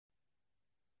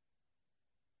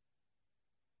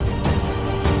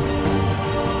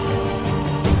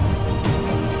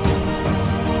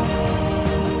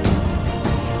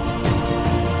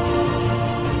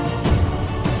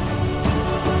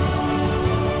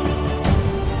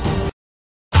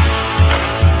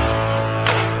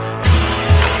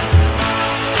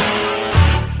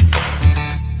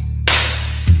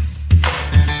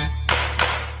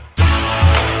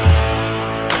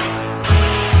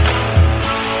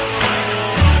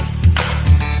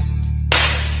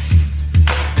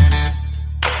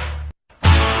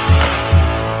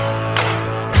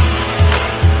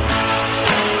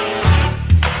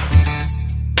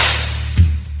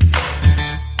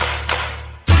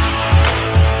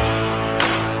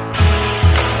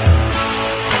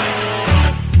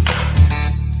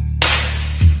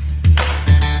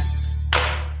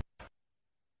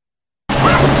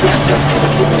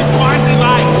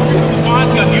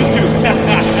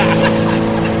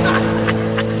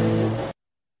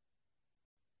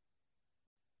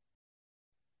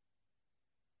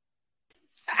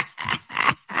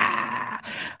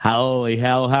Holy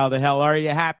hell, how the hell are you?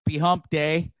 Happy hump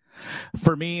day.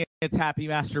 For me, it's happy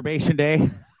masturbation day,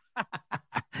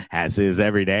 as is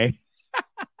every day.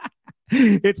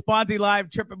 It's Bonzi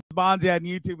Live, Tripping with Bonzi on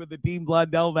YouTube with the Dean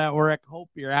Blundell Network. Hope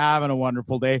you're having a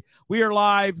wonderful day. We are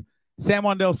live, San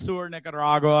Juan del Sur,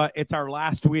 Nicaragua. It's our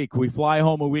last week. We fly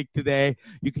home a week today.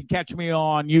 You can catch me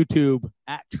on YouTube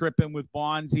at Tripping with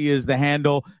Bonzi is the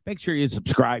handle. Make sure you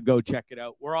subscribe. Go check it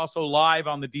out. We're also live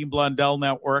on the Dean Blundell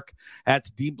Network. That's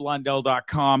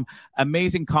deanblundell.com.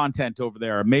 Amazing content over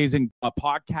there. Amazing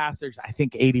podcasts. There's, I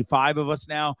think, 85 of us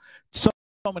now. So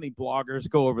many bloggers.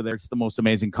 Go over there. It's the most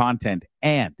amazing content.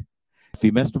 And if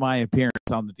you missed my appearance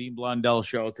on the Dean Blundell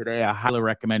show today, I highly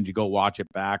recommend you go watch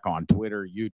it back on Twitter,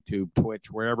 YouTube,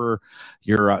 Twitch, wherever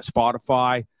you're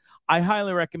Spotify. I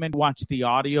highly recommend watch the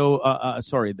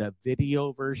the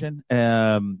video version.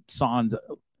 Sans,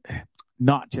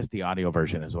 not just the audio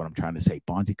version is what I'm trying to say.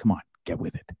 Bonzi, come on, get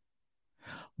with it.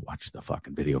 Watch the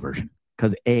fucking video version.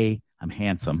 Because A, I'm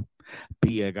handsome.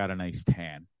 B, I got a nice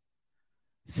tan.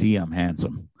 C, I'm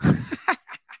handsome.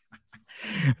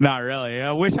 Not really.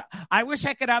 I wish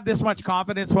I could have this much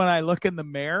confidence when I look in the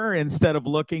mirror instead of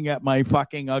looking at my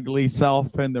fucking ugly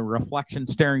self and the reflection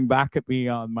staring back at me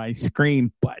on my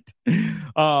screen. But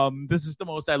this is the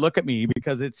most I look at me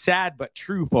because it's sad but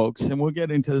true, folks. And we'll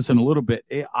get into this in a little bit.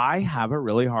 I have a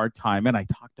really hard time, and I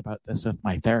talked about this with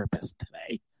my therapist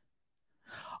today.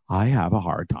 I have a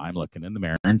hard time looking in the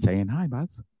mirror and saying, "Hi,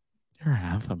 buds. You're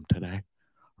handsome today.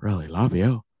 Really love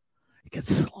you." You can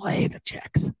slay the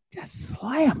chicks. Just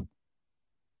slay them.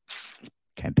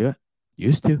 Can't do it.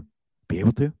 Used to. Be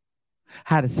able to.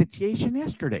 Had a situation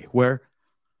yesterday where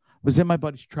I was in my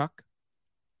buddy's truck.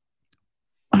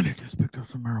 And I just picked up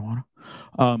some marijuana.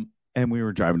 And we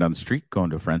were driving down the street,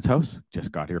 going to a friend's house.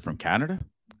 Just got here from Canada.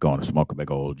 Going to smoke a big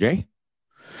old J.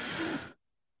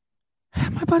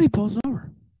 And my buddy pulls over.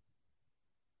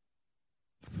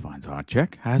 Finds a hot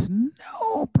chick. Has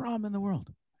no problem in the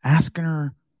world. Asking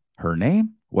her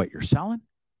name, what you're selling,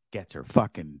 gets her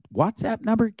fucking WhatsApp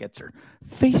number, gets her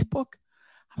Facebook.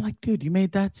 I'm like, dude, you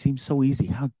made that seem so easy.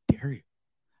 How dare you?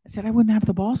 I said, I wouldn't have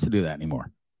the balls to do that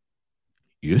anymore.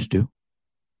 Used to.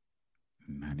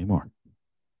 Not anymore.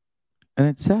 And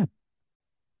it's sad.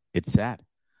 It's sad.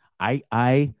 I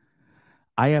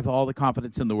have all the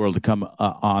confidence in the world to come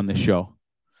on the show.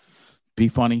 Be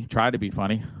funny. Try to be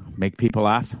funny. Make people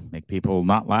laugh. Make people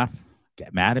not laugh.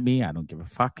 Get mad at me. I don't give a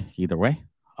fuck either way.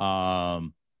 I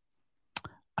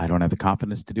don't have the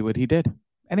confidence to do what he did.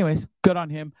 Anyways, good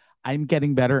on him. I'm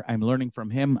getting better. I'm learning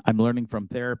from him. I'm learning from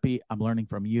therapy. I'm learning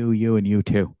from you, and you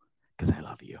too. Because I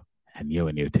love you. And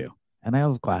you too. And I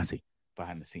love classy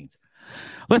behind the scenes.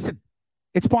 Listen,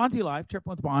 it's Bonzi Live,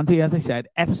 Tripping with Bonzi, as I said.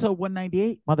 Episode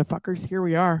 198, motherfuckers. Here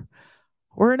we are.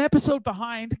 We're an episode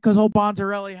behind because old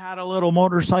Bonzarelli had a little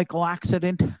motorcycle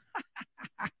accident.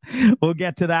 We'll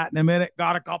get to that in a minute.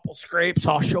 Got a couple scrapes.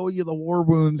 I'll show you the war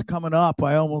wounds coming up.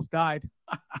 I almost died.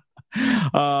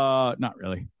 Not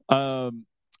really.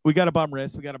 We got a bum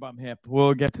wrist. We got a bum hip.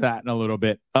 We'll get to that in a little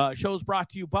bit. Show's brought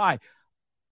to you by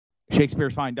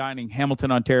Shakespeare's Fine Dining,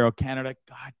 Hamilton, Ontario, Canada.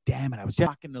 God damn it. I was just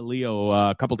talking to Leo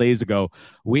a couple days ago.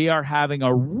 We are having a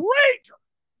rager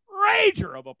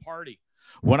of a party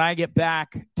when I get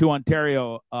back to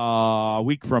Ontario a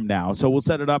week from now. So we'll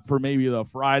set it up for maybe the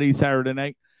Friday, Saturday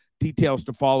night. Details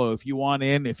to follow. If you want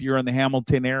in, if you're in the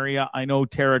Hamilton area, I know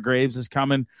Tara Graves is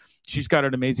coming. She's got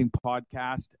an amazing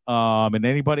podcast. And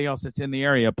anybody else that's in the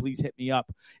area, please hit me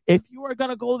up. If you are going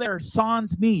to go there,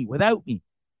 sans me, without me,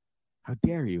 how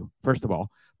dare you, first of all.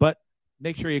 But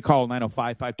make sure you call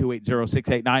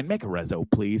 905-528-0689. Make a rezo,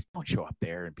 please. Don't show up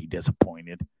there and be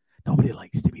disappointed. Nobody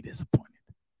likes to be disappointed.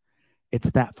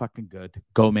 It's that fucking good.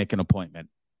 Go make an appointment.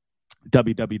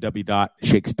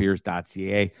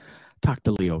 www.shakespeares.ca. Talk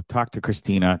to Leo. Talk to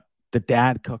Christina. The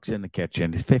dad cooks in the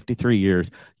kitchen. He's 53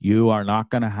 years. You are not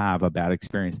going to have a bad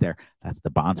experience there. That's the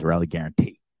Bonzarelli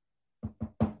guarantee.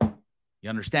 You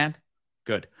understand?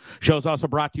 Good. Show's also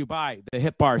brought to you by the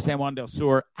Hip Bar, San Juan del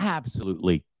Sur.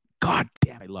 Absolutely. God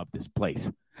damn, I love this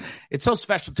place. It's so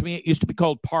special to me. It used to be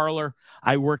called Parlor.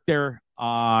 I worked there.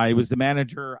 I was the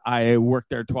manager. I worked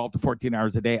there 12 to 14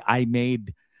 hours a day. I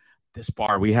made this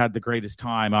bar. We had the greatest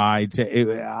time. I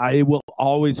will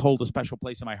always hold a special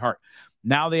place in my heart.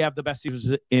 Now they have the best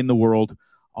scissors in the world.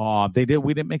 We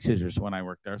didn't make scissors when I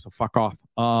worked there, so fuck off.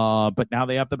 But now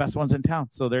they have the best ones in town.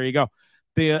 So there you go.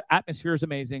 The atmosphere is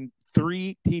amazing.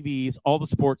 3 TVs, all the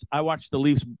sports. I watched the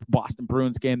Leafs Boston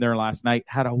Bruins game there last night.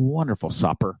 Had a wonderful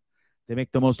supper. They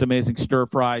make the most amazing stir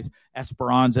fries.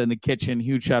 Esperanza in the kitchen.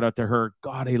 Huge shout out to her.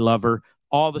 God, I love her.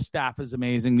 All the staff is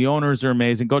amazing. The owners are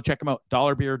amazing. Go check them out.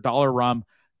 $1 beer, $1 rum,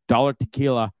 $1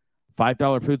 tequila.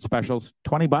 $5 food specials,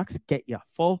 $20, get you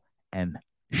full and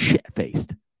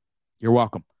shit-faced. You're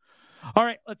welcome. All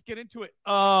right, let's get into it.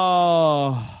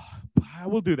 We'll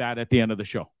do that at the end of the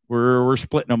show. We're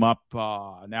splitting them up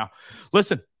now.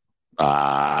 Listen,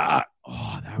 that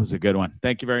was a good one.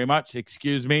 Thank you very much.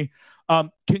 Excuse me.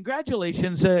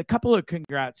 Congratulations. A couple of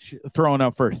congrats thrown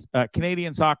out first.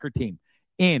 Canadian soccer team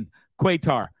in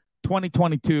Qatar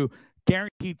 2022,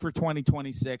 guaranteed for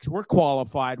 2026. We're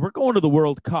qualified. We're going to the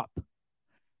World Cup.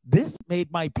 This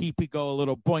made my pee-pee go a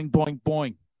little boing, boing,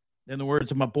 boing. In the words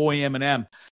of my boy Eminem.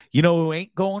 You know who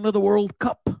ain't going to the World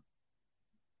Cup?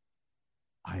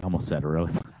 I almost said it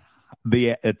earlier. The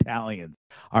Italians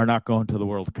are not going to the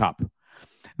World Cup.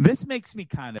 This makes me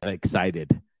kind of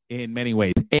excited in many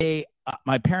ways.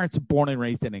 My parents are born and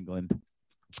raised in England.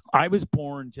 I was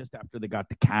born just after they got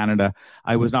to Canada.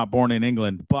 I was not born in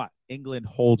England, but England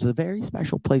holds a very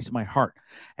special place in my heart.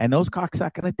 And those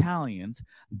cocksucking Italians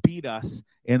beat us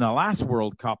in the last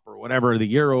World Cup or whatever, the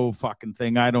Euro fucking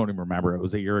thing. I don't even remember. It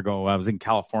was a year ago. I was in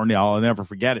California. I'll never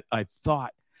forget it. I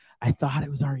thought it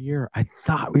was our year. I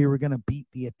thought we were going to beat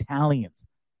the Italians.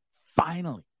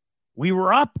 Finally. We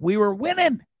were up. We were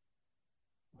winning.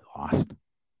 We lost.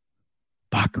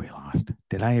 Fuck, we lost.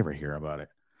 Did I ever hear about it?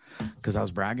 Because I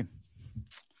was bragging.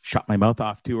 Shut my mouth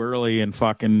off too early and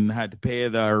fucking had to pay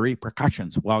the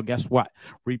repercussions. Well, guess what?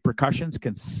 Repercussions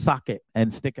can suck it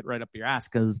and stick it right up your ass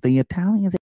because the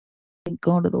Italians ain't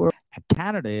going to the world.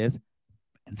 Canada is,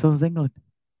 and so is England.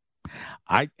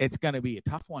 It's going to be a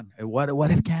tough one.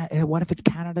 What if it's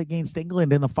Canada against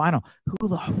England in the final? Who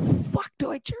the fuck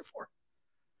do I cheer for?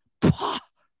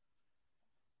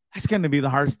 That's going to be the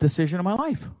hardest decision of my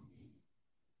life.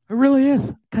 It really is,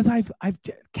 because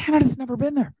Canada's never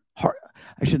been there.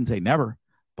 I shouldn't say never,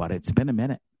 but it's been a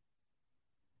minute.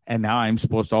 And now I'm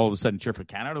supposed to all of a sudden cheer for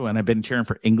Canada, and I've been cheering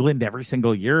for England every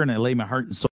single year, and I lay my heart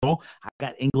and soul. I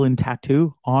got England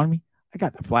tattoo on me. I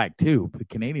got the flag too, the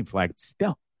Canadian flag.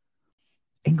 Still,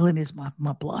 England is my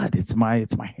blood. It's my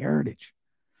heritage.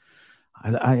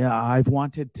 I've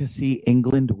wanted to see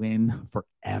England win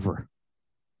forever.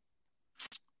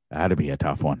 That'd be a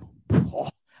tough one.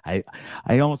 I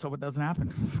almost hope it doesn't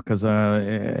happen because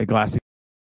Glassy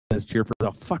says cheer for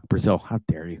Brazil. Fuck Brazil. How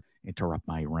dare you interrupt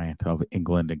my rant of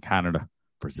England and Canada.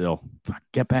 Brazil. Fuck,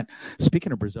 get back.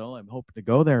 Speaking of Brazil, I'm hoping to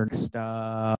go there.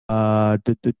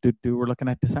 We're looking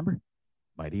at December.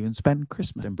 Might even spend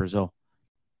Christmas in Brazil.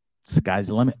 Sky's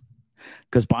the limit.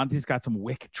 Because Bonzi's got some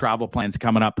wicked travel plans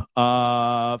coming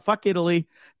up. Fuck Italy.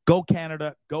 Go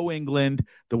Canada. Go England.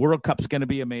 The World Cup's going to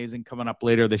be amazing coming up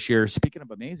later this year. Speaking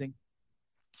of amazing,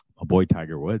 my boy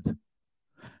Tiger Woods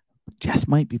just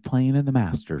might be playing in the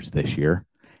Masters this year.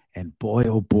 And boy,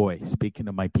 oh boy, speaking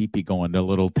of my pee-pee going a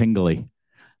little tingly,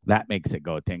 that makes it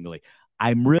go tingly.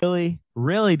 I'm really,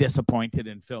 really disappointed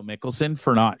in Phil Mickelson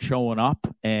for not showing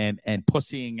up and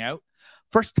pussying out.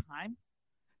 First time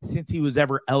since he was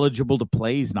ever eligible to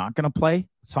play, he's not going to play.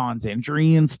 Sans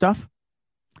injury and stuff.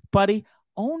 Buddy,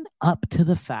 own up to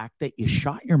the fact that you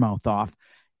shot your mouth off.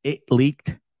 It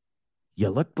leaked. You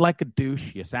looked like a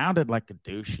douche. You sounded like a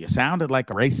douche. You sounded like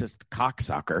a racist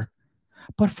cocksucker.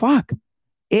 But fuck,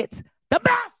 it's the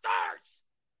Masters.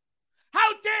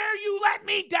 How dare you let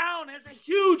me down as a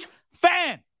huge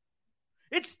fan?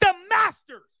 It's the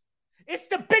Masters. It's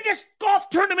the biggest golf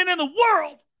tournament in the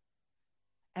world.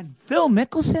 And Phil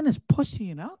Mickelson is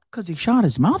pussying out because he shot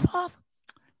his mouth off?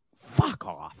 Fuck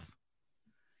off.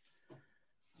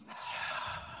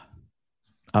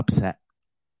 Upset.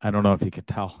 I don't know if you could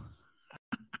tell.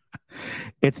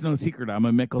 It's no secret. I'm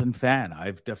a Mickelson fan.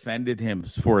 I've defended him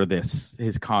for this,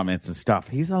 his comments and stuff.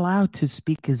 He's allowed to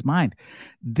speak his mind.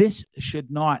 This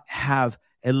should not have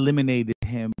eliminated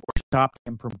him or stopped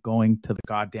him from going to the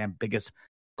goddamn biggest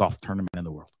golf tournament in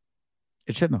the world.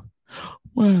 It shouldn't have.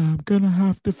 Well, I'm going to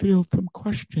have to field some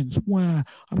questions. Well,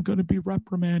 I'm going to be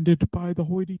reprimanded by the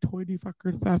hoity-toity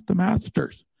fuckers at the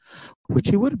Masters, which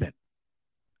he would have been.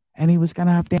 And he was going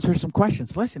to have to answer some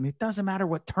questions. Listen, it doesn't matter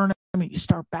what tournament you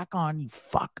start back on, you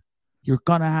fuck. You're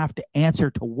going to have to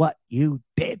answer to what you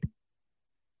did.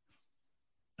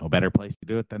 No better place to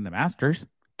do it than the Masters.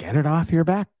 Get it off your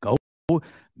back. Go.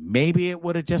 Maybe it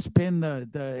would have just been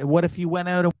the what if you went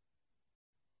out of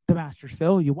the Masters,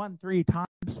 Phil? You won 3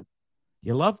 times.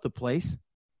 You love the place.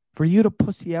 For you to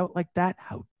pussy out like that,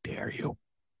 how dare you?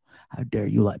 How dare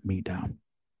you let me down?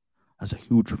 As a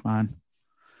huge fan.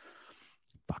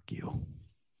 Fuck you.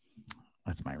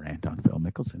 That's my rant on Phil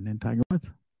Mickelson and Tiger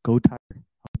Woods. Go Tiger.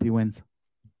 Hope he wins.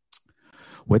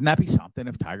 Wouldn't that be something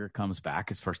if Tiger comes back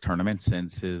his first tournament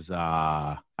since his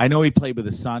I know he played with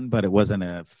his son, but it wasn't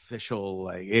an official,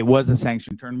 like, it was a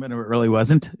sanctioned tournament, or it really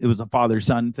wasn't. It was a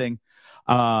father-son thing.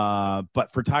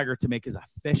 But for Tiger to make his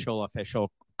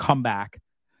official comeback,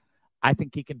 I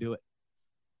think he can do it.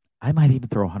 I might even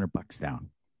throw $100 down.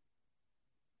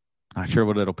 Not sure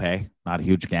what it'll pay. Not a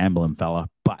huge gambling fella,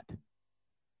 but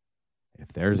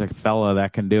if there's a fella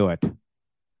that can do it,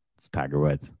 it's Tiger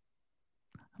Woods.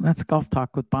 And that's Golf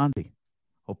Talk with Bonzi.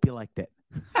 Hope you liked it.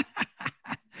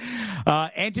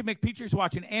 Angie McPeacher's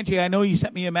watching. Angie, I know you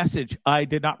sent me a message. I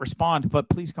did not respond, but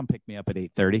please come pick me up at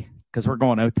 8:30 because we're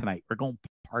going out tonight. We're going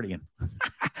partying.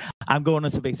 I'm going to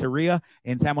Cerveceria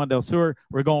in San Juan del Sur.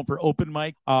 We're going for open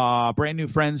mic. Brand new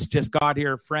friends just got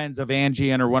here. Friends of Angie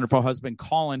and her wonderful husband,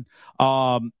 Colin.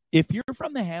 If you're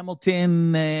from the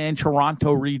Hamilton and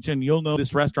Toronto region, you'll know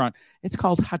this restaurant. It's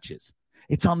called Hutch's.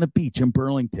 It's on the beach in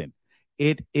Burlington.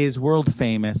 It is world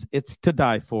famous. It's to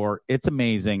die for. It's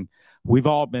amazing. We've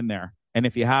all been there. And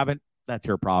if you haven't, that's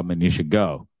your problem and you should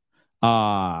go.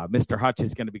 Mr. Hutch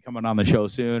is going to be coming on the show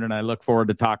soon, and I look forward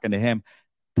to talking to him.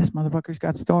 This motherfucker's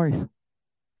got stories.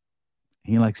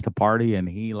 He likes to party and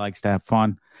he likes to have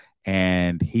fun.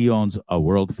 And he owns a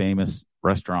world famous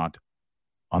restaurant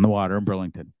on the water in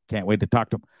Burlington. Can't wait to talk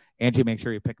to him. Angie, make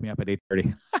sure you pick me up at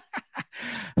 8:30.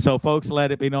 So, folks,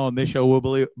 let it be known this show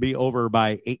will be over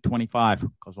by 8:25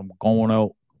 because I'm going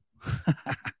out.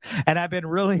 And I've been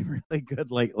really, really good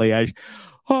lately.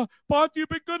 Bob, you've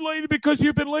been good lately because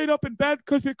you've been laid up in bed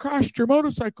because you crashed your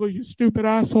motorcycle, you stupid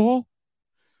asshole.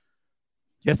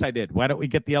 Yes, I did. Why don't we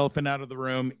get the elephant out of the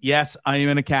room? Yes, I am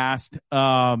in a cast.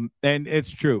 And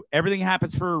it's true. Everything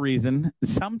happens for a reason.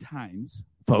 Sometimes,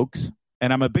 folks,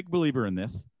 and I'm a big believer in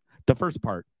this, the first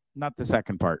part, not the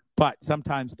second part, but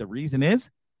sometimes the reason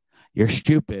is you're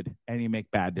stupid and you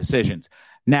make bad decisions.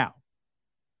 Now,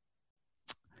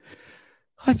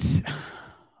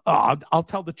 I'll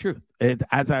tell the truth,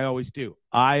 as I always do.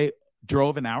 I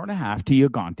drove an hour and a half to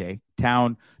Gigante,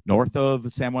 town north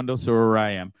of San Juan del Sur, where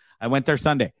I am. I went there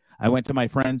Sunday. I went to my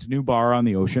friend's new bar on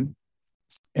the ocean,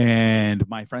 and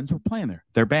my friends were playing there.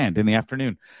 Their band in the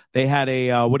afternoon. They had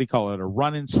a what do you call it? A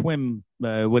run and swim.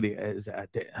 What do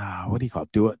you call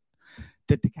it? Do it.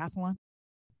 The decathlon?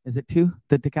 Is it two?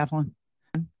 The decathlon?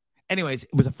 Anyways,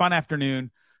 it was a fun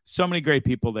afternoon. So many great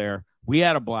people there. We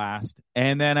had a blast.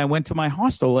 And then I went to my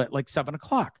hostel at like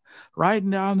 7:00,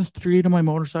 riding down the street on my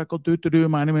motorcycle,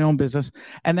 minding my own business.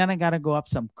 And then I got to go up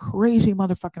some crazy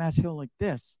motherfucking ass hill like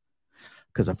this.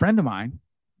 Because a friend of mine,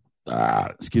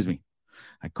 excuse me,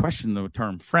 I question the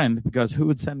term friend because who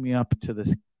would send me up to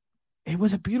this? It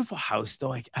was a beautiful house,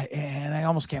 though. And I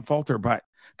almost can't falter, but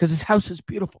because this house is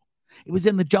beautiful. It was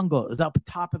in the jungle. It was up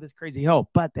top of this crazy hill.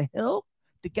 But the hill,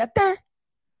 to get there,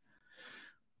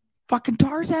 fucking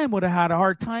Tarzan would have had a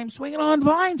hard time swinging on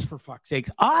vines, for fuck's sakes.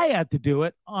 I had to do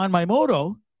it on my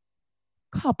moto.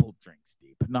 Couple drinks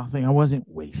deep. Nothing. I wasn't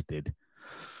wasted.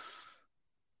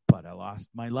 But I lost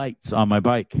my lights on my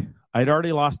bike. I'd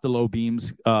already lost the low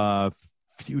beams a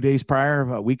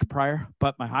week prior,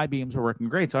 but my high beams were working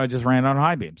great, so I just ran on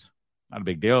high beams. Not a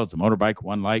big deal. It's a motorbike,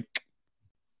 one light,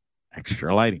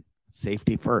 extra lighting.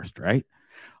 Safety first, right?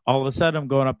 All of a sudden, I'm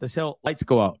going up this hill. Lights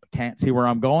go out. Can't see where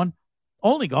I'm going.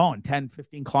 Only going 10,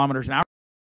 15 kilometers an hour.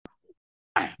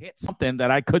 I hit something that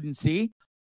I couldn't see.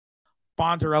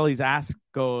 Bonzarelli's ass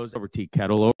goes over tea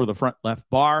kettle, over the front left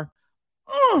bar.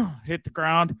 Hit the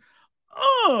ground.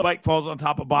 Bike falls on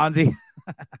top of Bonzi.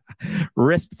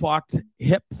 Wrist fucked,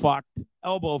 hip fucked,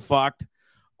 elbow fucked.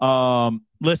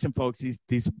 Listen, folks,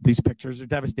 these pictures are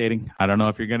devastating. I don't know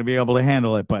if you're going to be able to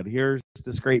handle it, but here's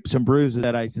the scrapes and bruises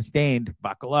that I sustained.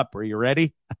 Buckle up. Are you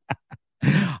ready?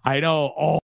 I know.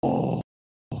 Oh.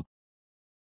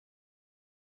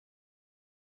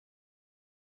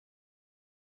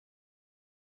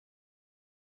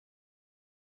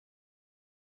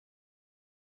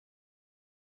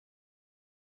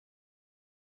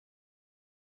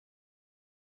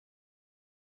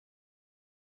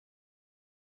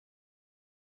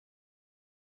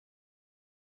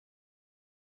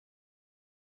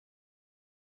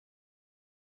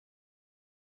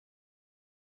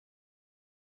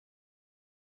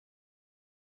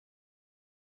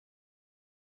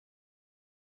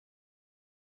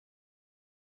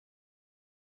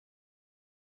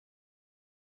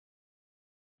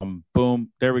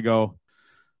 Boom. There we go.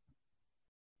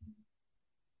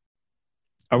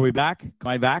 Are we back? Am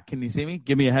I back? Can you see me?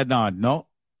 Give me a head nod. No?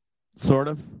 Sort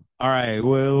of. All right.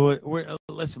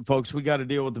 Listen, folks, we got to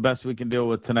deal with the best we can deal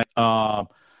with tonight.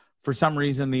 For some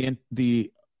reason,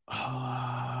 the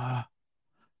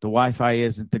Wi-Fi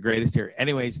isn't the greatest here.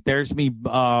 Anyways, there's me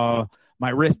my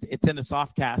wrist, it's in a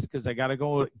soft cast because I got to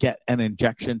go get an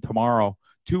injection tomorrow.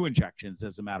 2 injections,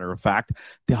 as a matter of fact,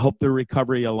 to help the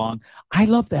recovery along. I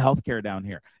love the healthcare down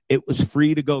here. It was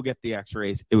free to go get the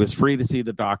x-rays. It was free to see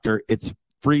the doctor. It's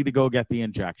free to go get the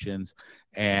injections.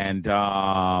 And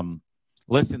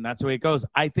listen, that's the way it goes.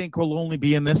 I think we'll only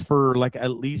be in this for like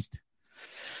at least,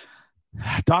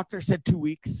 doctor said 2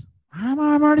 weeks. I'm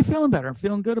already feeling better. I'm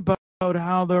feeling good about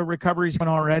how the recovery's going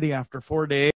already after 4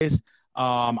 days.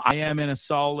 I am in a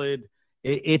solid,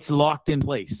 it's locked in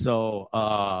place.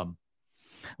 So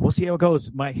we'll see how it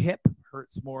goes. My hip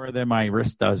hurts more than my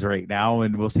wrist does right now,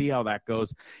 and we'll see how that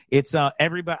goes. It's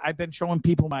everybody. I've been showing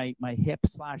people my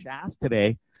hip/ass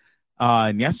today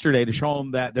and yesterday to show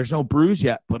them that there's no bruise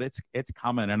yet, but it's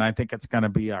coming, and I think it's going to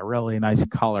be a really nice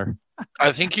color.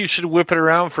 I think you should whip it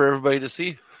around for everybody to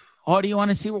see. Oh, do you want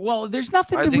to see? Well, there's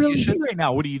nothing to really see right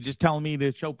now. What are you just telling me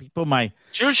to show people my?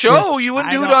 It's your show. You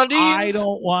wouldn't do it on Dean's. I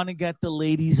don't want to get the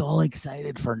ladies all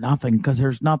excited for nothing because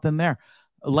there's nothing there.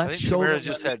 Let's show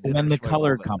them when the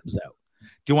color comes out.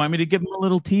 Do you want me to give them a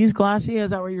little tease, Glassy?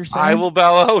 Is that what you're saying? I will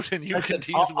bow out, and you can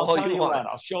tease them all you want.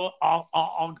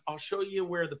 I'll show you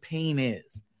where the pain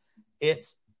is.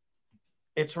 It's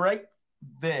right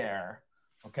there.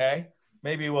 Okay.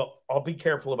 Maybe I'll be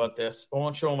careful about this. I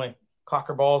won't show my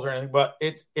cocker balls or anything, but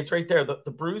it's right there.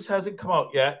 The bruise hasn't come out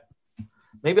yet.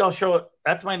 Maybe I'll show it.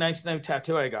 That's my nice new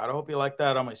tattoo I got. I hope you like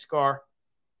that on my scar.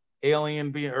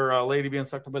 Lady being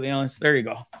sucked up by the aliens. There you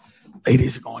go.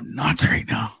 Ladies are going nuts right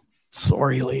now.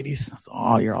 Sorry, ladies.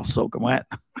 Oh, you're all soaking wet.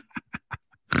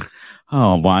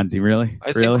 Oh, Bonzi, really?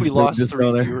 I think we lost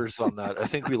 3 viewers on that. I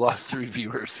think we lost 3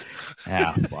 viewers.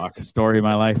 Yeah, fuck. Story of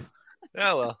my life.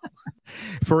 Yeah, well.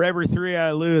 For every 3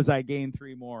 I lose, I gain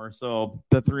 3 more. So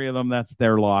the 3 of them, that's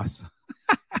their loss.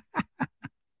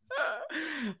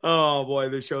 Oh, boy,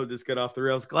 the show just got off the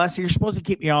rails. Glassy, you're supposed to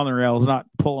keep me on the rails, not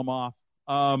pull them off.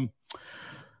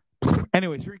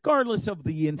 Anyways, regardless of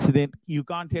the incident,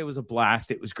 Ugarte was a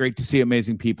blast. It was great to see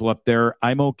amazing people up there.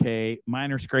 I'm okay.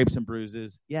 Minor scrapes and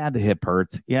bruises. Yeah, the hip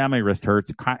hurts. Yeah, my wrist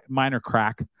hurts. Minor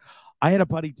crack. I had a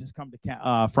buddy just come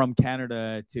to from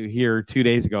Canada to here 2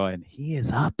 days ago, and he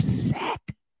is upset.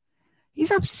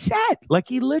 He's upset. Like,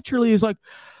 he literally is like,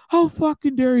 how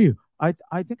fucking dare you? I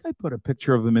think I put a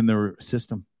picture of him in the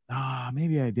system.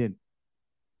 Maybe I did.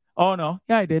 Oh, no.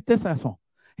 Yeah, I did. This asshole.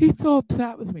 He's so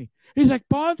upset with me. He's like,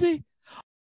 Bonzi,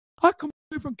 I come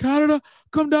from Canada,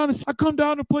 I come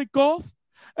down to play golf,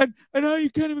 and now you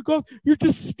can't even golf. You're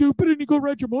just stupid, and you go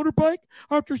ride your motorbike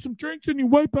after some drinks, and you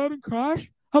wipe out and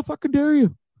crash. How fucking dare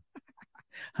you?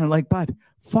 I'm like, bud,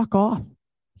 fuck off.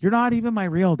 You're not even my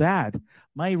real dad.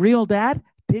 My real dad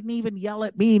didn't even yell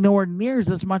at me nowhere near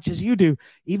as much as you do,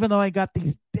 even though I got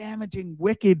these damaging,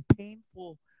 wicked,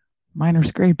 painful minor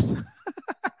scrapes.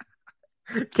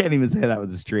 Can't even say that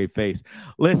with a straight face.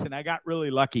 Listen, I got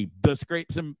really lucky. The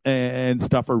scrapes and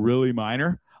stuff are really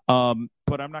minor.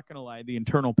 But I'm not going to lie. The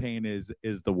internal pain is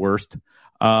the worst.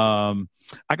 I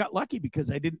got lucky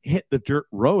because I didn't hit the dirt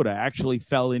road. I actually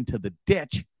fell into the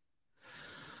ditch,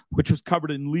 which was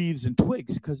covered in leaves and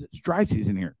twigs because it's dry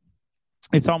season here.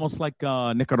 It's almost like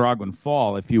a Nicaraguan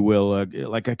fall, if you will,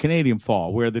 like a Canadian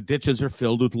fall, where the ditches are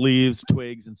filled with leaves,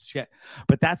 twigs, and shit.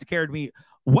 But that scared me.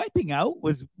 Wiping out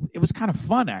was kind of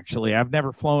fun, actually. I've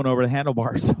never flown over the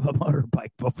handlebars of a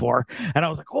motorbike before, and I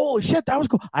was like, "Holy shit, that was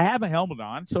cool!" I had my helmet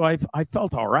on, so I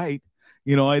felt all right.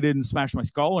 You know, I didn't smash my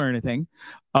skull or anything.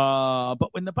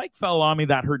 But when the bike fell on me,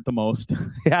 that hurt the most.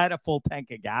 I had a full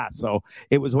tank of gas, so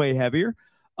it was way heavier.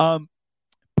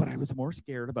 But I was more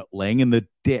scared about laying in the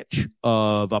ditch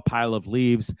of a pile of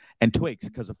leaves and twigs,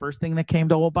 because the first thing that came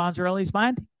to old Bonzarelli's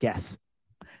mind, guess.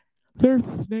 There's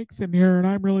snakes in here, and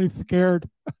I'm really scared.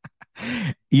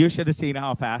 You should have seen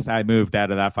how fast I moved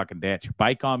out of that fucking ditch.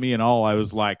 Bike on me and all. I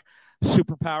was like,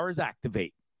 superpowers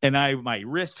activate. And my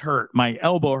wrist hurt, my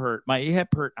elbow hurt, my hip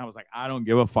hurt. I was like, I don't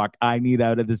give a fuck. I need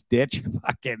out of this ditch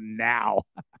fucking now.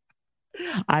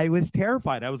 I was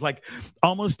terrified. I was like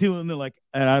almost doing the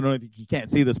and I don't know if you can't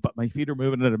see this, but my feet are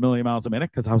moving at 1,000,000 miles a minute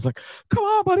because I was like, come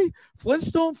on, buddy.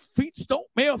 Flintstone feet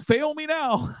don't fail me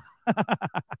now.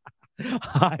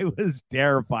 I was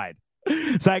terrified.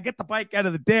 So I get the bike out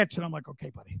of the ditch and I'm like,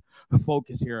 okay, buddy,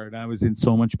 focus here. And I was in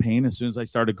so much pain. As soon as I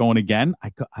started going again,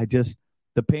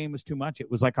 the pain was too much. It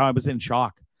was like I was in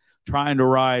shock trying to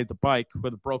ride the bike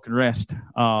with a broken wrist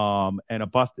and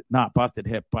not busted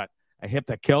hip, but a hip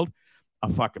that killed. A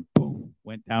fucking boom,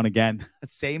 went down again.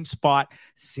 Same spot,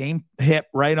 same hip,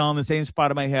 right on the same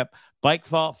spot of my hip. Bike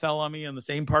fell on me on the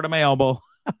same part of my elbow.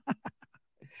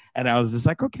 And I was just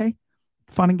like, okay,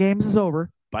 fun and games is over.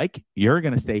 Bike, you're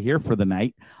going to stay here for the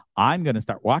night. I'm going to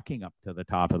start walking up to the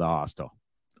top of the hostel.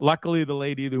 Luckily, the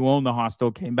lady who owned the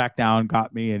hostel came back down,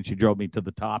 got me, and she drove me to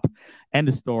the top. End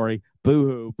of story.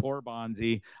 Boo-hoo. Poor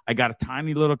Bonzi. I got a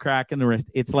tiny little crack in the wrist.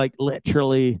 It's like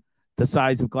literally the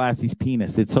size of Glassy's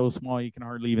penis. It's so small you can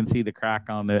hardly even see the crack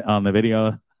on the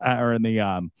video or in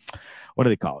the what do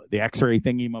they call it? The X-ray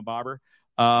thingy, my bobber.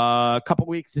 A couple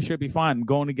weeks, it should be fine. I'm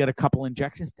going to get a couple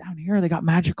injections down here. They got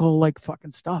magical like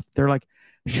fucking stuff. They're like,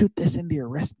 shoot this into your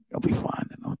wrist, you'll be fine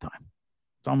in no time.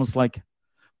 It's almost like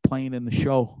playing in the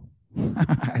show.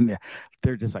 And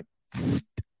they're just like,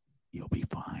 you'll be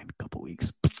fine. A couple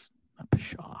weeks.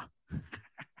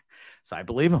 So I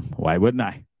believe them. Why wouldn't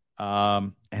I?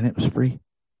 And it was free.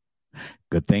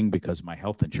 Good thing, because my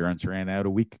health insurance ran out a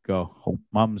week ago. Hope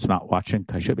mom's not watching,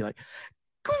 because she'll be like,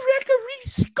 Gregory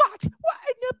Scott, what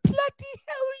in the bloody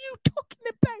hell are you talking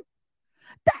about?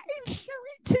 That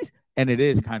insurance is... And it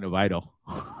is kind of vital.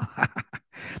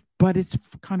 But it's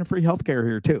kind of free healthcare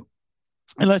here too.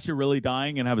 Unless you're really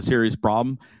dying and have a serious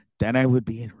problem, then I would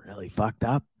be really fucked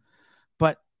up.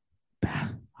 But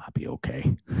I'll be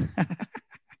okay.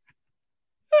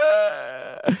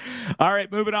 All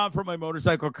right, moving on from my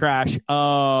motorcycle crash.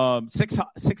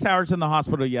 6 hours in the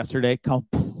hospital yesterday.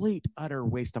 Complete, utter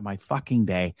waste of my fucking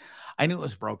day. I knew it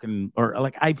was broken, or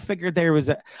like I figured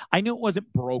I knew it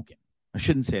wasn't broken. I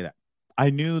shouldn't say that. I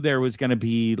knew there was going to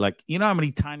be like, you know how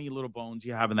many tiny little bones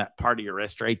you have in that part of your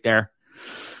wrist right there?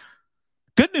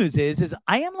 Good news is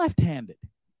I am left-handed,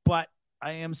 but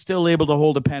I am still able to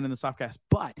hold a pen in the softcast.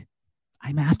 But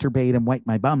I masturbate and wipe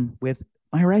my bum with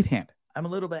my right hand. I'm a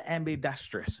little bit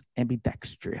ambidextrous.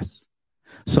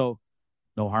 So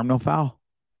no harm, no foul.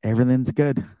 Everything's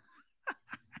good.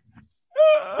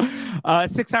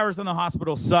 6 hours in the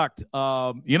hospital sucked.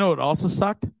 You know what also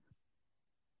sucked?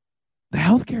 The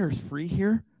healthcare is free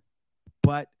here,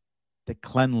 but the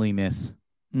cleanliness,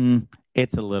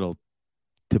 it's a little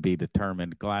to be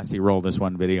determined. Glassy, roll this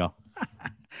one video.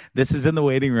 This is in the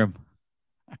waiting room.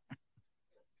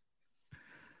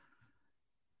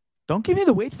 Don't give me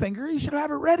the wait finger. You should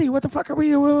have it ready. What the fuck are we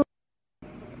doing?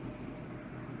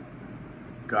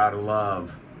 Gotta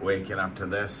love waking up to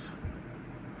this.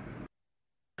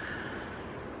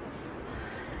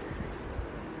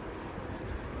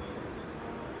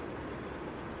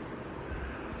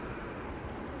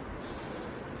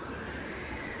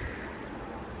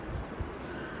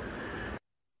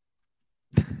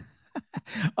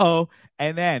 Oh,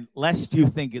 and then lest you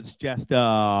think it's just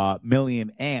a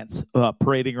million ants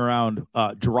parading around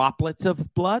droplets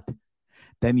of blood,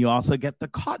 then you also get the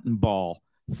cotton ball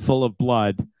full of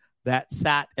blood that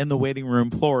sat in the waiting room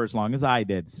floor as long as I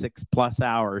did, 6+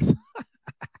 hours.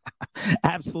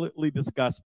 Absolutely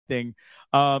disgusting.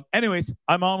 Anyways,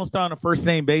 I'm almost on a first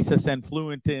name basis and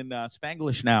fluent in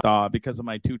Spanglish now because of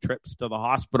my 2 trips to the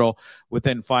hospital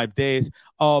within 5 days.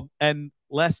 And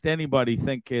lest anybody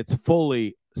think it's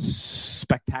fully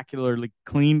spectacularly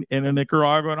clean in a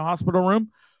Nicaraguan hospital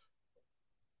room.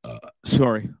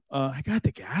 Sorry. I got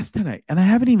the gas tonight and I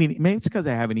haven't even, maybe it's because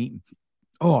I haven't eaten.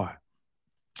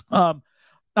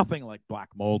 Nothing like black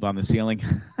mold on the ceiling.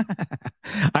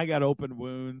 I got open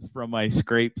wounds from my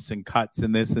scrapes and cuts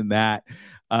and this and that.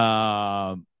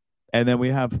 And then we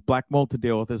have black mold to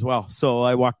deal with as well. So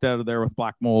I walked out of there with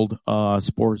black mold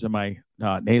spores in my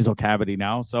nasal cavity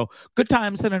now. So good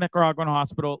times in a Nicaraguan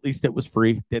hospital. At least it was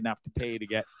free. Didn't have to pay to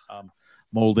get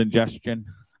mold ingestion.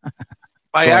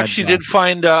 I actually did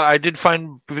find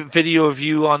video of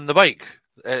you on the bike.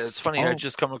 It's funny. I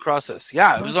just come across this.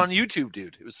 Yeah, it was on YouTube,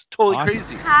 dude. It was totally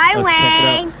crazy. Hi,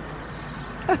 Wayne.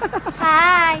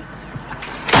 Hi.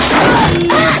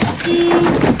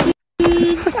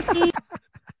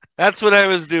 That's what I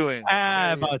was doing.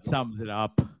 About sums it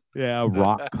up. Yeah,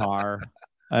 rock car.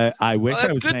 I wish I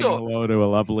was saying hello to a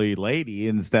lovely lady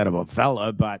instead of a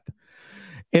fella, but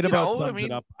it sums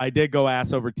it up. I did go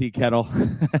ass over tea kettle.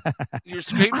 Your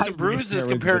scrapes and bruises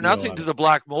compare nothing to the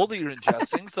black mold that you're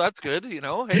ingesting, so that's good. Hey,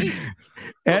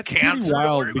 that's pretty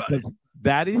wild because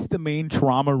that is the main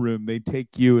trauma room. They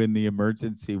take you in the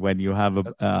emergency when you have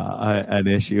an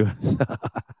issue.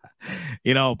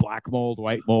 Black mold,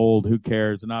 white mold, who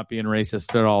cares? Not being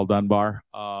racist at all, Dunbar.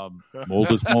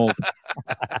 Mold is mold.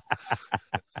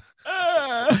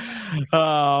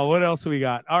 What else we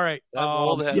got? All right.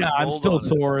 I'm still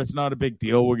sore. It's not a big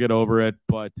deal. We'll get over it.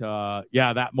 But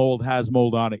that mold has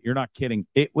mold on it. You're not kidding.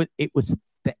 It was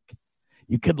thick.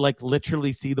 You could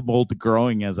literally see the mold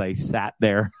growing as I sat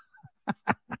there.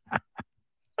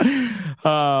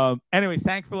 Anyways,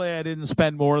 thankfully I didn't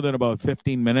spend more than about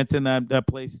 15 minutes in that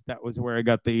place. That was where I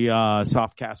got the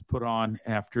soft cast put on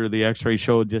after the x-ray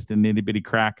showed just an itty bitty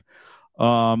crack.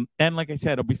 And like I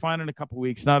said, it'll be fine in a couple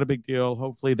weeks. Not a big deal.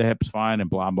 Hopefully the hip's fine and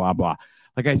blah, blah, blah.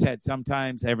 Like I said,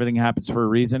 sometimes everything happens for a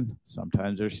reason.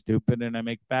 Sometimes they're stupid and I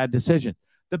make bad decisions.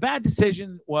 The bad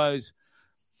decision was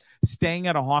staying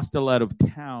at a hostel out of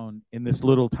town in this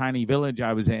little tiny village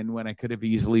I was in when I could have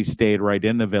easily stayed right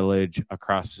in the village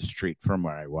across the street from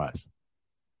where I was.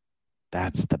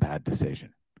 That's the bad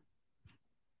decision.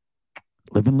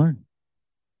 Live and learn.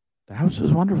 The house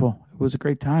was wonderful. It was a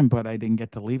great time, but I didn't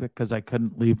get to leave it because I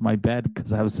couldn't leave my bed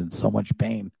because I was in so much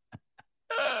pain.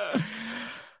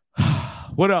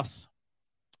 What else?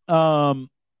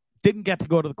 Didn't get to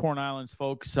go to the Corn Islands,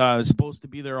 folks. I was supposed to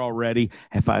be there already.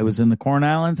 If I was in the Corn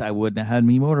Islands, I wouldn't have had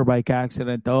me motorbike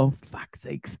accident, though. Fuck's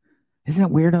sakes. Isn't it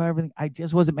weird how everything... I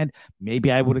just wasn't meant... Maybe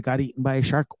I would have got eaten by a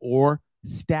shark or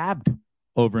stabbed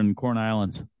over in the Corn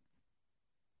Islands.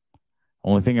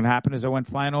 Only thing that happened is I went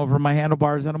flying over my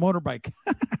handlebars on a motorbike.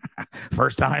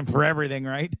 First time for everything,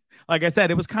 right? Like I said,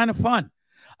 it was kind of fun.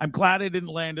 I'm glad I didn't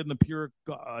land in the pure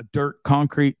dirt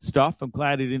concrete stuff. I'm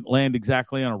glad I didn't land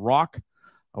exactly on a rock.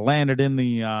 I landed in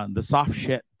the soft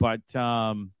shit, but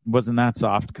wasn't that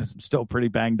soft because I'm still pretty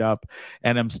banged up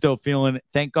and I'm still feeling it.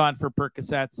 Thank God for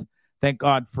Percocets. Thank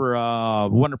God for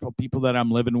wonderful people that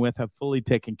I'm living with have fully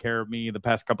taken care of me the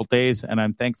past couple of days, and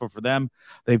I'm thankful for them.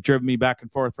 They've driven me back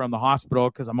and forth from the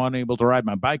hospital because I'm unable to ride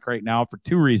my bike right now for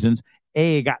two reasons.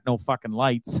 A, I got no fucking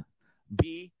lights.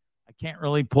 B, I can't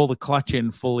really pull the clutch in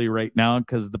fully right now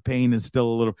because the pain is still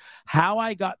a little... How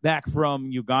I got back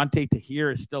from Ugarte to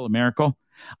here is still a miracle.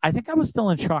 I think I was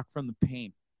still in shock from the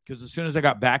pain because as soon as I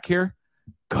got back here,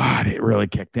 God, it really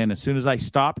kicked in. As soon as I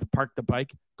stopped, parked the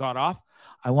bike, got off,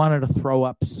 I wanted to throw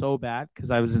up so bad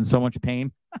because I was in so much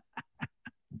pain.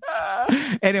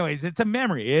 Anyways, it's a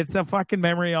memory. It's a fucking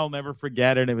memory I'll never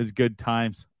forget, and it was good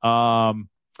times.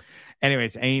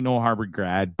 Anyways, I ain't no Harvard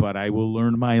grad, but I will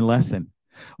learn my lesson.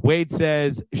 Wade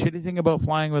says, shitty thing about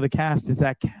flying with a cast is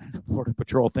that Canada Border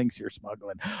Patrol thinks you're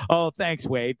smuggling. Oh, thanks,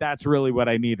 Wade. That's really what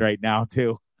I need right now,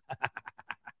 too.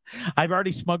 I've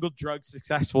already smuggled drugs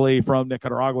successfully from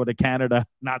Nicaragua to Canada.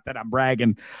 Not that I'm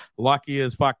bragging. Lucky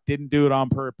as fuck. Didn't do it on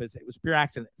purpose. It was pure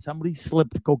accident. Somebody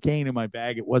slipped cocaine in my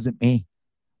bag. It wasn't me.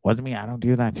 Wasn't me. I don't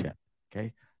do that shit.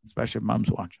 Okay? Especially if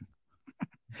mom's watching.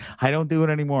 I don't do it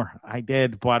anymore. I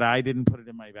did, but I didn't put it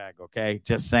in my bag. Okay?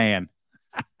 Just saying.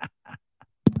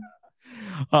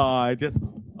 Oh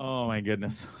my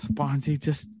goodness. Bonzi,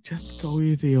 just go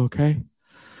easy, okay?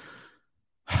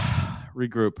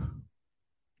 Regroup.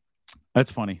 That's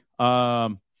funny.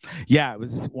 Yeah, it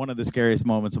was one of the scariest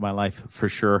moments of my life for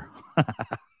sure.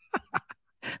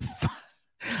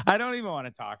 I don't even want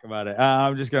to talk about it.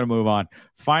 I'm just going to move on.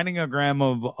 Finding a gram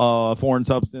of foreign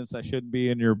substance that shouldn't be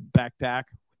in your backpack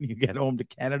when you get home to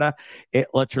Canada, it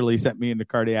literally sent me into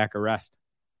cardiac arrest.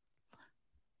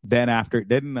 Then after it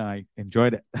didn't, I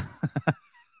enjoyed it.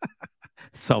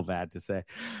 So bad to say.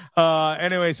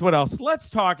 Anyways, what else? Let's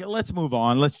talk. Let's move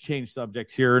on. Let's change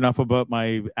subjects here. Enough about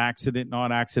my accident,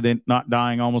 not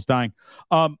dying, almost dying.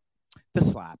 The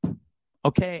slap.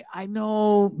 Okay, I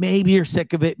know maybe you're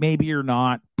sick of it, maybe you're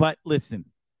not, but listen,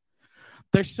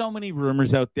 there's so many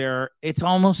rumors out there. It's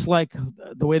almost like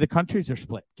the way the countries are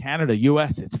split. Canada,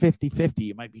 U.S., it's 50-50.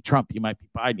 You might be Trump, you might be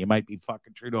Biden, you might be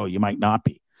fucking Trudeau, you might not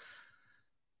be.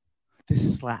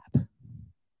 This slap.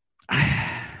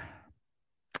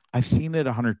 I've seen it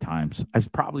 100 times.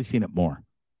 I've probably seen it more.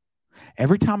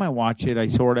 Every time I watch it, I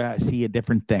sort of see a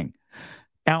different thing.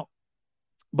 Now,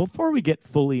 before we get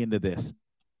fully into this,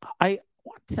 I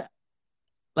want to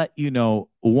let you know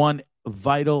one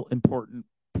vital, important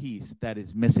piece that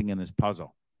is missing in this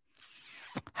puzzle.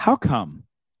 How come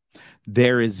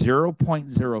there is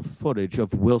 0.0 footage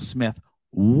of Will Smith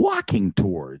walking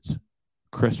towards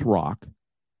Chris Rock?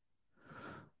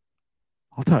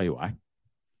 I'll tell you why.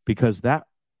 Because that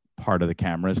part of the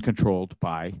camera is controlled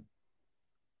by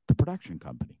the production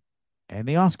company and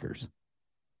the Oscars.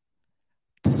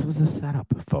 This was a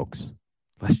setup, folks,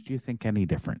 lest you think any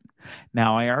different.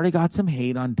 Now, I already got some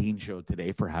hate on Dean's show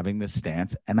today for having this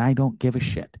stance, and I don't give a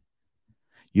shit.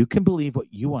 You can believe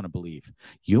what you want to believe.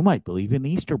 You might believe in the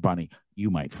Easter Bunny.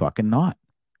 You might fucking not.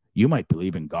 You might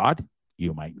believe in God.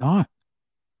 You might not.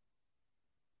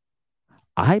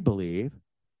 I believe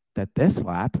that this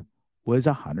slap was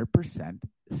 100%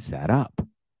 set up.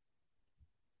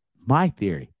 My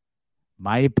theory,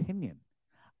 my opinion.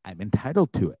 I'm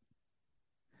entitled to it.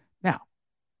 Now,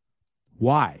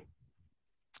 why?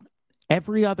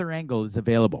 Every other angle is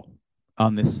available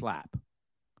on this slap.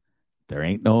 There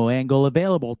ain't no angle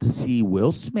available to see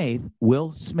Will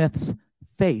Smith's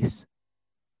face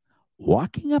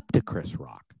walking up to Chris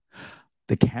Rock.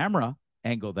 The camera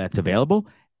angle that's available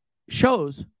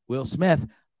shows Will Smith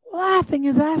laughing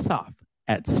his ass off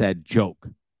at said joke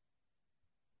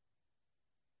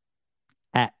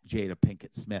at Jada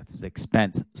Pinkett Smith's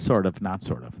expense, sort of, not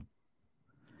sort of.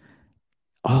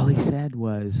 All he said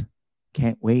was,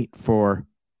 can't wait for...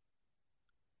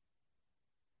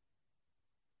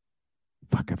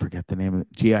 Fuck, I forget the name of it.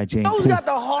 G.I. Jane. Who's got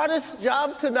the hardest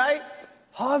job tonight?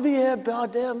 Javier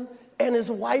Bardem and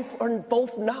his wife are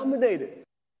both nominated.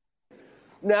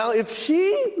 Now, if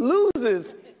she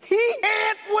loses, he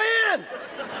can't win.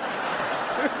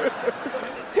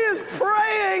 He's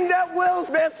praying that Will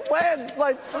Smith wins.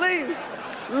 Like, please,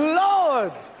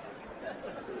 Lord.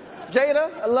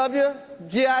 Jada, I love you.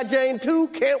 G.I. Jane 2,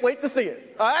 can't wait to see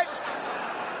it. All right?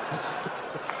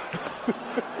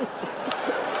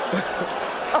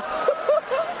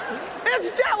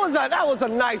 That was a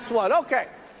nice one. Okay.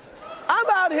 I'm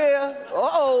out here.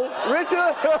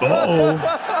 Richard.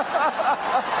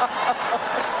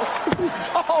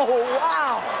 Oh,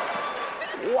 wow.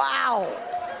 Wow.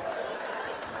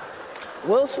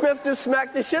 Will Smith just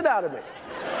smacked the shit out of me.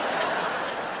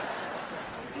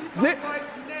 Keep my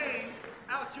wife's name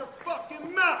out your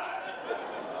fucking mouth.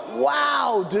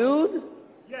 Wow, dude.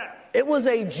 Yes. It was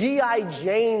a G.I.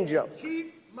 Jane joke.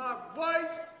 Keep my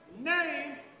wife's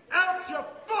name out your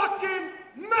fucking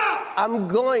mouth. I'm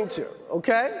going to,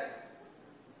 okay?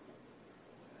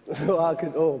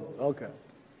 Okay.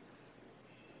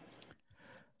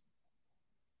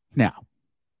 Now,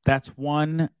 that's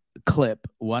one clip,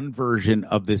 one version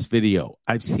of this video.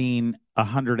 I've seen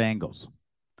 100 angles.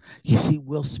 You see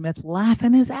Will Smith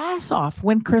laughing his ass off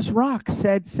when Chris Rock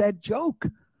said joke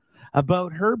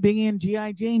about her being in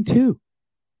G.I. Jane 2.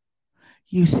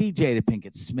 You see Jada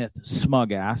Pinkett Smith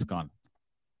smug ass gone,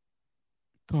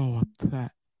 go up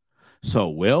that. So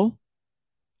Will,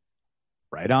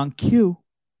 right on cue,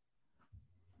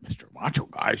 Mr. Macho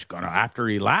Guy's gonna, after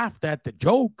he laughed at the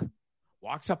joke,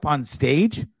 walks up on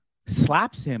stage,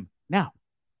 slaps him. Now,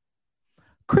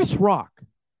 Chris Rock,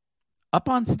 up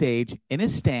on stage in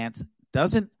his stance,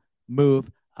 doesn't move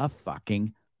a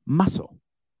fucking muscle.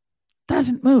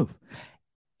 Doesn't move.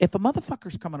 If a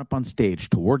motherfucker's coming up on stage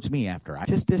towards me after I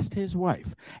just dissed his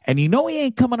wife, and you know he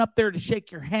ain't coming up there to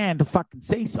shake your hand to fucking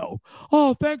say so,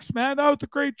 oh, thanks, man, that was a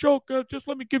great joke, just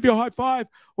let me give you a high five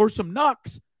or some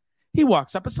knucks. He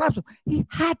walks up and slaps him. He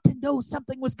had to know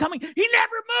something was coming. He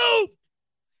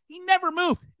never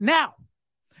moved. Now,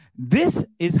 this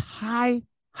is high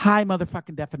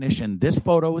motherfucking definition. This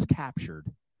photo was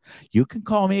captured. You can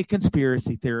call me a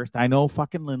conspiracy theorist. I know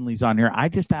fucking Lindley's on here. I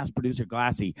just asked producer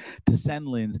Glassy to send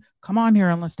Linz. Come on here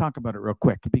and let's talk about it real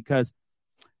quick, because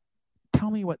tell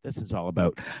me what this is all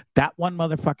about. That one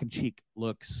motherfucking cheek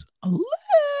looks a little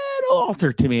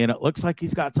altered to me, and it looks like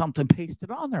he's got something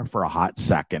pasted on there for a hot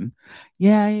second.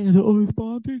 Yeah, he's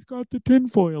got the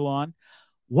tinfoil on.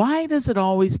 Why does it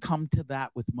always come to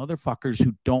that with motherfuckers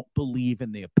who don't believe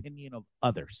in the opinion of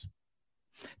others?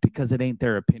 Because it ain't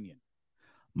their opinion.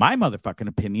 My motherfucking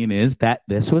opinion is that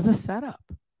this was a setup.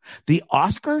 The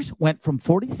Oscars went from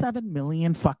 47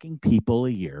 million fucking people a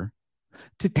year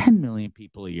to 10 million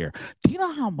people a year. Do you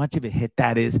know how much of a hit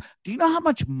that is? Do you know how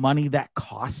much money that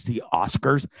costs the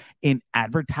Oscars in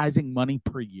advertising money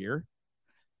per year?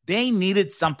 They needed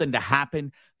something to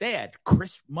happen. They had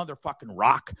Chris motherfucking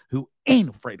Rock, who ain't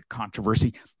afraid of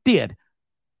controversy. They had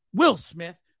Will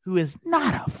Smith, who is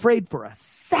not afraid for a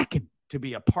second to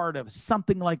be a part of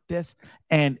something like this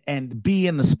and be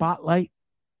in the spotlight.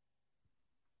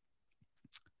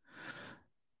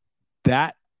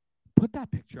 Put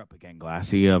that picture up again,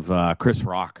 Glassy, of Chris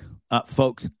Rock.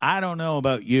 Folks, I don't know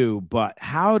about you, but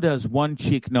how does one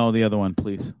cheek know the other one,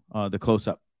 please? The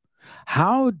close-up.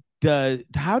 How do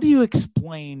you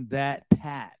explain that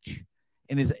patch?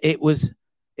 And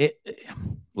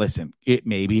listen, it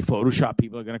may be Photoshop.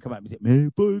 People are going to come out and say,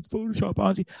 maybe it's Photoshop,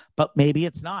 Ozzy, but maybe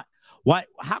it's not. Why?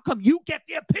 How come you get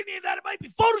the opinion that it might be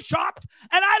Photoshopped,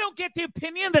 and I don't get the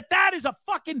opinion that is a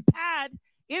fucking pad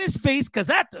in his face, because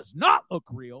that does not look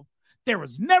real. There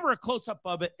was never a close-up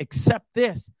of it except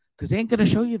this, because they ain't going to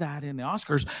show you that in the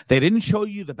Oscars. They didn't show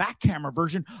you the back camera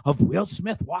version of Will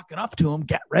Smith walking up to him,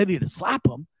 get ready to slap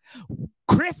him.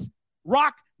 Chris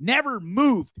Rock never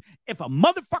moved. If a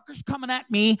motherfucker's coming at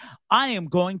me, I am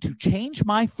going to change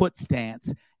my foot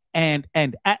stance, and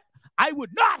I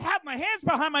would not have my hands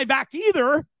behind my back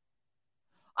either.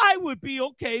 I would be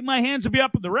okay. My hands would be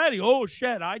up in the ready. Oh,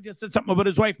 shit. I just said something about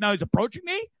his wife. Now he's approaching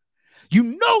me. You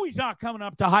know he's not coming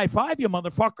up to high five you,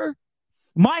 motherfucker.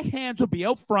 My hands would be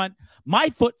out front. My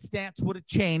foot stance would have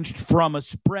changed from a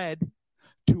spread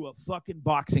to a fucking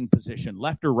boxing position.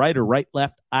 Left or right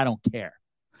left. I don't care.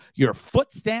 Your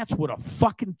foot stance would have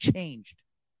fucking changed.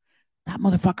 That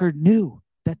motherfucker knew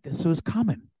that this was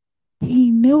coming.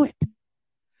 He knew it.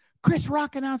 Chris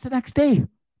Rock announced the next day.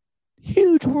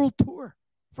 Huge world tour.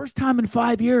 First time in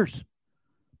 5 years.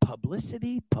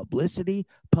 Publicity, publicity,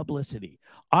 publicity.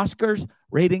 Oscars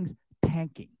ratings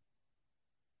tanking.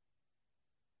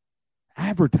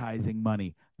 Advertising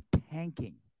money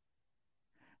tanking.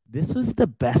 This was the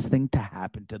best thing to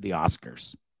happen to the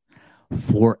Oscars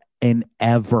for an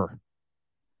ever.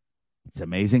 It's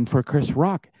amazing for Chris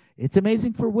Rock. It's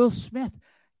amazing for Will Smith.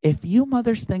 If you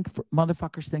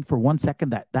motherfuckers think for 1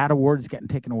 second that award is getting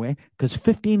taken away, because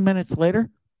 15 minutes later,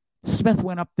 Smith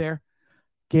went up there,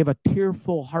 gave a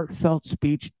tearful, heartfelt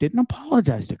speech, didn't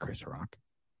apologize to Chris Rock.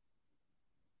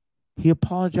 He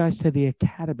apologized to the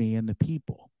Academy and the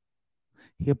people.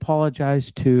 He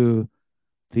apologized to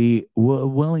the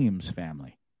Williams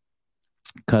family.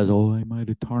 Because, I might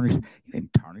have tarnished. You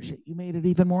didn't tarnish it. You made it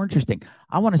even more interesting.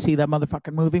 I want to see that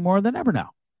motherfucking movie more than ever now.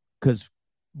 Because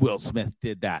Will Smith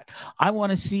did that. I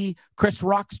want to see Chris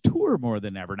Rock's tour more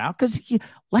than ever now. Because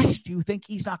lest you think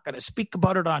he's not going to speak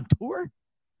about it on tour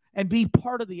and be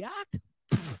part of the act?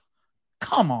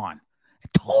 Come on.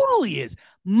 It totally is.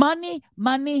 Money,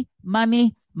 money,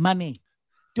 money, money.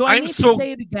 Do I need to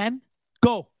say it again?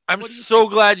 Go. I'm so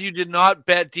glad you did not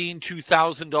bet Dean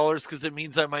 $2,000 because it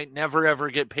means I might never, ever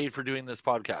get paid for doing this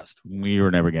podcast. We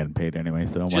were never getting paid anyway,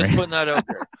 so don't worry. Just putting that out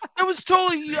there. That was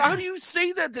totally, how do you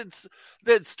say that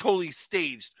that's totally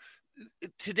staged?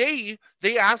 Today,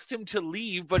 they asked him to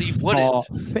leave, but he wouldn't.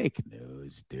 Fake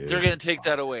news, dude. They're going to take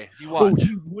that away. You watch.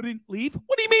 He wouldn't leave?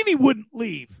 What do you mean he wouldn't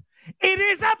leave? It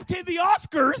is up to the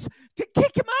Oscars to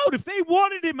kick him out. If they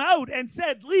wanted him out and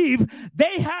said leave,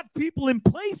 they have people in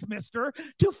place, mister,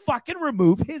 to fucking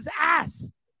remove his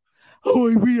ass.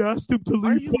 We asked him to leave.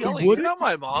 Are you yelling? You're not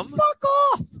my mom. Fuck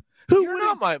off. You're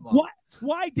not my mom.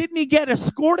 Why didn't he get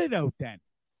escorted out then?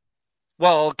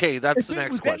 Well, okay, that's the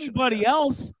next question. Anybody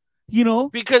else,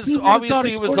 because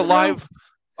obviously it was a live.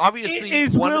 Obviously, it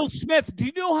is Will Smith. Do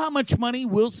you know how much money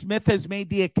Will Smith has made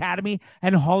the Academy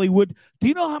and Hollywood? Do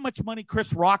you know how much money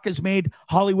Chris Rock has made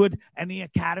Hollywood and the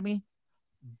Academy?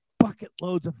 Bucket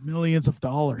loads of millions of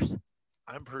dollars.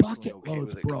 I'm personally okay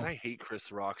with it because I hate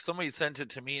Chris Rock. Somebody sent it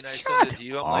to me and I sent it to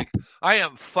you. I'm like, I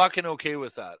am fucking okay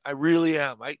with that. I really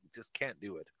am. I just can't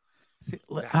do it. See,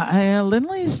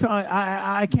 Lindley's.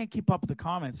 I can't keep up with the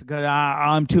comments because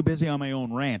I'm too busy on my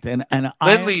own rant. And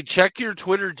Lindley, check your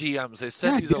Twitter DMs. I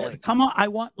sent you the link. Come on, I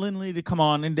want Lindley to come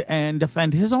on and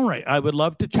defend his own right. I would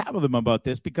love to chat with him about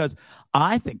this because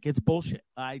I think it's bullshit.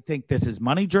 I think this is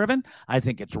money driven. I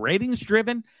think it's ratings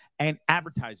driven and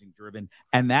advertising driven,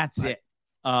 and that's it.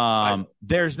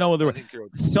 There's no other way.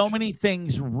 So many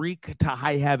things reek to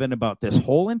high heaven about this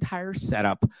whole entire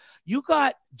setup. You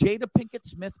got Jada Pinkett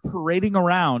Smith parading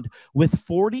around with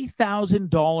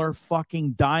 $40,000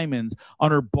 fucking diamonds on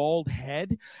her bald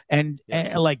head and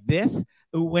like this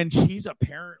when she's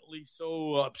apparently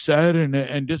so upset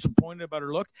and disappointed about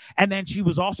her look. And then she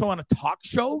was also on a talk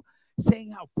show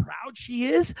saying how proud she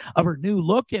is of her new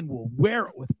look and will wear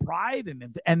it with pride.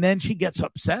 And then she gets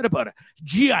upset about a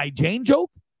G.I. Jane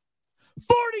joke.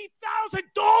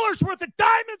 $40,000 worth of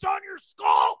diamonds on your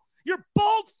skull, your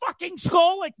bald fucking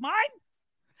skull like mine,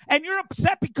 and you're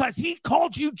upset because he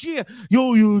called you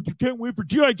you can't wait for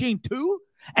G.I. Jane 2,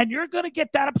 and you're gonna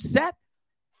get that upset?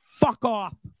 Fuck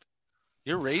off.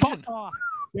 You're raging. Fuck off.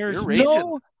 There's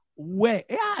no way.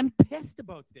 Yeah, I'm pissed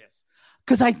about this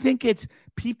because I think it's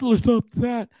people are so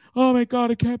upset. Oh my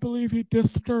God, I can't believe he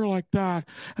dissed her like that,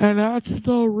 and that's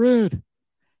so rude.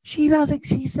 She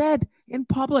said in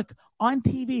public on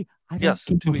TV, I don't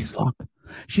give a fuck.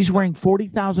 She's wearing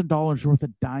 $40,000 worth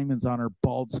of diamonds on her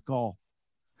bald skull.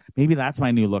 Maybe that's my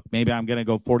new look. Maybe I'm going to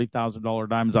go $40,000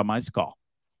 diamonds on my skull,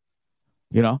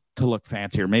 to look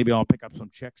fancier. Maybe I'll pick up some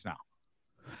chicks now.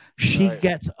 She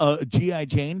gets a G.I.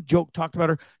 Jane joke talked about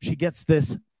her. She gets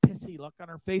this pissy look on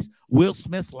her face. Will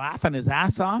Smith's laughing his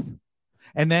ass off.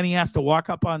 And then he has to walk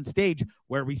up on stage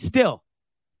where we still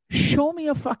show me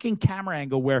a fucking camera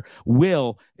angle where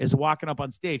Will is walking up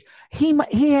on stage. He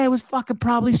was fucking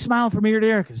probably smiling from ear to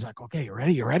ear because he's like, okay, you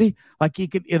ready? Like he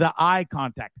could, the eye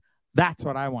contact. That's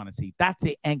what I want to see. That's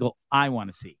the angle I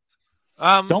want to see.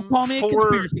 Don't call me a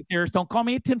conspiracy theorist. Don't call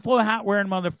me a tinfoil hat wearing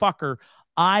motherfucker.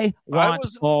 I want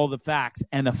all the facts.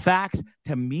 And the facts,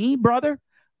 to me, brother,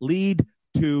 lead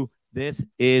to this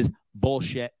is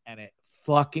bullshit. And it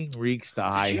fucking reeks to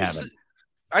high heaven.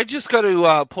 I just got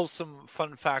to pull some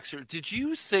fun facts here. Did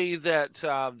you say that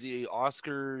the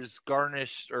Oscars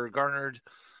garnered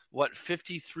what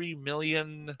 53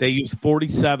 million? They used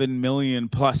 47 million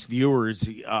plus viewers.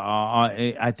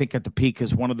 I think at the peak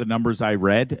is one of the numbers I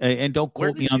read. And don't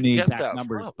quote me on the exact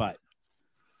numbers, but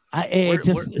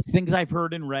Things I've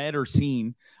heard and read or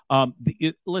seen.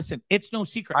 Listen, it's no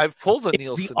secret. I've pulled the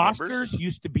Nielsen the Oscars numbers.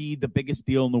 Used to be the biggest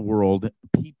deal in the world.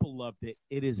 People loved it.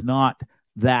 It is not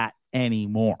that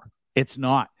anymore. It's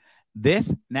not.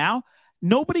 This now,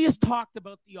 nobody has talked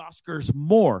about the Oscars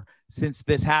more since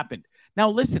this happened. Now,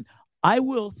 listen, I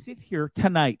will sit here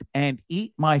tonight and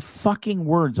eat my fucking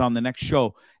words on the next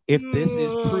show if this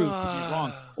is proved to be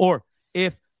wrong, or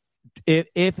if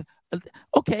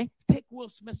okay, take Will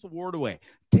Smith's award away.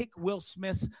 Take Will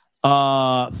Smith's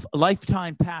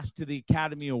lifetime pass to the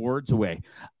Academy Awards away.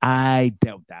 I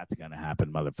doubt that's going to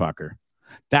happen, motherfucker.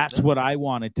 That's what I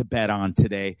wanted to bet on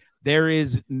today. There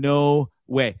is no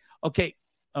way. Okay,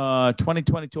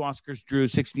 2022 Oscars drew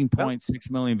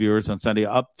 16.6 million viewers on Sunday,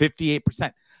 up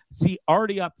 58%. See,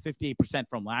 already up 58%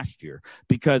 from last year,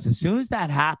 because as soon as that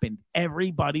happened,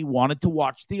 everybody wanted to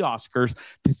watch the Oscars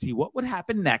to see what would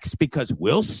happen next, because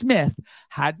Will Smith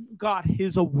hadn't got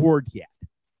his award yet.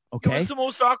 Okay. It was the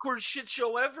most awkward shit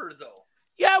show ever, though.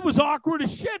 Yeah, it was awkward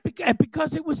as shit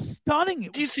because it was stunning.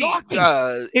 It was shocking.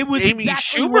 It was Amy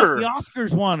exactly Schumer. what the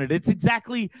Oscars wanted. It's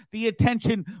exactly the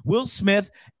attention Will Smith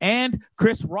and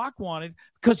Chris Rock wanted,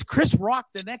 because Chris Rock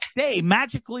the next day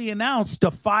magically announced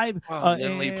a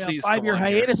five-year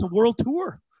hiatus, a world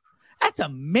tour. That's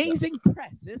amazing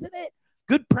press, isn't it?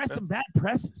 Good press and bad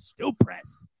press is still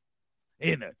press.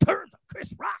 In the terms of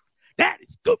Chris Rock, that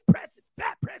is good press and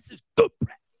bad press is good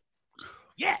press.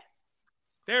 Yeah.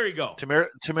 There you go.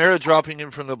 Tamara dropping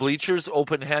in from the bleachers,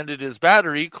 open-handed as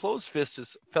battery, closed fist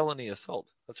is felony assault.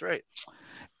 That's right.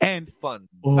 And fun.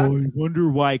 I wonder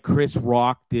why Chris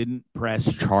Rock didn't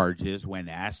press charges when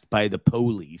asked by the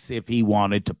police if he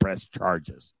wanted to press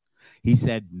charges. He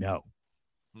said no.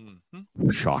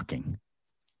 Mm-hmm. Shocking.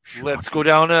 Let's go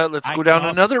down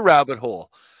another rabbit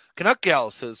hole. Canuck Gal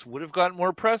says, would have gotten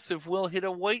more press if Will hit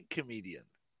a white comedian.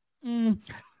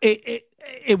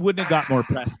 It wouldn't have got more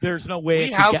press. There's no way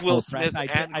we have Will Smith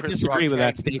and I disagree with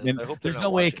that statement. There's no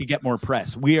way it could get more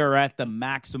press. We are at the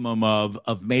maximum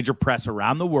of major press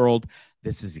around the world.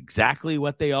 This is exactly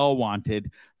what they all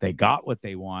wanted. They got what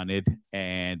they wanted,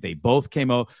 and they both came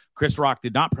out. Chris Rock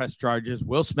did not press charges.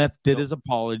 Will Smith did his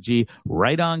apology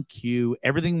right on cue.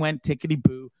 Everything went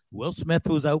tickety-boo. Will Smith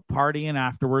was out partying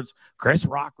afterwards. Chris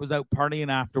Rock was out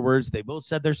partying afterwards. They both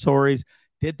said their sorries.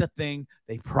 Did the thing.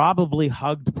 They probably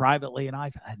hugged privately, and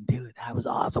dude, that was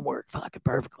awesome. Worked fucking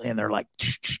perfectly. And they're like,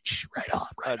 right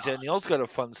on. Danielle's got a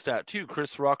fun stat too.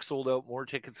 Chris Rock sold out more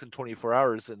tickets in 24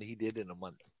 hours than he did in a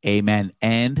month. Amen.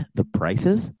 And the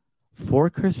prices for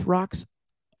Chris Rock's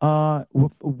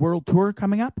world tour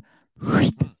coming up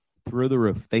through the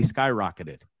roof. They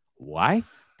skyrocketed. Why?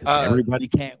 Because everybody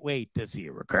can't wait to see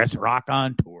Chris Rock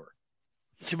on tour.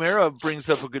 Tamara brings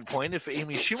up a good point. If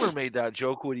Amy Schumer made that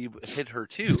joke, would he hit her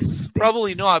too?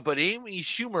 Probably not. But Amy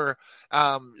Schumer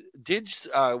did.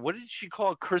 What did she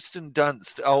call Kirsten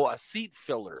Dunst? Oh, a seat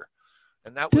filler,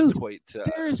 and that was quite.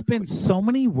 There has been so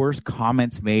many worse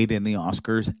comments made in the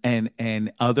Oscars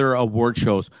and other award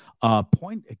shows.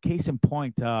 Case in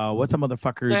point. What's a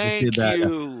motherfucker just did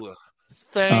that?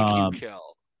 Thank you,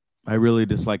 Kel. I really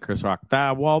dislike Chris Rock.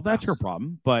 That's your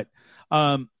problem. But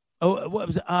what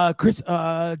was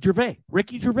Gervais,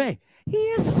 Ricky Gervais?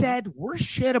 He has said worse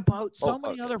shit about so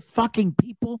many other fucking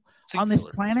people on this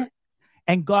planet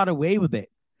and got away with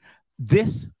it.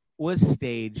 This was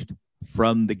staged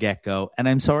from the get-go, and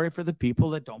I'm sorry for the people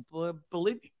that don't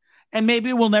believe me. And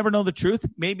maybe we'll never know the truth.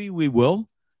 Maybe we will.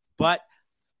 But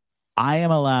I am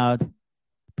allowed,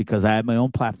 because I have my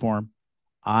own platform,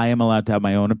 I am allowed to have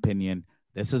my own opinion.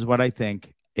 This is what I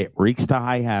think. It reeks to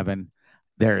high heaven.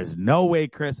 There is no way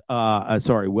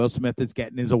Will Smith is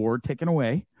getting his award taken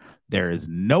away. There is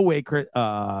no way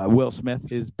Will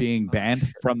Smith is being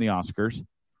banned from the Oscars.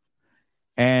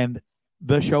 And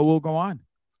the show will go on.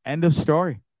 End of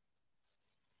story.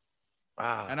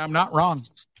 Wow. And I'm not wrong.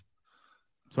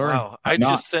 Sorry. Wow. I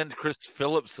just sent Chris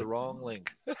Phillips the wrong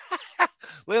link.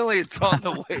 Lily, it's on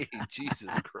the way.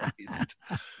 Jesus Christ.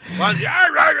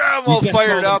 I'm all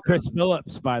fired up. Chris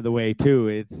Phillips, by the way, too.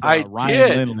 It's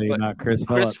Ryan Lindley, not Chris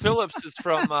Phillips. Chris Phillips is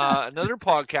from another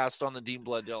podcast on the Dean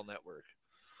Blundell Network.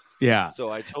 Yeah.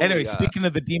 So I totally. Anyway, speaking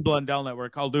of the Dean Blundell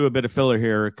Network, I'll do a bit of filler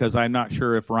here because I'm not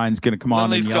sure if Ryan's going to come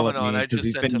on and yell at me because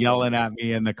he's been yelling at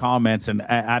me in the comments and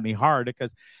at me hard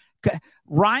because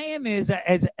Ryan is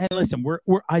and listen,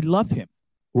 I love him.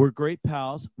 We're great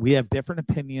pals. We have different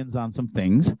opinions on some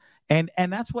things, and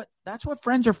that's what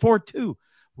friends are for too.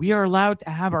 We are allowed to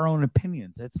have our own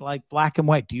opinions. It's like black and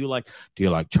white. Do you like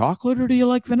chocolate or do you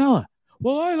like vanilla?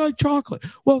 Well, I like chocolate.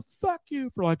 Well, fuck you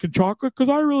for liking chocolate because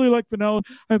I really like vanilla,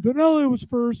 and vanilla was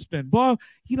first and blah.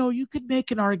 You could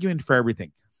make an argument for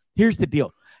everything. Here's the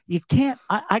deal. You can't.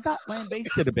 I got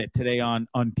lambasted a bit today on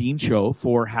Dean's show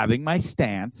for having my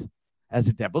stance as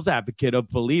a devil's advocate of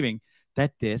believing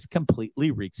that this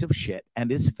completely reeks of shit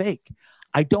and is fake.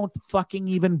 I don't fucking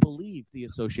even believe the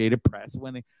Associated Press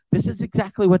when this is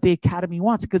exactly what the Academy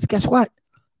wants. Because guess what?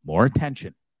 More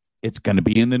attention. It's going to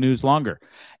be in the news longer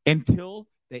until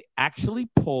they actually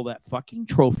pull that fucking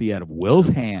trophy out of Will's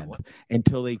hands,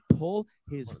 until they pull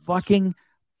his fucking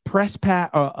press pass,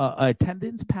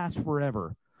 attendance pass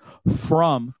forever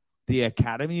from the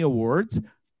Academy Awards.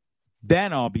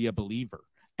 Then I'll be a believer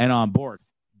and on board.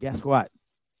 Guess what?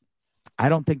 I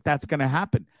don't think that's going to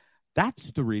happen.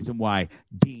 That's the reason why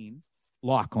Dean,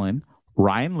 Lachlan,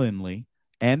 Ryan Lindley,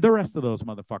 and the rest of those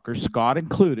motherfuckers, Scott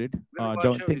included,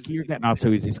 don't think you're getting off so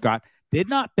easy, Scott, did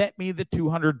not bet me the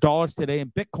 $200 today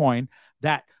in Bitcoin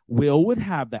that Will would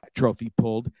have that trophy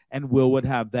pulled and Will would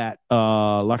have that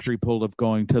luxury pulled of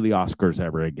going to the Oscars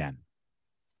ever again.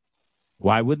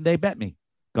 Why wouldn't they bet me,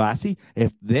 Glassy,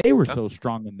 if they were so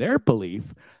strong in their belief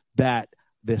that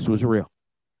this was real?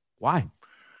 Why?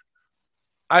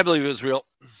 I believe it was real.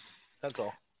 That's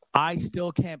all. I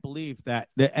still can't believe that.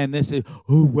 And this is,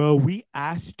 oh, well, we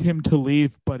asked him to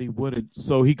leave, but he wouldn't.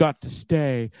 So he got to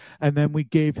stay. And then we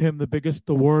gave him the biggest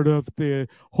award of the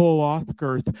whole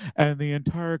Oscars. And the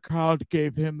entire crowd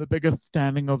gave him the biggest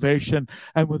standing ovation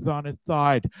and was on his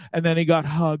side. And then he got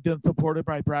hugged and supported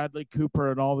by Bradley Cooper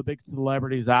and all the big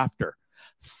celebrities after.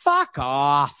 Fuck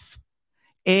off.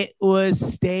 It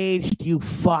was staged, you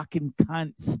fucking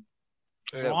cunts.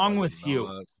 What's wrong with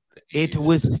you? It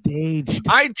was staged.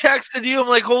 I texted you. I'm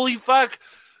like, holy fuck.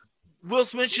 Will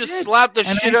Smith just slapped the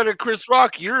shit out of Chris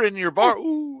Rock. You're in your bar.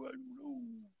 Ooh,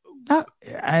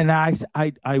 and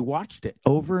I watched it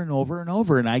over and over and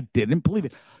over, and I didn't believe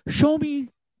it. Show me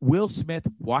Will Smith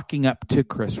walking up to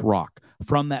Chris Rock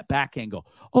from that back angle.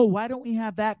 Oh, why don't we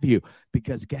have that view?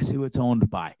 Because guess who it's owned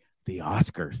by? The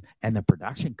Oscars and the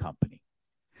production company.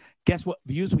 Guess what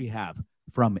views we have?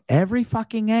 From every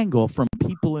fucking angle, from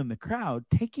people in the crowd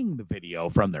taking the video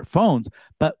from their phones,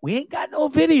 but we ain't got no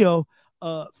video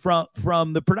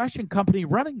from the production company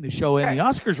running the show and the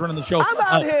Oscars running the show. I'm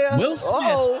out here. Will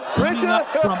Smith coming up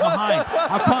from behind.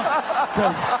 How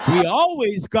come? Because we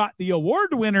always got the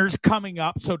award winners coming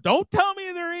up, so don't tell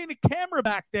me there ain't a camera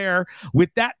back there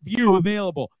with that view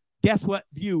available. Guess what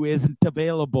view isn't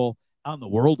available on the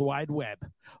World Wide Web?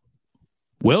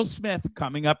 Will Smith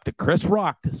coming up to Chris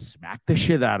Rock to smack the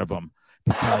shit out of him.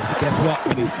 Because guess what?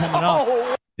 When he's coming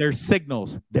up, there's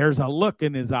signals. There's a look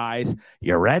in his eyes.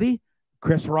 You ready?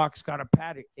 Chris Rock's got a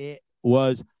pat. It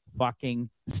was fucking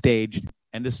staged.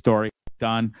 End of story.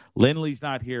 Done. Lindley's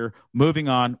not here. Moving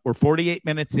on. We're 48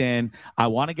 minutes in. I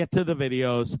want to get to the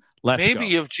videos. Let's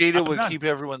Maybe go. if Jada would keep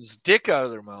everyone's dick out of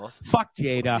their mouth. Fuck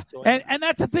Jada. And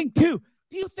that's the thing, too.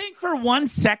 Do you think for 1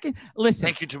 second? Listen,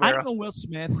 thank you, Tamara. I know Will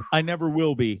Smith. I never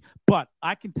will be. But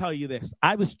I can tell you this.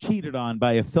 I was cheated on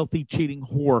by a filthy, cheating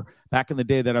whore back in the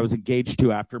day that I was engaged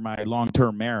to after my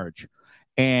long-term marriage.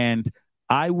 And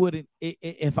I wouldn't,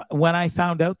 when I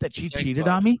found out that she cheated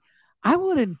on me, I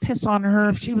wouldn't piss on her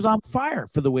if she was on fire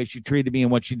for the way she treated me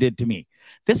and what she did to me.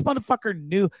 This motherfucker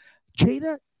knew.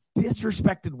 Jada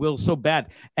disrespected Will so bad.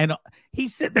 And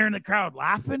he's sitting there in the crowd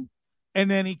laughing. And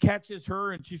then he catches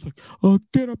her, and she's like, "Oh,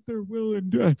 get up there, Will,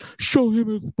 and show him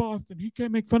his boss, and he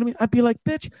can't make fun of me." I'd be like,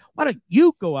 "Bitch, why don't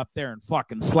you go up there and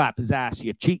fucking slap his ass,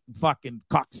 you cheating fucking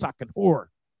cocksucking whore?"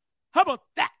 How about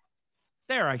that?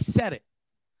 There, I said it.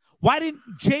 Why didn't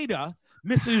Jada,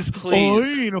 Mrs. Please.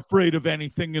 I ain't afraid of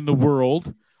anything in the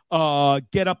world,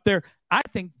 get up there? I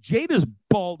think Jada's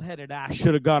bald-headed ass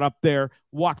should have got up there,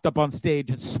 walked up on stage,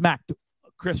 and smacked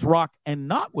Chris Rock and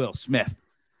not Will Smith.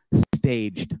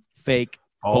 Staged. Fake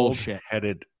bullshit.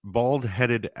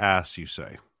 Bald-headed ass, you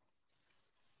say?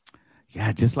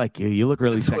 Yeah, just like you. You look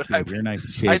really sexy. You're nice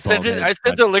shape. I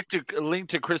sent a link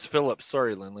to Chris Phillips.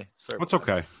 Sorry, Lindley. Sorry. That's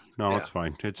okay. No, it's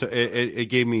fine. It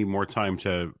gave me more time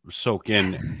to soak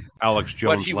in Alex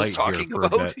Jones Light here for a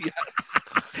bit.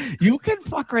 Yes. You can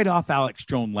fuck right off Alex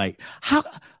Jones Light. How,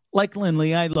 like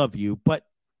Lindley, I love you, but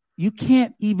you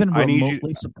can't even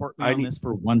remotely support me on this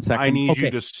for 1 second. I need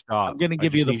you to stop. I'm going to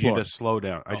give you the floor. I need you to slow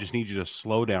down. I just need you to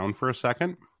slow down for a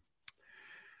second.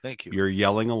 Thank you. You're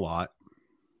yelling a lot.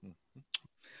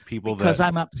 Because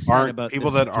I'm upset about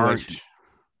people that aren't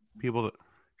people that.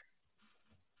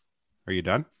 Are you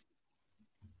done?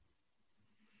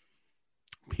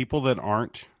 People that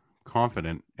aren't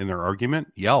confident in their argument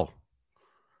yell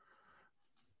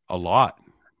a lot,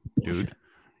 dude.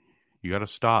 You got to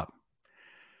stop.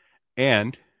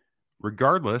 And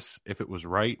regardless if it was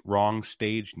right, wrong,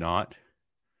 staged, not,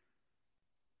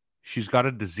 she's got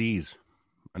a disease,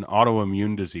 an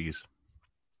autoimmune disease.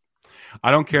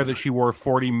 I don't care that she wore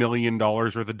 $40 million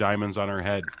worth of diamonds on her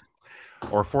head.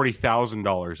 Or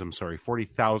 $40,000. I'm sorry,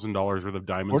 $40,000 worth of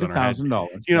diamonds on her head.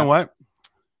 $40,000. You know what?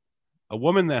 A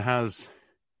woman that has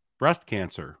breast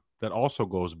cancer that also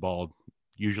goes bald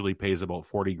usually pays about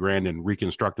 $40,000 in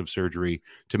reconstructive surgery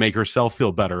to make herself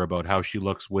feel better about how she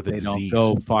looks with a disease. They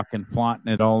don't go fucking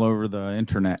flaunting it all over the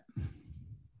internet.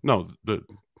 No,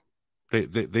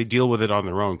 they deal with it on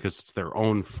their own because it's their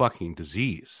own fucking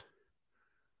disease,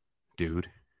 dude.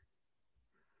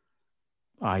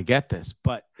 I get this,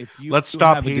 but if you let's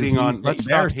stop hating on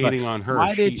her.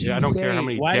 Why did she I don't care how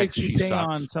many dicks she say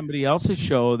sucks. on somebody else's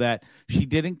show that she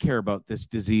didn't care about this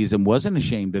disease and wasn't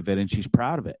ashamed of it, and she's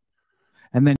proud of it?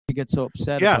 And then she gets so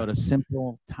upset about a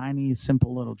simple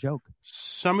little joke.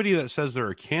 Somebody that says they're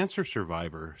a cancer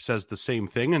survivor says the same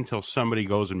thing until somebody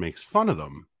goes and makes fun of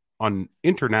them on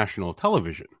international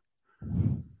television.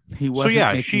 He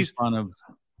wasn't making fun of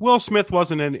Will Smith.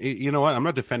 Wasn't in. You know what? I'm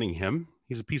not defending him.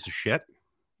 He's a piece of shit.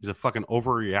 He's a fucking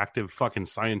overreactive fucking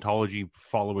Scientology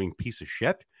following piece of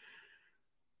shit.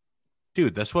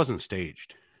 Dude, this wasn't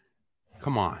staged.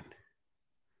 Come on.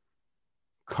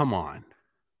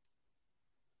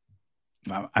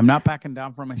 I'm not backing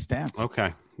down from my stance.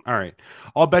 Okay. All right.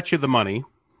 I'll bet you the money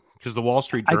because the Wall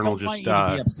Street Journal just you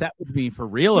to be upset with me for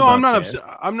real. No, about I'm not this.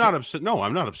 upset. I'm not upset. No,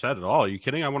 I'm not upset at all. Are you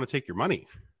kidding? I want to take your money.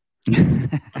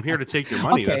 I'm here to take your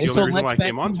money. Okay, that's the only reason why I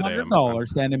came on today.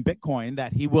 $100 then in Bitcoin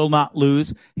that he will not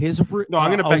lose his. No,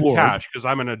 I'm going to bet cash because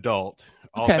I'm an adult.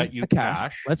 I'll bet you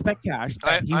cash. Let's bet cash.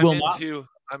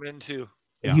 I'm into.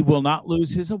 Yeah. He will not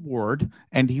lose his award,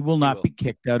 and he will not be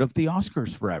kicked out of the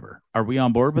Oscars forever. Are we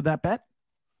on board with that bet?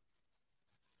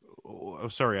 Oh,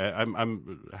 sorry,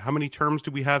 I'm. How many terms do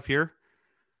we have here?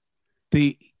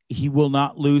 He will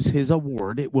not lose his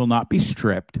award. It will not be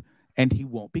stripped. And he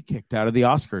won't be kicked out of the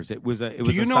Oscars. It was a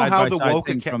side-by-side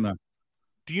thing from the.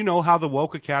 Do you know how the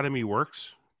Woke Academy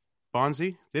works,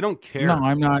 Bonzi? They don't care. No,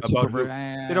 I'm not.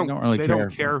 They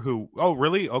don't care who. Oh,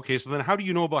 really? Okay, so then how do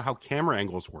you know about how camera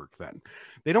angles work? Then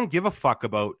they don't give a fuck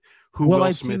about who Will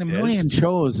I've Smith seen a million is.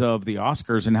 shows of the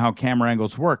Oscars and how camera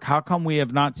angles work. How come we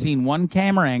have not seen one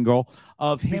camera angle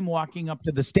of him walking up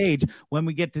to the stage when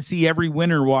we get to see every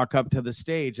winner walk up to the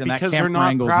stage? And because that they're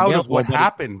camera not proud of what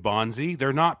happened, Bonzi.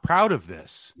 They're not proud of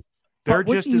this. They're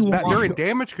just as bad. They're in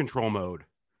damage control mode.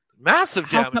 Massive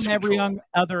damage control. How come every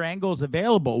other angle is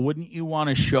available? Wouldn't you want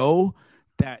to show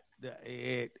that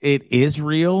it is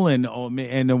real and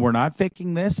we're not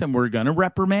faking this and we're going to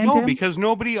reprimand him? No, because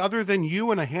nobody other than you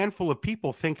and a handful of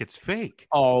people think it's fake.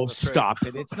 Oh, stop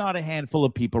it. It's not a handful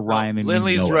of people, Ryan. And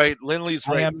Lindley's right. Lindley's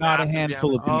right. I am not a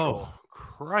handful of people. Oh,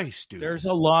 Christ, dude. There's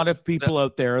a lot of people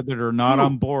out there that are not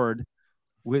on board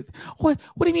with what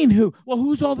do you mean who? Well,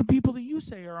 who's all the people that you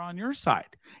say are on your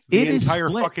side? The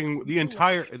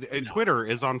entire Twitter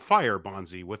is on fire,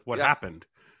 Bonzi, with what happened.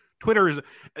 Twitter is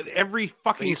every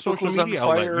fucking social media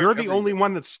outlet. You're the only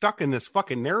one that's stuck in this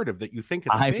fucking narrative that you think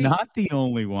it's fake. I'm not the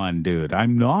only one, dude.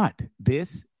 I'm not.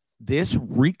 This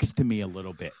reeks to me a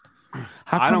little bit.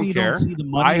 How come I don't you care. don't see the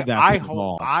money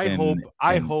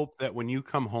I hope that when you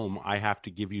come home, I have to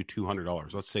give you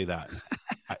 $200. Let's say that.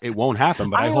 It won't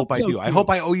happen, but I hope I do. I hope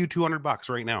I owe you $200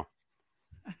 right now.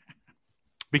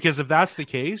 Because if that's the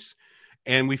case,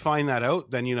 and we find that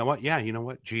out, then you know what? Yeah, you know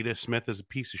what? Jada Smith is a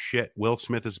piece of shit. Will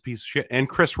Smith is a piece of shit. And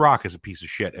Chris Rock is a piece of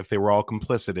shit if they were all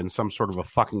complicit in some sort of a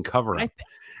fucking cover-up.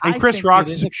 And Chris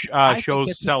Rock's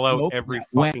shows sell out every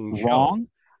fucking show. Wrong.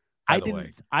 I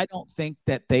don't think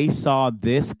that they saw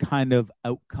this kind of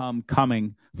outcome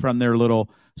coming from their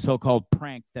little so-called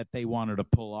prank that they wanted to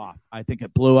pull off. I think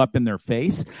it blew up in their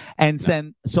face. And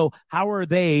then, so how are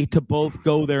they to both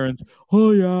go there and,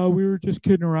 oh yeah, we were just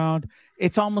kidding around?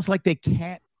 It's almost like they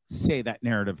can't say that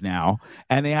narrative now,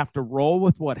 and they have to roll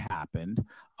with what happened.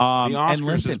 The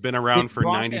Oscars has been around for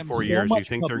 94 years. You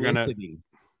think they're going to...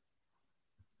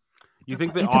 You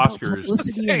think the Oscars...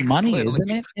 publicity and money,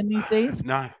 isn't it, in these days?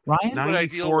 Ryan?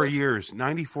 94 years.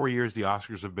 94 years the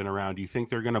Oscars have been around. Do you think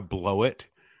they're going to blow it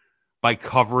by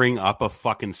covering up a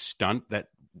fucking stunt that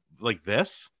like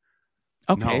this?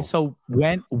 Okay, no. So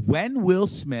when Will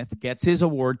Smith gets his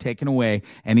award taken away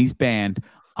and he's banned,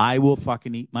 I will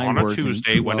fucking eat my words. On a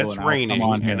Tuesday when it's raining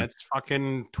and it's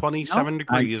fucking 27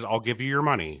 degrees, I'll give you your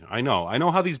money. I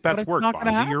know how these bets work,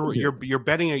 Bonzi. You're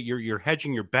betting it. You're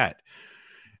hedging your bet.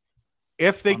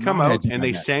 If they come out and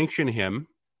they sanction him,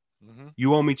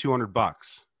 you owe me $200.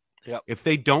 Yep. If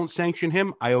they don't sanction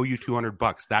him, I owe you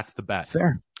 $200. That's the bet.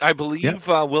 Fair. I believe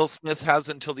Will Smith has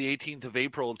until the 18th of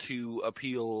April to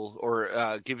appeal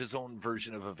or give his own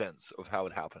version of events of how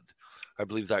it happened. I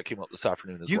believe that came out this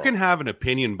afternoon as You well. can have an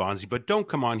opinion, Bonzi, but don't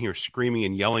come on here screaming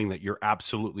and yelling that you're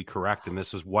absolutely correct and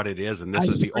this is what it is and this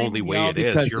is the only way it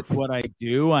is. Because it's what I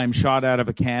do. I'm shot out of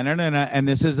a cannon, and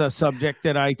this is a subject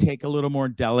that I take a little more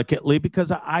delicately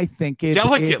because I think it's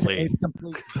Delicately? It's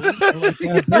completely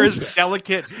You're as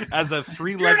delicate as a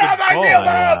three-legged bull.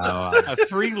 A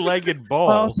three-legged bull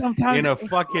Well, sometimes in a it-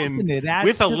 fucking listen, it adds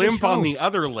with a to the limp on show. the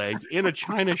other leg in a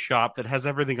china shop that has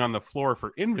everything on the floor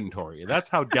for inventory. That's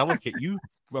how delicate you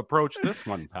approach this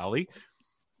one, Pally.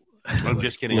 I'm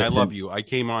just kidding. Listen. I love you. I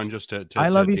came on just to I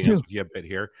love you dance too. with you a bit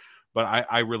here, but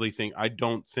I really think I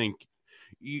don't think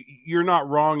you're not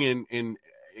wrong in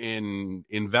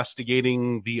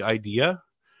investigating the idea,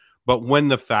 but when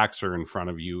the facts are in front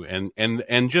of you and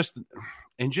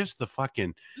just the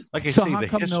fucking, like I So say, how the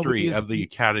come nobody history is- of the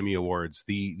Academy Awards,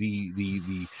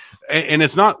 and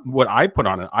it's not what I put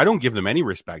on it. I don't give them any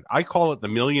respect. I call it the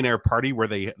millionaire party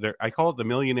I call it the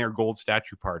millionaire gold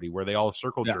statue party where they all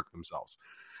circle jerk themselves.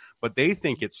 But they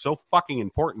think it's so fucking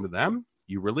important to them.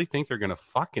 You really think they're going to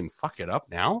fucking fuck it up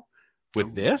now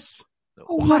with this?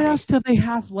 What else do they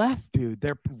have left, dude?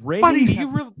 Their ratings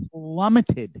you have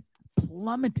plummeted.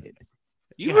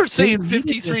 You were saying They needed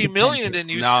 53 this million, attention.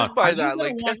 and you No. stood by Are you that gonna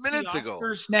like 10 watch minutes the ago.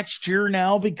 Oscars next year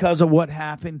now because of what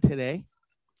happened today?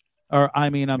 Or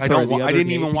I'm I sorry, didn't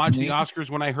day even watch the today. Oscars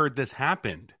when I heard this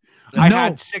happened. No, I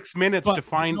had 6 minutes But to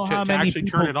find you know how to many actually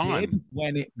turn it people on. did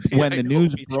when I the know,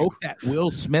 news me too. broke that Will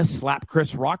Smith slapped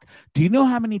Chris Rock? Do you know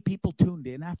how many people tuned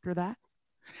in after that?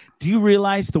 Do you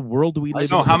realize the world we live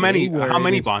in? No, how today many? where How it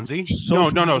many, is Bonzi?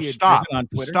 social No. media Stop. driven on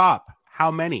Twitter? Stop. How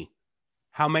many?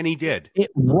 How many did? It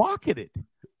rocketed.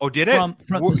 Oh, did it? From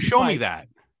the Show me spike. that.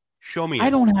 Show me. I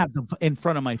it. don't have them in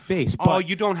front of my face. Oh, But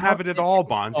you don't have it at all,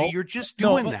 Bonzi. You're just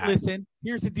doing but that. Listen,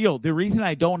 here's the deal. The reason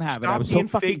I don't have it, I Stop was so being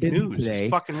fucking fake busy news. today.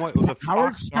 It's fucking what is the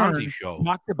Howard Fox Stern Bonzi show.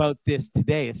 talked about this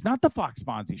today. It's not the Fox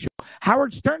Bonzi show.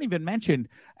 Howard Stern even mentioned,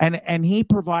 and he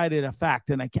provided a fact,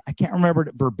 and I can't remember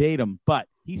it verbatim, but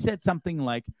he said something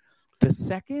like, the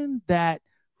second that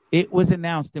it was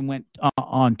announced and went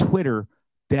on Twitter,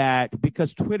 that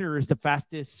because Twitter is the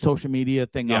fastest social media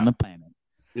thing on the planet.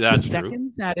 That's the true.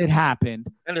 second that it happened,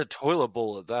 And a toilet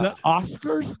bowl at the that.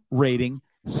 Oscars rating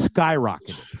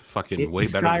skyrocketed. Fucking It way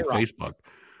better than skyrocketed. Facebook.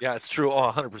 Yeah, it's true.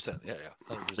 Oh, 100%. Yeah.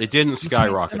 100%. It didn't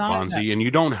skyrocket, deny Bonzi, that. and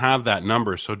you don't have that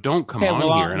number, so don't come Okay, on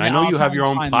well, here. And I know I'll you try have your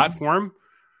and own find platform.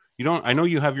 You don't. I know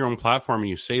you have your own platform, and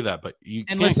you say that, but you And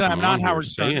can't listen, come I'm on not here Howard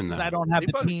Stern saying because that. I don't have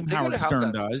the They team gotta Howard have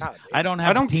Stern that does. stat. I don't have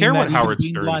I don't the team care that what even Howard Dean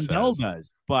Stern Blundell says.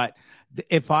 does. But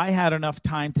if I had enough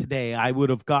time today, I would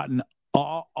have gotten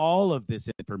all of this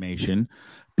information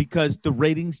because the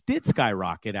ratings did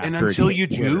skyrocket after And it until hit you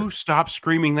Twitter. do, stop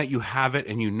screaming that you have it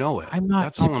and you know it. I'm not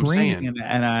That's all I'm screaming, saying.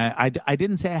 and I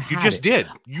didn't say I had You just it. did.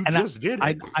 You And just did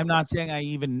it. I'm not saying I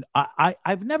even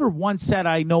I've never once said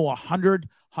I know 100%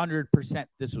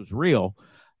 this was real.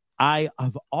 I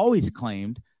have always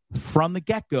claimed from the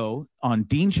get-go on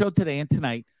Dean Show today and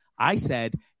tonight, I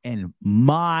said, in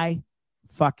my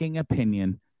fucking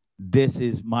opinion, this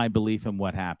is my belief in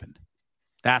what happened.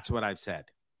 That's what I've said.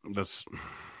 That's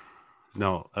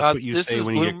what you this say is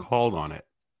when you Bloom- get called on it.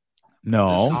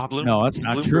 No, This is Bloom- no, that's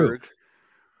not true. Bloomberg.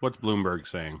 What's Bloomberg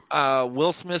saying?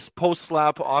 Will Smith's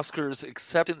post-slap Oscars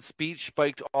acceptance speech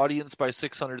spiked audience by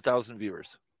 600,000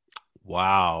 viewers.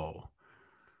 Wow.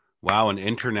 An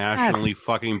internationally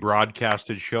fucking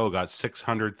broadcasted show got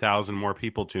 600,000 more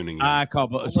people tuning in. So my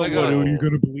what, God. are you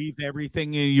going to believe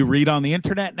everything you read on the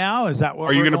internet now? Is that what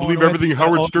Are you we're going to believe with? everything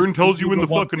Howard Oh, Stern tells you in the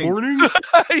one fucking thing. morning?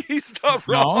 He's not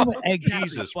wrong. No, exactly.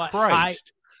 Jesus But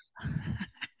Christ.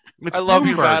 It's I love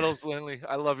your Bloomberg. battles, Lindley.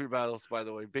 I love your battles, by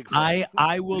the way. Big fan.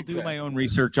 I will Big do fan. my own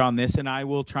research on this, and I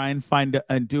will try and find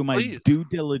and do my Please. due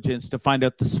diligence to find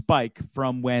out the spike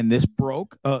from when this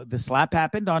broke. The slap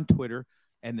happened on Twitter,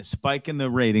 and the spike in the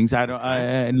ratings. I don't.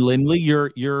 And Lindley,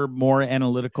 you're more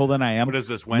analytical than I am. What is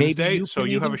this, Maybe Wednesday? you So can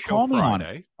you have even a show call me on it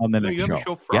Friday. on the No, next you have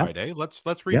show. a show Friday. Let's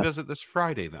revisit this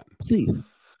Friday then. Please.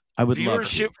 I would love to.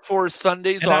 Viewership for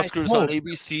Sunday's And I Oscars hope- on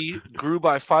ABC grew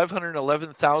by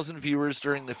 511,000 viewers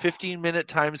during the 15-minute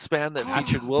time span that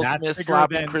featured Will That's Smith bigger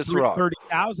slapping than Chris Rock.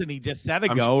 30,000 he just said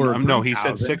ago. Or No, he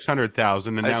said 3,000.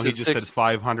 600,000, and I now he said just six- said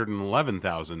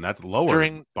 511,000. That's lower.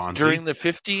 During Bonzi. the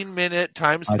 15-minute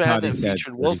time thought span he that said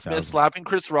featured Will 30,000. Smith slapping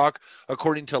Chris Rock,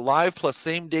 according to live plus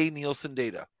same-day Nielsen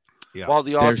data. Yeah. While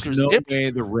the There's Oscars no dipped, way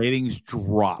the ratings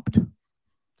dropped.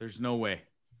 There's no way.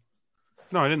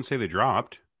 No, I didn't say they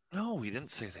dropped. no, we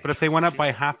didn't say that. But if they went up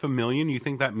by 500,000, you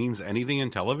think that means anything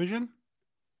in television?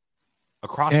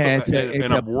 Across It's in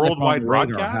a blip on worldwide the radar,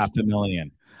 broadcast?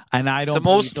 500,000, and I don't The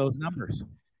believe most- those numbers.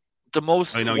 the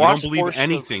most. I know you don't believe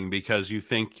anything because you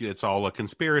think it's all a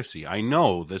conspiracy. I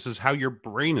know this is how your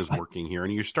brain is working here,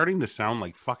 and you're starting to sound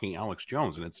like fucking Alex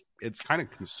Jones, and it's kind of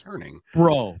concerning,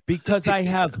 bro. Because I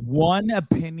have one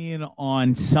opinion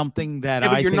on something that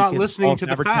but I you're think not is listening false to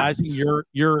the advertising. facts.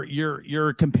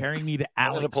 You're comparing me to Alex.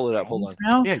 I'm gonna pull it up. Hold on.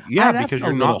 Now? Yeah, That's because a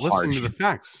you're not little listening to harsh. the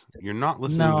facts. You're not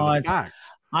listening to the facts.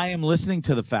 I am listening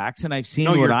to the facts, and I've seen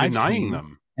No, what you're I've denying seen,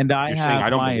 them. and I You're saying, have I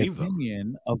don't my believe them.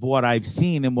 opinion of what I've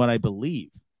seen and what I believe.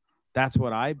 That's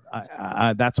what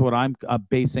that's what I'm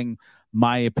basing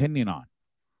my opinion on.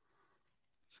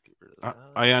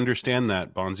 I understand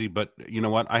that, Bonzi, but you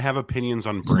know what? I have opinions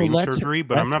on So brain let's- surgery,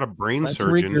 but I'm not a brain Let's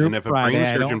surgeon. regroup And if a Friday. brain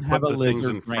I surgeon don't have put a the things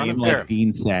lizard in front brain, of like me,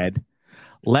 Dean said.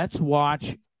 Let's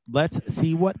watch. Let's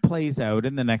see what plays out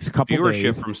in the next couple viewership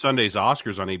days. from Sunday's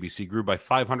Oscars on ABC grew by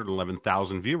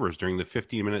 511,000 viewers during the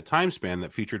 15-minute time span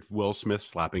that featured Will Smith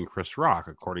slapping Chris Rock,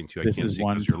 according to I This Can't is See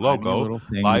one 'Cause Your tiny logo, little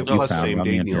thing live that you plus found on the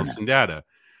same-day internet. Nielsen data.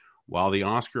 While the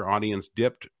Oscar audience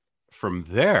dipped from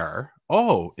there,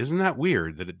 isn't that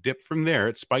weird that it dipped from there?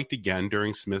 It spiked again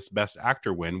during Smith's Best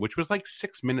Actor win, which was like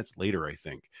 6 minutes later, I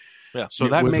think. Yeah, so It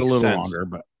that was makes a little sense. longer,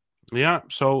 but Yeah,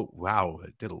 so wow,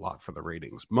 it did a lot for the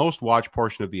ratings. Most watched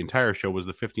portion of the entire show was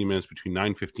the 15 minutes between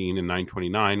 9:15 and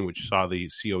 9:29, which saw the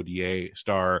CODA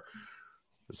star.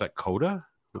 Is that Coda?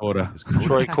 What the fuck is Coda?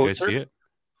 Troy You guys see Coates. it?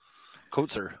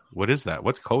 Coates. What is that?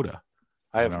 What's Coda?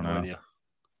 I have don't no know. idea.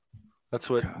 That's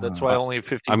why only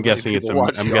 15 I'm million guessing it's. people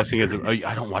watch I'm the guessing it's. Oscars.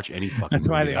 I don't watch any fucking. that's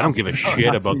why movies. the I don't give a Oscars shit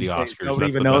are about the these days. Oscars. Nobody That's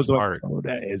even the knows best what part.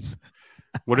 Coda is.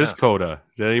 What is Coda?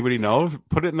 Does anybody know?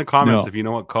 Put it in the comments No. if you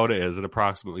know what Coda is at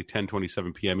approximately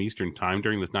 10:27 p.m. Eastern time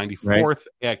during this 94th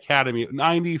Academy,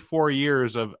 94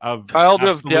 years of Child of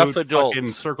absolute deaf fucking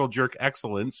adults. circle jerk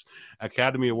excellence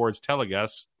Academy Awards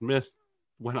telecast. Smith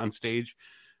went on stage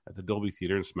at the Dolby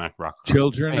Theater and smacked Rock across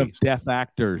Children the of face. Deaf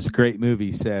Actors. Great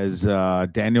movie, says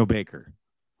Daniel Baker.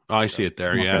 Oh, I see it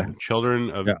there. Okay. Yeah, children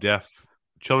of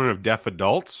deaf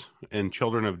adults and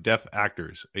children of deaf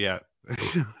actors. Yeah.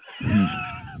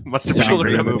 Must have been a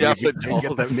Children great of movie deaf if you can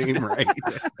get that adults. name right.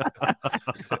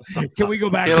 Can we go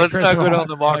back? Yeah, to let's Chris not go Rock down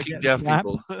the before I mocking get deaf slapped?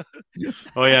 people.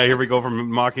 Oh yeah, here we go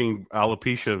from mocking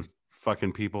alopecia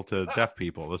fucking people to deaf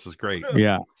people. This is great.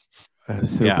 Yeah.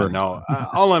 Super. Yeah, no.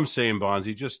 All I'm saying,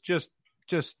 Bonzi, just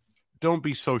don't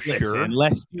be so Listen, sure.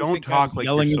 unless you Don't think talk I'm like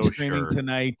yelling you're and so screaming sure.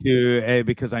 tonight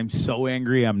because I'm so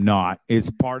angry. I'm not. It's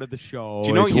part of the show. Do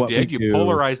you know It's what you did? we You do.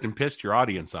 polarized and pissed your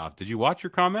audience off. Did you watch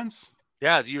your comments?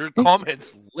 Yeah, your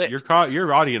comments lit.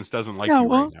 Your audience doesn't like Yeah, you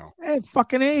well, right now. hey,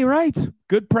 fucking A, right?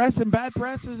 Good press and bad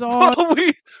press is all.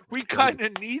 we kind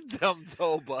of need them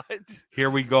though, bud. Here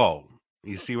we go.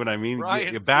 You see what I mean?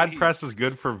 Ryan, Bad please. press is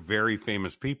good for very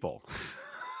famous people.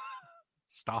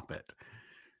 Stop it.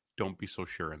 Don't be so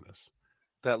sure in this.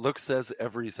 That look says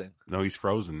everything. No, he's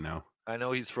frozen now. I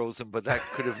know he's frozen, but that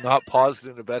could have not paused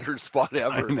in a better spot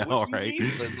ever. I know, What do you right?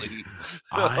 mean, Lindley?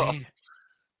 I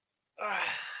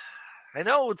I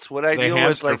know it's what I the deal with.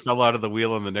 hamster Like, fell out of the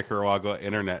wheel in the Nicaragua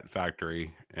internet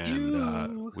factory, and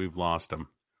You. we've lost him.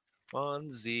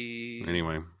 Fonzie.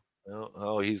 Anyway,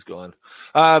 Oh, he's gone.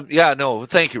 Yeah, no,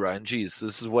 thank you, Ryan. Jeez,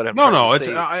 this is what I'm. no, trying to it's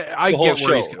say. I the whole get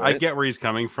where show, I right? get where he's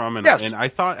coming from, and Yes. and I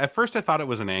thought at first I thought it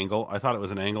was an angle. I thought it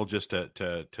was an angle just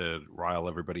to rile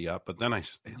everybody up, but then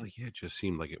it just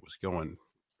seemed like it was going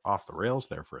off the rails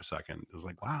there for a second. It was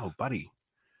like, wow, buddy,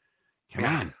 come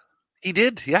on. He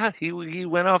did, yeah. He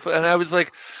went off, and I was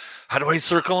like, "How do I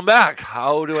circle him back?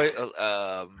 How do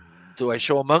I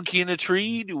show a monkey in a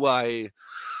tree? Do I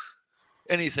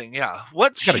anything? Yeah.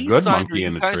 What Got a cheese good sign monkey are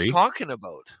in you a guys tree. talking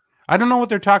about? I don't know what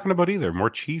they're talking about either.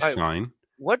 More cheese I- sign.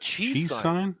 What cheese, sign?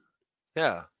 sign?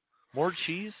 Yeah, more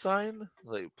cheese sign.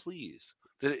 Like, please.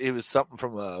 It was something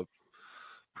from a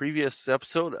previous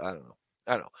episode. I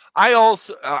don't know.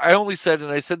 I only said,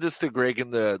 and I said this to Greg in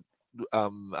the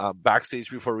backstage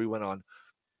before we went on.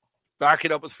 Back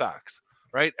it up with facts,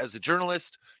 right? As a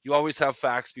journalist, you always have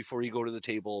facts before you go to the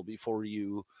table, before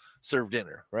you serve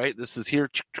dinner, right? This is here,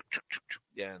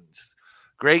 and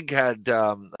Greg had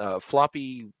a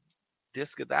floppy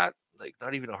disk of that, like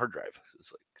not even a hard drive.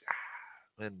 It's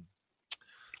like, and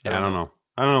Yeah, I don't know.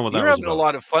 I don't know what that you're was having about. a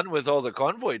lot of fun with all the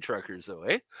convoy truckers, though,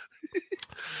 eh?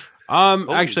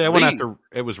 Actually, I went Holy. after.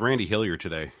 It was Randy Hillier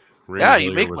today. Randy Yeah,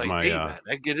 you Hillier make was my day, man.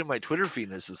 I get in my Twitter feed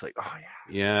and it's just like, oh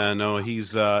yeah. Yeah, no,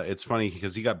 he's. It's funny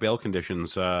because he got bail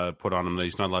conditions put on him that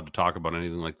he's not allowed to talk about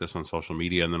anything like this on social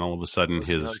media, and then all of a sudden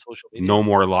Posting on his social media. No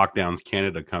More Lockdowns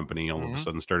Canada company all of a Mhm.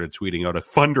 sudden started tweeting out a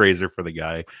fundraiser for the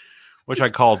guy, which I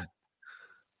called.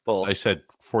 Well, I said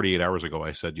 48 hours ago.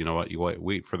 I said, you know what? You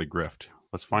wait for the grift.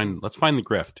 Let's find the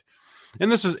grift.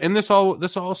 And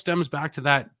this all stems back to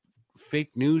that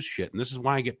fake news shit, and this is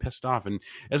why I get pissed off. And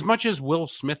as much as Will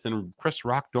Smith and Chris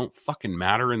Rock don't fucking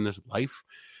matter in this life,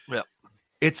 Yeah.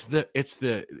 it's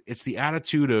the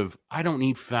attitude of I don't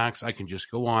need facts. I can just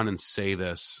go on and say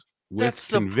this with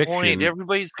That's conviction. the point.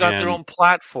 Everybody's got their and own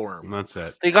platform. That's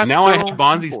it. They got now I their have own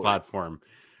Bonzi's people. platform.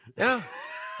 Yeah.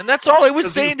 And that's all I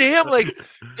was saying to him. Like,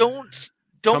 don't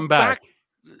Come back.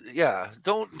 Yeah.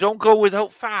 Don't go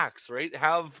without facts, right?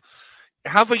 Have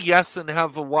a yes and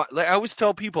have a what. Like, I always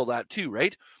tell people that too,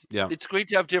 right? Yeah. It's great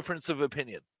to have difference of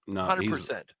opinion. No,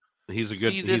 100%. He's a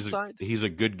good See this side? he's a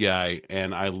good guy,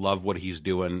 and I love what he's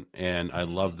doing, and I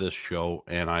love this show,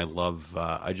 and I love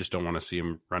I just don't want to see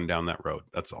him run down that road.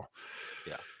 That's all.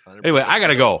 Yeah. 100%. Anyway, I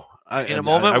gotta go. In a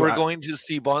moment, we're going to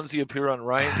see Bonzi appear on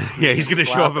Ryan's. Yeah, he's gonna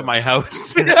show up at my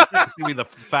house. It's gonna be the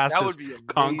fastest be amazing.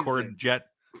 Concorde jet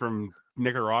from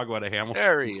Nicaragua to Hamilton.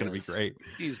 There he It's gonna be is. great.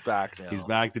 He's back now. He's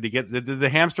back. Did the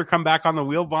hamster come back on the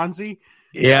wheel, Bonzi?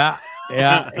 Yeah. Here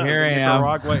I am.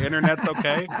 Nicaragua internet's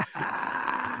okay.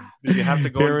 Did you have to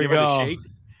go Here and we give it go. a shake?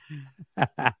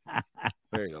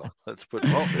 There you go. Let's put.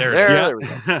 Oh, There we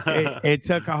go. It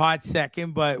took a hot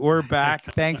second, but we're back.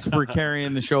 Thanks for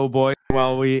carrying the show, boys.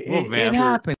 Well, it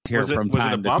happens here Was it- from was it a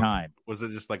time to bump? time. Was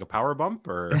it just like a power bump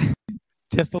or?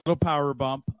 Just a little power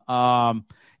bump.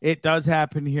 It does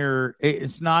happen here.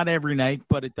 It's not every night,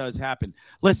 but it does happen.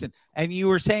 Listen, and you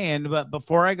were saying, but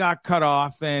before I got cut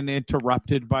off and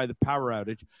interrupted by the power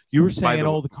outage, you were saying,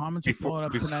 the comments are blowing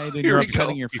up tonight, and Here you're we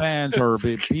upsetting go. your fans or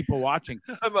people watching.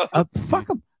 I'm a- Fuck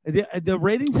them. The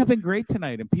ratings have been great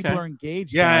tonight, and people Okay. are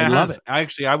engaged. Yeah, and I love it.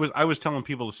 Actually, I was telling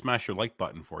people to smash your like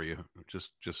button for you,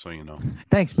 just so you know.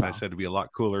 Thanks, I pal. said it'd be a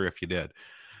lot cooler if you did.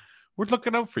 We're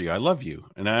looking out for you. I love you,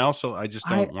 and I just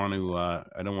don't want to.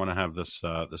 I don't want to have this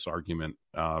argument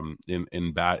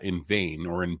in vain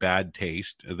or in bad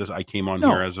taste. I came on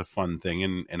here as a fun thing,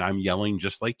 and I'm yelling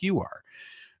just like you are,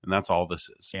 and that's all this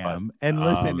is. Yeah, But, and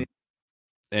listen,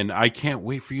 and I can't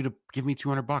wait for you to give me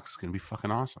 $200. It's gonna be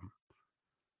fucking awesome.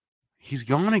 He's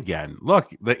gone again. Look,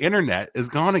 the internet is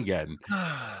gone again.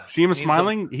 See him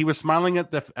smiling? He was smiling at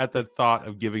the thought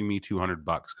of giving me $200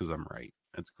 because I'm right.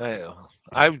 It's great.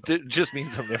 It just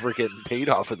means I'm never getting paid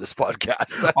off of this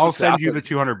podcast. That's I'll what's send you happened.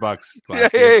 the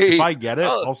 $200. Yay! If I get it,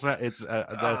 Oh. I'll send it's.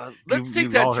 Let's take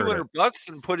you've that all heard it. $200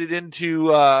 and put it into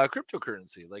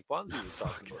cryptocurrency, like Bonzi was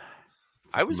talking about.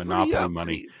 I was Monopoly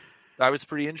money. I was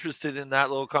pretty interested in that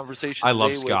little conversation. I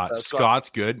love today Scott. with, Scott's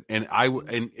good, and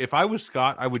if I was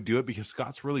Scott, I would do it because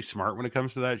Scott's really smart when it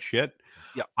comes to that shit.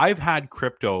 Yeah, I've had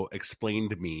crypto explained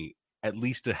to me at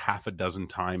least a half a dozen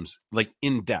times, like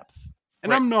in depth,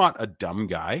 and I'm not a dumb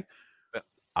guy. Yeah.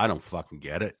 I don't fucking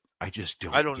get it. I just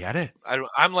don't get it.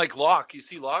 I'm like Locke. You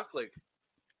see Locke, like.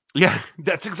 Yeah,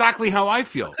 that's exactly how I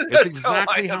feel. It's That's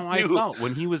exactly how how I I knew. felt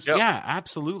when he was. Yep. Yeah,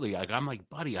 absolutely. Like I'm like,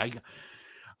 buddy,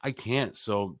 I can't.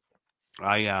 So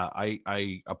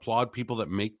I applaud people that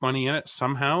make money in it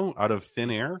somehow out of thin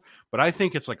air, but I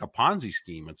think it's like a Ponzi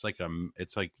scheme. It's like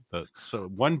so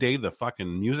one day the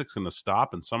fucking music's going to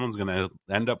stop and someone's going to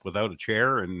end up without a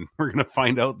chair, and we're going to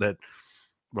find out that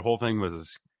the whole thing was an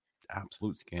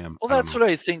absolute scam. Well, that's what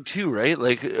I think too, right?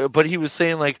 Like, but he was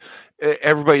saying like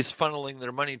everybody's funneling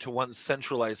their money to one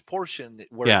centralized portion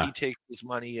where he takes his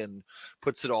money and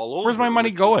puts it all over. Where's my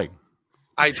money going?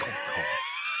 I don't know.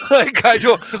 Like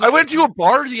I went to a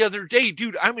bar the other day,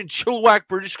 dude. I'm in Chilliwack,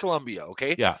 British Columbia.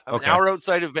 Okay, Yeah, I'm an hour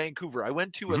outside of Vancouver. I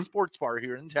went to a sports bar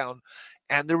here in town,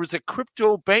 and there was a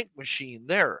crypto bank machine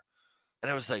there, and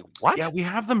I was like, "What?" Yeah, we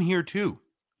have them here too.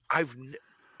 I've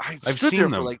I've stood seen there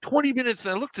them for like 20 minutes,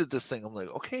 and I looked at this thing. I'm like,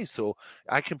 "Okay, so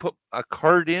I can put a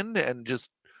card in and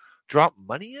just drop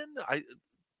money in."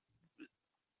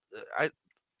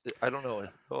 I don't know.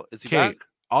 Oh, is he back?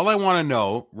 All I want to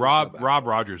know, Rob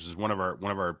Rogers is one of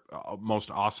our most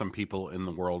awesome people in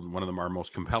the world. One of them, our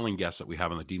most compelling guests that we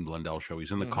have on the Dean Blundell show.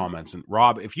 He's in the comments. And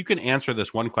Rob, if you can answer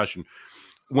this one question,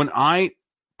 when I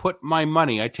put my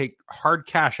money, I take hard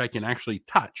cash I can actually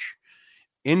touch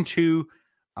into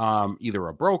either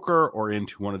a broker or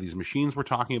into one of these machines we're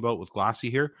talking about with Glassy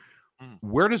here.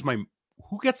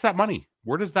 Who gets that money?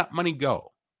 Where does that money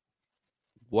go?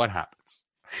 What happens?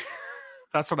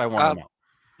 That's what I want to know.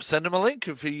 Send him a link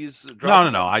if he's No.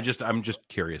 I'm just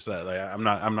curious. I'm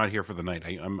not here for the night.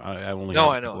 I only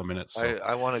have a couple of minutes. So.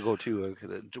 I want to go too.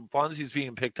 Bonzi's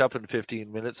being picked up in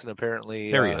 15 minutes, and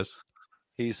apparently there he is.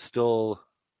 He's still.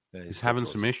 He's having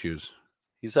some issues.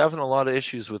 He's having a lot of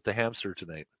issues with the hamster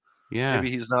tonight. Yeah, maybe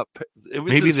he's not. It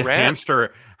was maybe his the rant.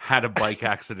 hamster had a bike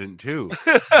accident too.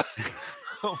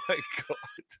 Oh my god.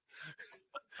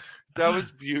 That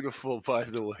was beautiful, by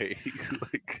the way.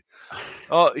 Like,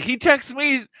 he texts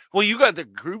me. Well, you got the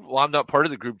group. Well, I'm not part of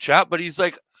the group chat, but he's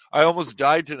like, I almost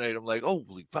died tonight. I'm like,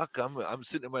 holy fuck! I'm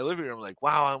sitting in my living room. I'm like,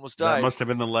 wow, I almost died. That must have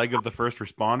been the leg of the first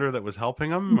responder that was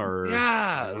helping him, or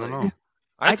yeah, I don't know.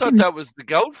 I thought that was the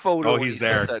gout photo. Oh, when he's he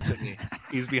there. Sent that to me.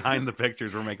 He's behind the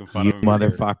pictures. We're making fun You of him.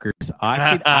 motherfuckers!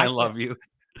 I love you.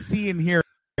 See and hear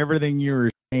everything you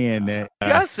were saying.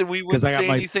 Yes, and we wouldn't I got say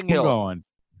my anything phone ill. going.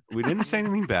 We didn't say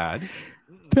anything bad.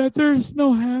 That there's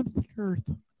no half the earth,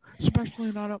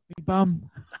 especially not up me bum.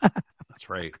 That's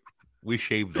right. We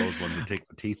shave those ones and take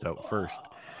the teeth out first.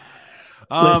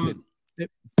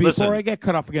 Before I get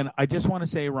cut off again, I just want to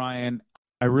say, Ryan,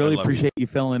 I really appreciate you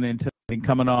filling in and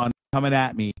coming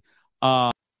at me,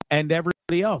 and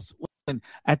everybody else. Listen,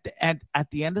 at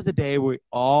the end of the day, we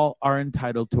all are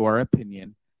entitled to our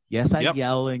opinion. Yes, I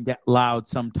yell and get loud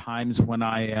sometimes when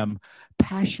I am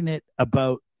passionate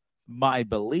about my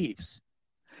beliefs.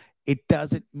 It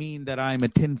doesn't mean that I'm a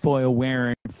tinfoil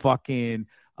wearing fucking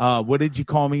what did you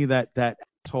call me? That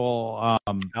asshole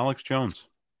Alex Jones.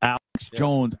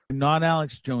 Jones. I'm not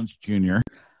Alex Jones Jr.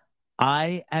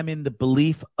 I am in the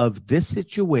belief of this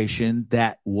situation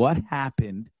that what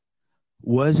happened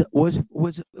was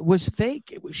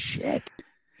fake. It was shit.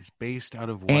 It's based out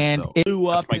of what? And though? it blew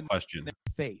That's up my in question. the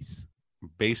face.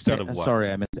 Based out of what?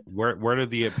 Sorry, I missed it. Where did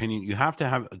the opinion? You have to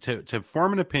have to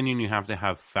form an opinion. You have to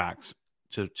have facts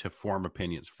to form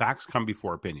opinions. Facts come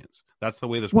before opinions. That's the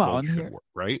way this world should work,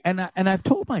 right? And I've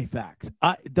told my facts.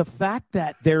 The fact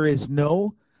that there's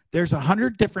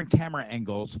 100 different camera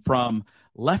angles from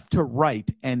left to right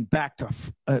and back to,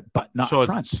 but not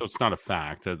front. So it's not a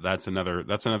fact. That's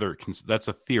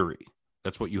a theory.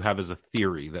 That's what you have as a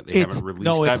theory that they haven't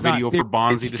released that video for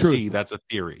Bonzi to see. That's a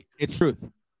theory. It's truth.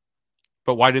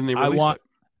 But why didn't they release it?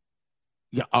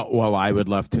 Yeah, well, I would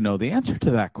love to know the answer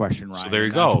to that question, Ryan. So there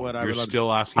you go. You're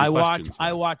still asking questions.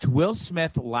 I watch Will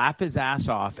Smith laugh his ass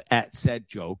off at said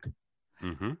joke.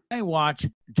 Mm-hmm. I watch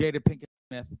Jada Pinkett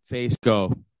Smith face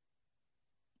go.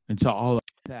 And so all of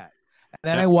that.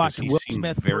 And then I watch Will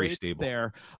Smith very stable.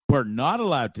 There. We're not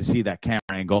allowed to see that camera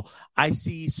angle. I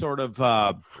see sort of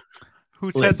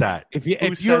who said that?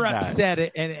 If you're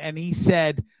upset and he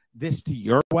said this to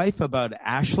your wife about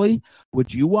Ashley,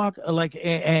 would you walk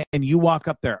and you walk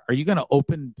up there? Are you going to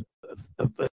open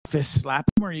fist slap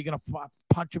him, or are you going to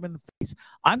punch him in the face?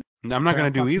 I'm not going to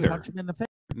do either. Punch him in the face.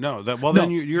 No,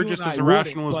 then you're just as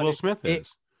irrational as Will Smith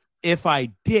is. If I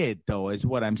did, though, is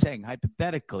what I'm saying.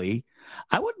 Hypothetically,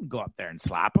 I wouldn't go up there and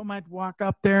slap him. I'd walk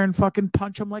up there and fucking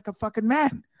punch him like a fucking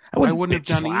man. I wouldn't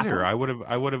have done either. I would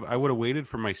have waited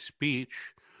for my speech.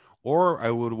 Or I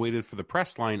would have waited for the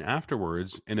press line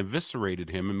afterwards and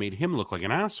eviscerated him and made him look like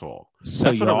an asshole. So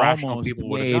that's what irrational people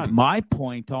would have done. My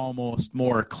point almost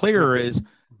more clear is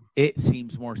it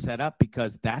seems more set up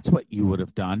because that's what you would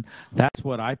have done. That's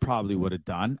what I probably would have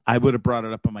done. I would have brought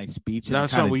it up in my speech.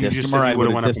 That's not what you just said. You would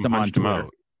have went up and punched him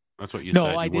out. That's what you said.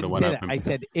 No, I didn't say that. I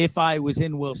said if I was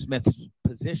in Will Smith's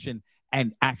position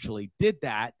and actually did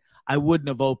that, I wouldn't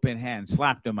have open hand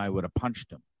slapped him. I would have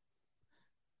punched him.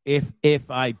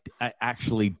 If I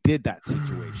actually did that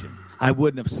situation, I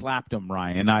wouldn't have slapped him,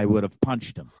 Ryan. I would have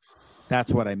punched him.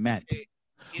 That's what I meant.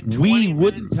 We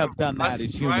wouldn't have done that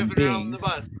as human beings. The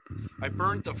bus, I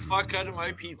burnt the fuck out of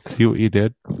my pizza. See what you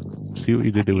did? See what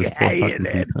you did to his poor fucking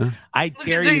pizza? I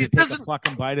dare you to take a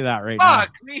fucking bite of that right now.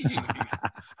 Fuck me.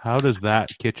 How does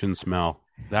that kitchen smell?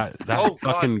 That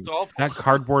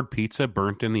cardboard pizza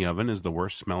burnt in the oven is the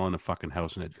worst smell in a fucking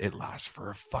house, and it lasts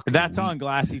for a fucking That's week. On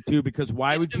Glassy too, because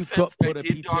why would you put a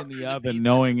pizza in the oven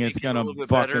knowing it's gonna fucking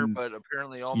better, but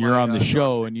apparently you're on the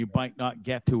show and you might not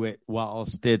get to it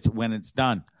whilst it's when it's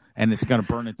done, and it's gonna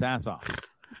burn its ass off.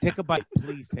 Take a bite,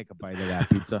 please. Take a bite of that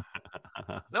pizza.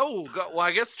 No, well,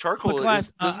 I guess charcoal. I'm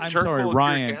sorry,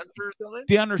 Ryan. Do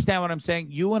you understand what I'm saying?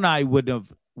 You and I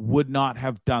would not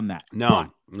have done that. No,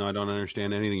 I don't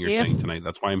understand anything you're saying tonight.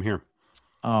 That's why I'm here.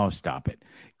 Oh, stop it.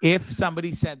 If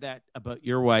somebody said that about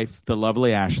your wife, the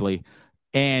lovely Ashley,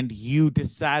 and you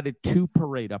decided to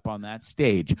parade up on that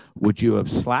stage, would you have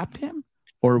slapped him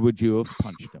or would you have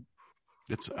punched him?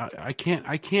 I can't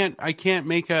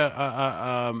make really?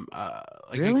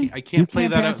 I can't play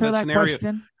that scenario.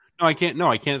 Question? No, I can't. No,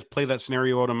 I can't play that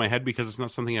scenario out in my head because it's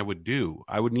not something I would do.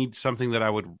 I would need something that I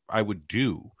would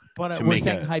do. But we're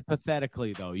saying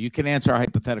hypothetically, though. You can answer a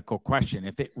hypothetical question.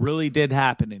 If it really did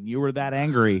happen and you were that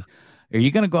angry, are you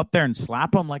going to go up there and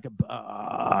slap him like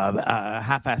a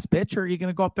half-ass bitch, or are you going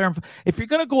to go up there and if you're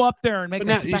going to go up there and make a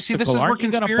spectacle, you see, this is where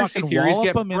conspiracy theories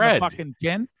get bred. In the fucking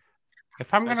chin?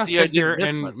 If I'm going to sit here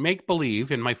and make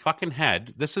believe in my fucking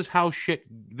head, this is how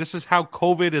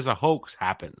COVID is a hoax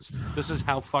happens. This is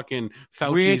how fucking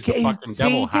Fauci is the fucking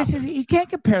devil happens. You can't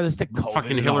compare this to COVID.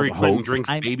 Fucking Hillary Clinton drinks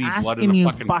baby blood in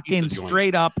the fucking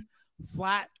straight up,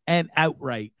 flat and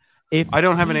outright. If I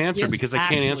don't have an he answer kissed because I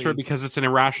can't answer it Ashley- because it's an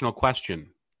irrational question.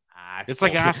 It's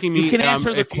like bullshit. asking me. You can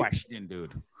answer the if you- question,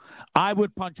 dude. I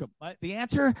would punch him. But the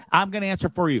answer, I'm going to answer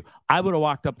for you. I would have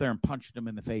walked up there and punched him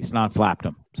in the face, not slapped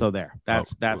him. So there.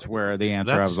 That's where the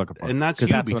answer I was looking for. And that's you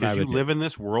what because you I would live in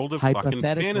this world of fucking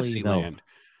Hypothetically, fantasy though. land.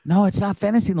 No, it's not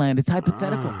fantasy land. It's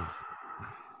hypothetical.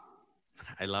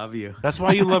 I love you. That's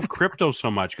why you love crypto so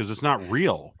much, because it's not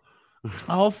real.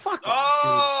 Oh, fuck off,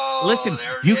 Oh, dude. Listen,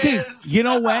 there it you can, is. you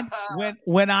know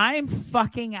when I'm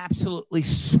fucking absolutely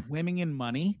swimming in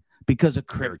money because of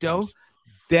Here it crypto, comes.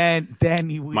 then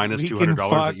you Minus we $200 can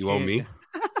that you owe fucking- me.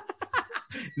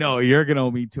 No, you're gonna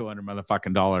owe me $200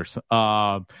 motherfucking dollars.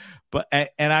 But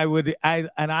I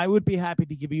would be happy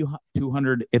to give you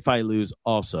 $200 if I lose.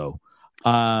 Also,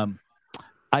 for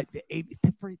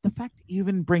the fact that you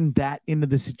even bring that into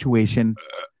the situation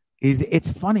it's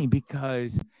funny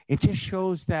because it just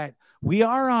shows that we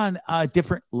are on a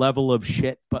different level of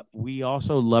shit, but we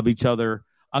also love each other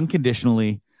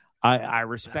unconditionally. I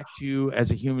respect you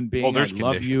as a human being. Oh, there's I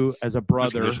love you conditions. as a There's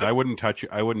brother. conditions. I wouldn't touch you.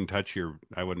 I wouldn't touch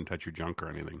your junk or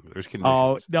anything. There's conditions.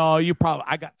 Oh no, you probably.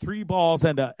 I got 3 balls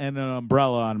and an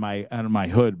umbrella on my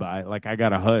hood. But I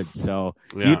got a hood, so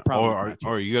yeah. you'd probably.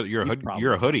 Or you're a hood. probably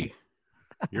You're a hoodie.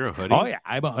 You're a hoodie. Oh yeah,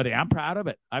 I'm a hoodie. I'm proud of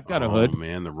it. I've got a hood. Oh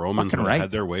man, the Romans Fucking would have right.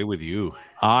 had their way with you.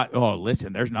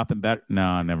 Listen, there's nothing better.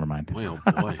 No, never mind. Boy, oh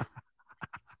boy.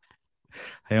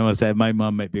 I almost said my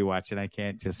mom might be watching. I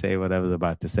can't just say what I was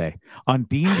about to say. On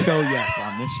Dean's show, yes.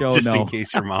 On this show, Just no. in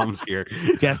case your mom's here.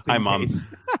 Just in Hi, Mom. case.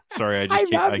 Sorry,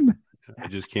 I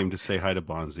just came to say hi to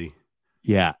Bonzi.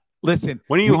 Yeah. Listen.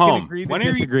 When are you we can home? agree to When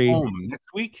are disagree. you home?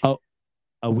 Next week? Oh,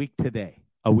 a week today.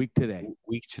 Week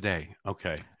today.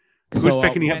 Okay. Who's So,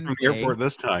 picking you up from the Wednesday- airport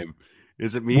this time?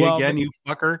 Is it me Well, again, you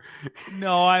fucker?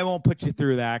 No, I won't put you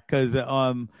through that because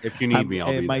If you need me,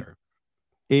 I'll be there.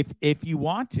 if you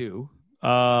want to,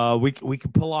 we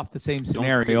can pull off the same Don't forget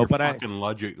scenario. your But fucking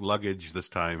luggage this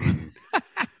time. And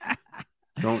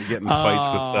don't get in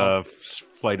fights with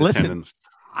flight listen, attendants.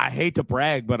 I hate to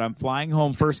brag, but I'm flying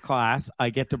home first class. I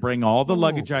get to bring all the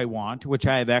luggage I want, which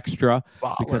I have extra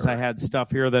because I had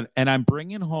stuff here and I'm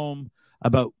bringing home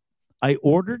I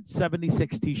ordered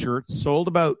 76 t-shirts, sold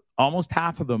about almost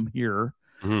half of them here.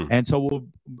 Mm-hmm. And so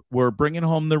we're bringing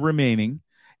home the remaining.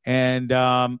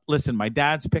 And listen, my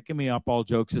dad's picking me up, all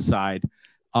jokes aside,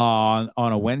 on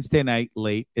a Wednesday night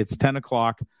late. It's 10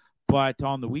 o'clock. But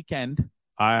on the weekend,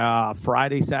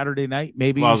 Friday, Saturday night,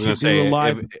 maybe Well, I was we going should to do say, a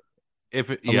live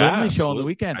yeah, show on the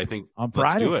weekend. I think on let's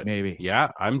Friday, do it. maybe.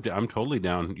 Yeah, I'm totally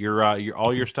down. Your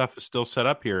all your stuff is still set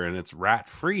up here, and it's rat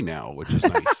free now, which is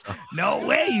nice. No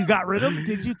way, you got rid of them?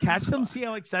 Did you catch them? See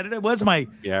how excited I was? My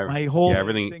whole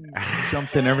everything thing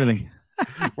jumped in everything.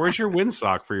 Where's your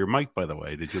windsock for your mic, by the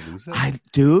way? Did you lose it?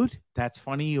 Dude, that's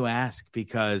funny you ask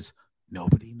because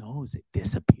nobody knows. It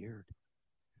disappeared.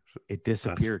 That's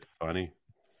funny.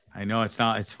 I know it's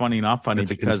not. It's funny, not funny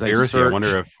It's a because conspiracy.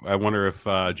 I wonder if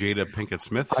Jada Pinkett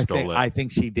Smith stole it. I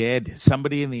think she did.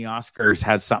 Somebody in the Oscars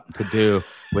has something to do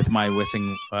with my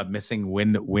missing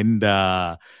wind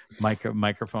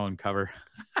microphone cover.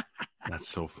 That's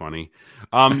so funny.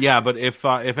 Yeah, but if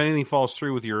anything falls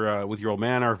through with your old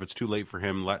man, or if it's too late for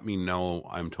him, let me know.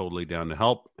 I'm totally down to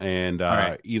help. And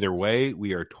right. Either way,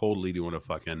 we are totally doing a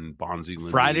fucking Bonzi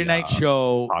Lindley, Friday night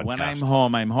show podcast. when I'm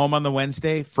home. I'm home on the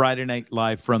Wednesday. Friday night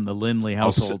live from the Lindley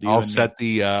household. I'll set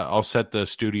the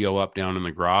studio up down in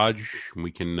the garage.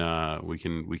 We can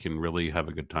really have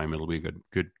a good time. It'll be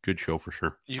a good show for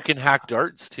sure. You can hack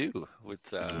darts too with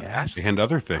yes, and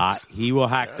other things. He will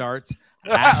hack darts.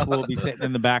 Ash will be sitting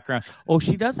in the background. Oh,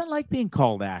 she doesn't like being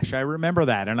called Ash. I remember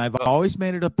that, and I've always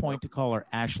made it a point to call her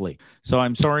Ashley. So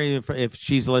I'm sorry if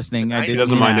she's listening. She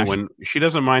doesn't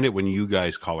mind it when you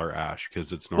guys call her Ash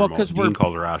because it's normal. Well, Dean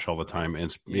calls her Ash all the time. And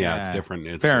it's different.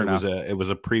 It was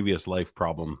a previous life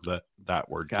problem that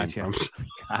word came from.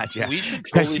 Gotcha. We should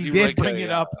Because totally she do did like bring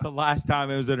it up the last time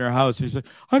I was in her house. She's like,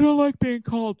 I don't like being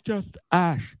called just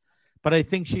Ash. But I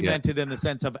think she meant it in the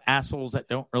sense of assholes that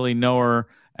don't really know her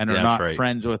and are not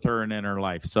friends with her and in her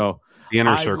life. So the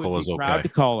inner circle is okay. Proud to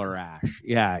call her Ash.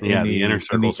 Yeah, the inner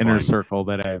circle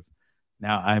that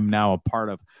I'm now a part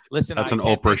of. Listen, that's an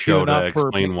Oprah show to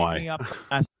explain why. Up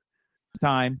last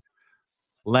time,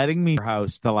 letting me your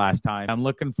house the last time. I'm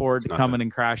looking forward to coming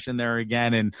and crashing there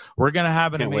again, and we're gonna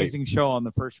have an amazing show on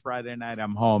the first Friday night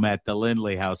I'm home at the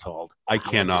Lindley household. I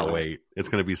cannot wait. It's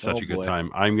gonna be such a good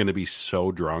time. I'm gonna be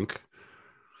so drunk.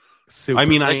 Super. I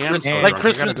mean, I am like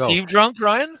Christmas Eve drunk,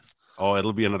 Ryan. Oh,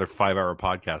 it'll be another 5-hour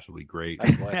podcast. It'll be great.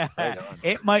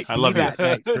 It might be that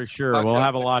night for sure. We'll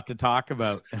have a lot to talk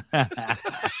about.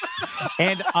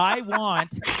 And I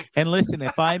want, and listen,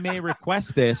 if I may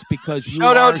request this, because you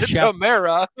Shout are out to chef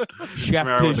Tamara.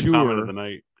 Tamara with the comment of the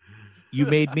night. You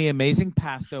made me amazing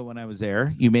pasta when I was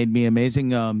there. You made me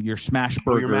amazing your smash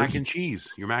burgers. Your mac and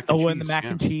cheese. Your mac and cheese. Oh, and the mac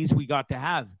and cheese we got to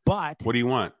have. But what do you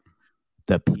want?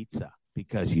 The pizza,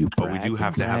 because you we do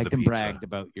have to have the pizza. Bragged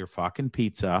about your fucking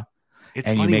pizza. It's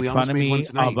and funny, you make fun of me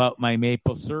about my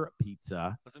maple syrup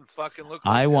pizza. Doesn't fucking look.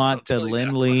 I like want this, the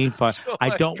Lindley.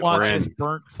 I don't want Brand. this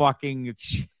burnt fucking.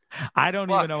 I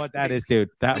don't even know what that is, dude.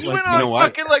 That you looks, went on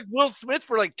fucking like Will Smith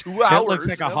for like 2 hours. It looks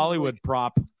like a Hollywood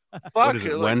prop. Fuck what is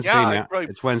it? like, Wednesday yeah, now?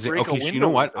 It's Wednesday. Okay, so you know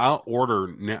what? I'll order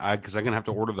because I'm gonna have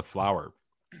to order the flour.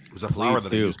 Because the flour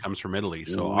that I use comes from Italy,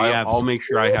 so I'll make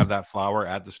sure I have that flour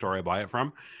at the store I buy it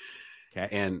from. Okay.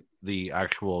 And the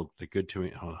good to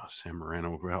me. Oh, San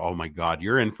Marino. Oh my God,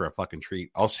 you're in for a fucking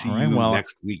treat. I'll see you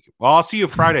next week. Well, I'll see you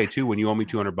Friday too when you owe me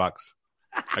 $200.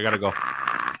 I gotta go.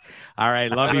 All right,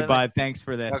 love you, bud. Thanks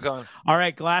for this. All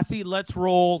right, Glassy, let's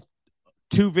roll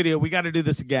 2 video. We got to do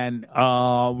this again.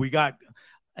 We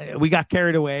got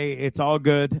carried away. It's all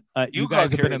good. You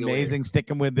guys have been amazing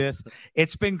sticking with this.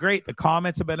 It's been great. The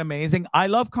comments have been amazing. I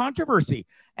love controversy.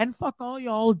 And fuck all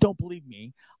y'all don't believe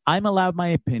me. I'm allowed my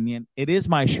opinion. It is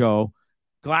my show.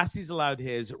 Glassy's allowed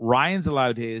his. Ryan's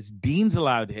allowed his. Dean's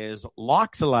allowed his.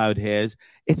 Locke's allowed his.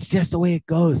 It's just the way it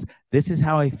goes. This is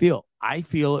how I feel. I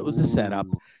feel it was a setup.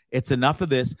 It's enough of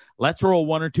this. Let's roll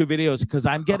 1 or 2 videos because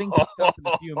I'm getting picked up in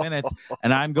a few minutes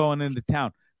and I'm going into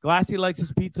town. Glassy likes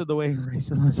his pizza the way he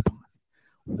races on his boss.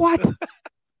 What?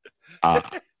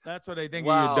 That's what I think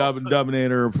of your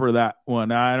Dubinator for that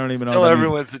one. I don't even know. Tell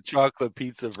everyone's the chocolate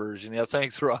pizza version. Yeah,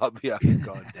 thanks, Rob. Yeah,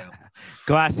 goddamn.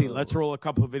 Glassy, let's roll a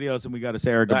couple of videos and we got to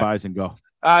say our goodbyes and go.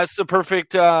 It's the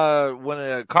perfect when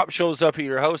a cop shows up at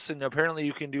your house, and apparently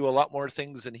you can do a lot more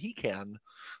things than he can,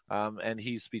 and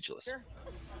he's speechless.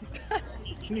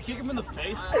 Can you kick him in the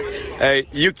face? Hey,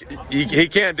 he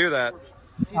can't do that.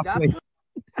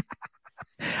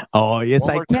 Oh, yes,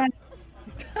 I can.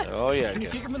 Oh, yeah. Can you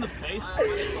kick him in the face?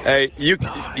 Hey,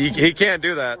 he can't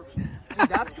do that.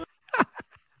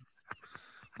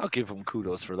 I'll give him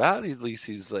kudos for that. At least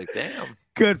he's like, damn.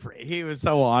 Good for him. He was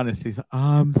so honest. He's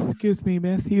excuse me,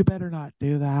 Myth, you better not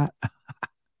do that.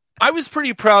 I was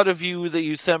pretty proud of you that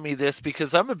you sent me this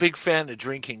because I'm a big fan of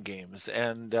drinking games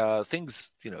and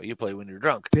things, you play when you're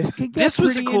drunk. This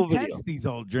was a cool video. These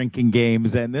old drinking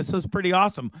games, and this was pretty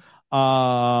awesome.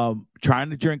 Trying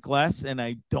to drink less, and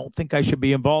I don't think I should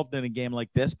be involved in a game like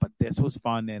this, but this was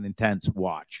fun and intense.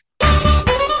 Watch.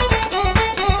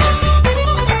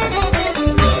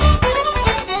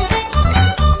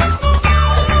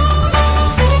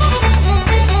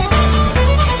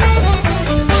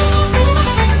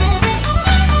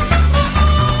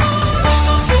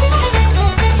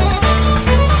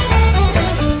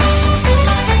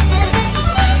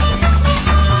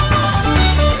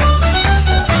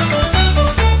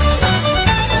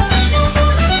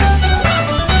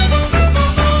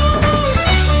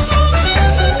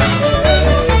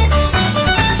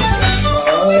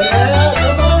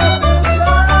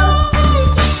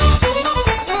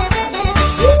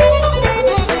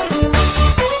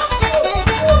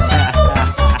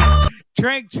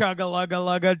 Drink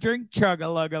chugga-lugga-lugga, drink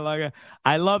chugga-lugga-lugga.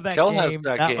 I love that Kel game.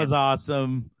 That was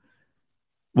awesome.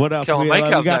 What else? Kel, we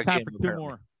got time game, for 2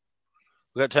 more.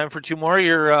 We got time for 2 more.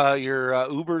 Your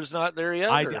Uber's not there yet?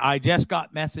 I just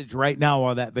got message right now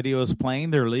while that video is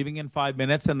playing. They're leaving in 5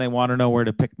 minutes, and they want to know where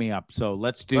to pick me up. So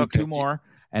let's do 2 more,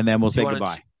 and then we'll say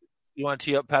goodbye. You want to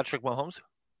tee up Patrick Mahomes?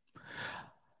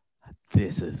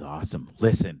 This is awesome.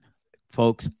 Listen.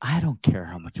 Folks, I don't care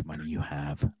how much money you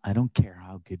have. I don't care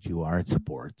how good you are at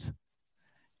sports.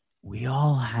 We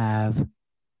all have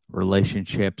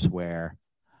relationships where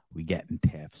we get in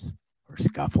tiffs or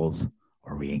scuffles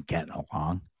or we ain't getting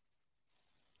along.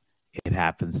 It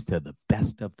happens to the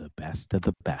best of the best of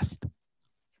the best.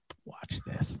 Watch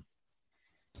this.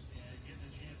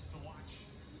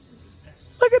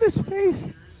 Look at his face.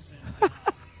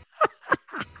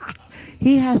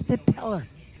 He has to tell her.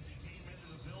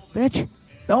 Bitch,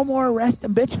 no more arrest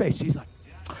and bitch face. She's like,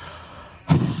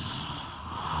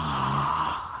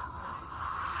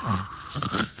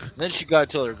 then she got to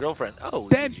tell her girlfriend, oh.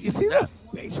 Then you see the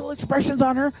facial expressions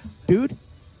on her? Dude,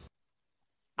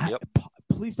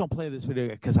 please don't play this video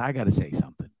because I got to say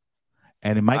something.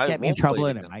 And it might get me in trouble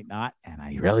and it might not. And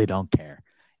I really don't care.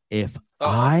 If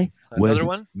I was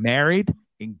married,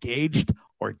 engaged,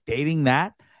 or dating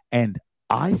that, and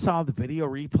I saw the video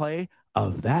replay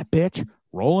of that bitch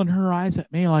rolling her eyes at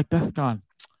me like this, gone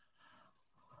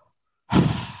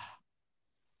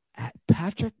at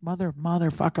Patrick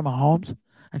motherfucking Mahomes,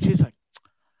 and she's like,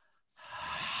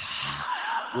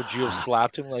 Would you have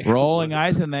slapped him like rolling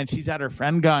eyes? And then she's at her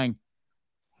friend going,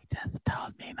 he just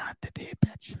told me not to do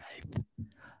bitch face.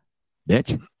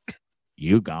 Bitch,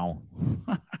 you go.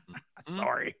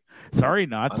 Sorry,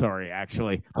 not sorry,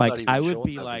 actually. Like, I would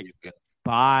be like,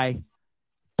 bye.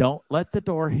 Don't let the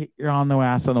door hit you on the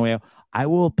ass on the way out. I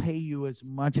will pay you as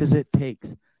much as it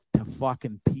takes to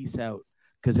fucking peace out.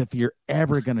 Because if you're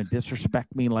ever going to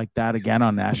disrespect me like that again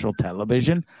on national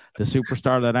television, the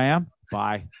superstar that I am,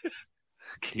 bye.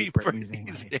 Keep Britney's name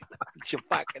out your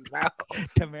fucking mouth.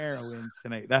 Tamara wins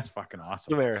tonight. That's fucking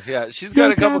awesome. Tamara, yeah, she's got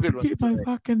a couple good ones. Keep my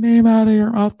fucking name out of your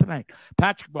mouth tonight.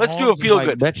 Patrick Mahomes, let's do a feel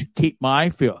good. That should keep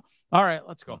my feel. All right,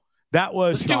 let's go. That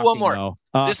was let's shocking, do one more.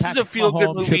 This Patrick is a feel good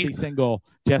Mahomes movie. Should be single.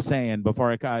 Just saying.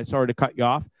 Before I sorry to cut you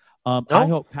off. I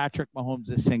hope Patrick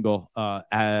Mahomes is single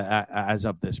as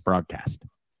of this broadcast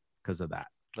because of that.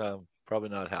 Probably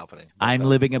not happening. I'm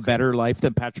living a better life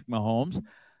than Patrick Mahomes.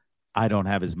 I don't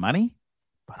have his money,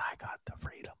 but I got the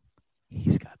freedom.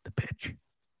 He's got the bitch.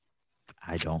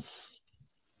 I don't.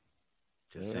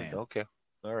 Just saying. Okay.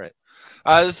 All right.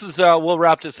 This is we'll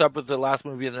wrap this up with the last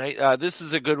movie of the night. This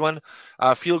is a good one.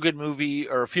 Feel good movie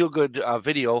or feel good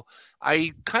video.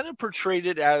 I kind of portrayed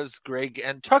it as Greg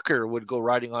and Tucker would go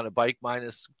riding on a bike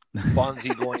minus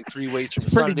Fonzie going three ways from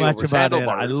Sunday over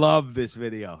handlebars. I love this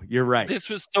video. You're right. This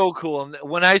was so cool. And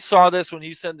when I saw this, when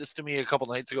you sent this to me a couple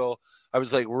nights ago, I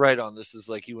was like, right on. This is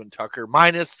like you and Tucker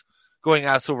minus going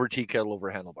ass over tea kettle over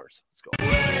handlebars. Let's go.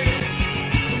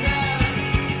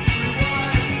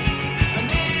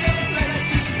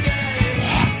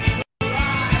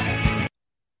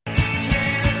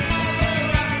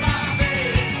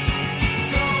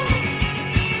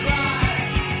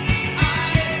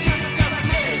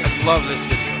 Love this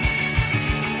video.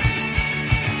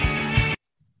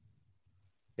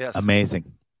 Yes,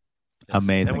 amazing, yes.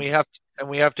 Amazing. And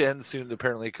we have to end soon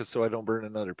apparently, because so I don't burn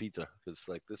another pizza. Because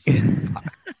like this,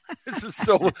 this is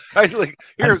so. I'm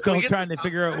still trying to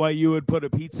figure out why you would put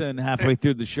a pizza in halfway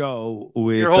through the show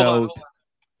without. Hold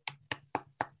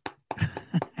on.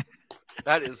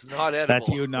 That is not edible. That's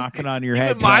you knocking on your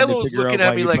head. Milo's looking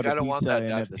at me like I don't want that.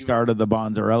 At the start of the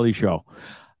Bonzarelli show.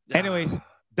 Anyways.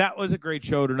 That was a great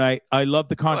show tonight. I love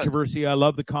the controversy. I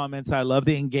love the comments. I love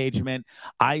the engagement.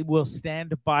 I will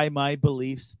stand by my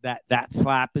beliefs that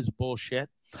slap is bullshit.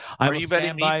 I will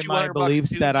stand by my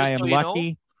beliefs that I am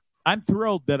lucky. I'm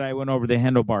thrilled that I went over the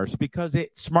handlebars because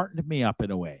it smartened me up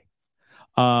in a way.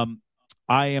 I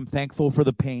am thankful for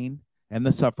the pain and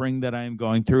the suffering that I am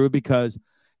going through because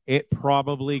it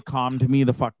probably calmed me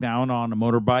the fuck down on a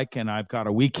motorbike, and I've got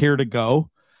a week here to go.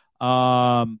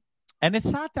 And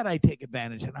it's not that I take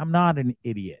advantage, and I'm not an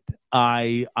idiot.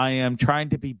 I am trying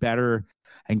to be better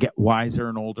and get wiser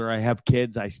and older. I have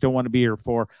kids. I still want to be here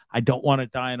for. I don't want to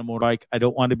die on a motorbike. I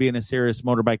don't want to be in a serious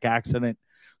motorbike accident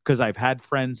because I've had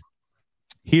friends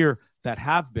here that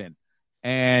have been.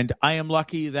 And I am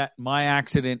lucky that my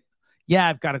accident,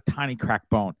 I've got a tiny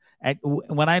cracked bone. And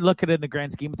when I look at it in the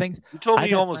grand scheme of things, you told me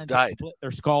you almost died. Split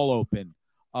their skull open.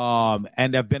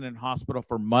 And have been in hospital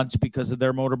for months because of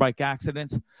their motorbike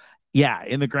accidents. Yeah,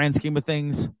 in the grand scheme of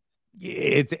things,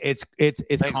 it's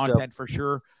Thanks, content Doug. For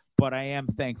sure. But I am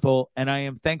thankful, and I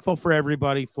am thankful for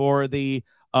everybody for the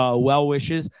well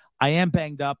wishes. I am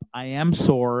banged up. I am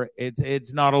sore.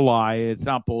 It's not a lie. It's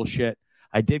not bullshit.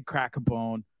 I did crack a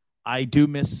bone. I do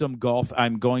miss some golf.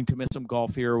 I'm going to miss some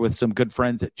golf here with some good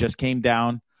friends that just came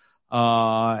down,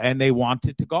 and they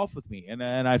wanted to golf with me, and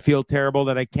I feel terrible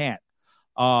that I can't.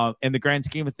 In the grand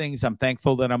scheme of things, I'm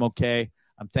thankful that I'm okay.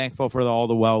 I'm thankful for all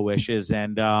the well wishes,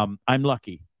 and I'm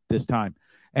lucky this time.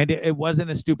 And it wasn't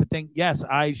a stupid thing. Yes,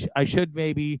 I should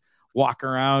maybe walk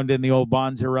around in the old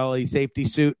Bonzarelli safety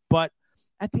suit, but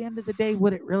at the end of the day,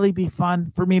 would it really be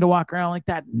fun for me to walk around like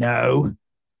that? No,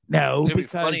 it'd be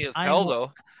funny as hell,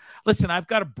 though. Listen, I've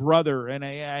got a brother, and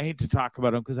I hate to talk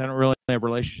about him because I don't really have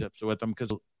relationships with him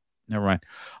because. Never mind.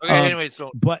 Okay, anyway,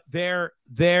 so. But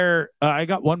I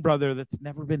got one brother that's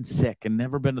never been sick and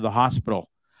never been to the hospital.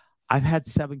 I've had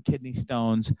 7 kidney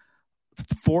stones,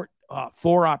 4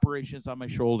 operations on my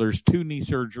shoulders, 2 knee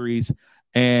surgeries,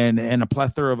 and a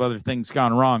plethora of other things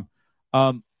gone wrong.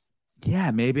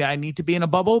 Maybe I need to be in a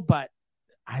bubble, but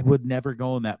I would never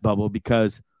go in that bubble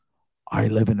because I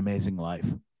live an amazing life.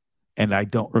 And I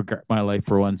don't regret my life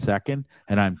for 1 second.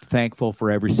 And I'm thankful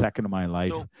for every second of my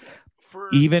life.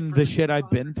 Even the shit I've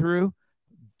been through,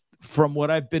 from what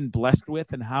I've been blessed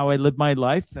with and how I live my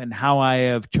life and how I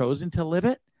have chosen to live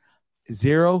it,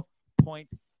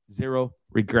 0.0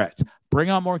 regrets. Bring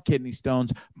on more kidney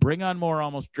stones. Bring on more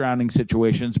almost drowning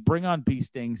situations. Bring on bee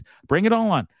stings. Bring it all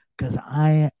on because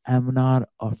I am not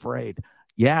afraid.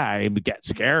 Yeah, I get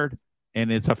scared.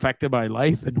 and it's affected my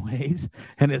life in ways,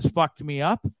 and it's fucked me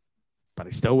up. But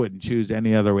I still wouldn't choose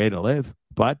any other way to live.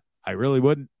 But I really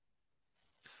wouldn't.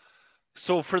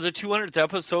 So for the 200th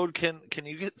episode, can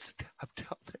you get stabbed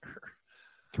out there?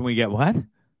 Can we get what?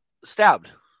 Stabbed.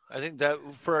 I think that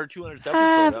for our 200th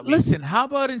episode. Listen, how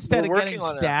about instead of we're getting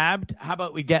working on stabbed, how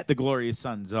about we get the Glorious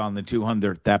Sons on the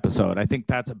 200th episode? I think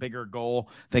that's a bigger goal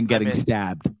than getting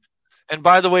stabbed. And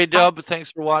by the way, Dub,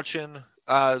 thanks for watching.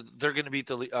 They're going to beat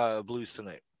the Blues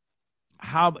tonight.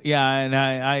 And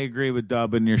I agree with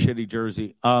Dub in your shitty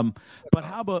jersey. But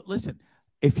how about, listen,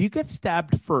 if you get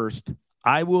stabbed first,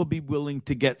 I will be willing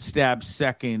to get stabbed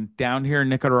second down here in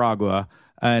Nicaragua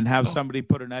and have somebody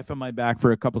put a knife on my back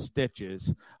for a couple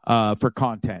stitches for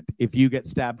content. If you get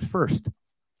stabbed first,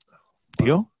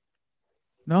 deal?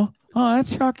 No? Oh,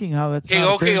 that's shocking. How that's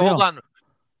okay. Hold on.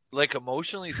 Like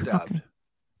emotionally stabbed. Okay.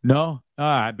 No,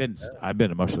 I've been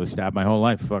emotionally stabbed my whole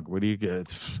life. Fuck, what do you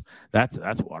get? That's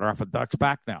water off a duck's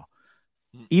back now.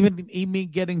 Even me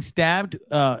getting stabbed,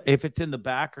 if it's in the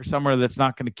back or somewhere that's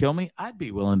not going to kill me, I'd be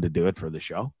willing to do it for the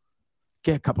show.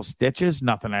 Get a couple stitches,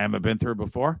 nothing I haven't been through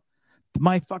before.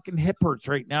 My fucking hip hurts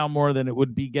right now more than it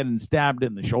would be getting stabbed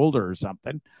in the shoulder or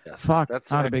something. Yes, fuck,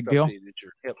 that's not a big deal.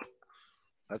 Your hip.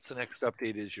 That's the next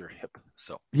update is your hip.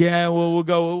 So yeah, well,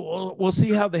 we'll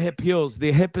see how the hip heals.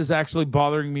 The hip is actually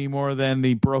bothering me more than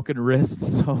the broken wrist.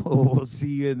 So we'll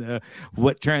see in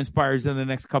what transpires in the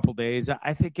next couple days.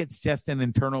 I think it's just an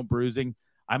internal bruising.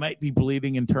 I might be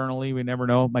bleeding internally. We never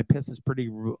know. My piss is pretty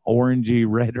orangey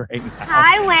red right now.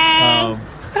 Hi, Wayne.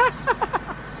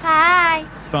 Hi.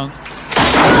 Funk.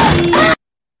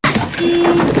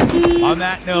 On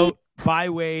that note, bye,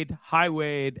 Wade. Hi,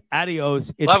 Wade.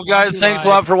 Adios. Love, guys. Thanks a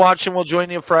lot for watching. We'll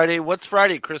join you Friday. What's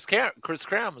Friday? Chris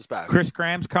Cram is back. Chris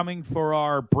Cram's coming for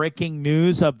our breaking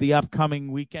news of the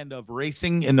upcoming weekend of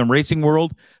racing in the racing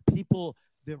world. People,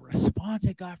 the response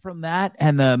I got from that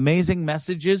and the amazing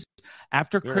messages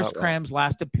after Chris Cram's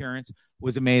last appearance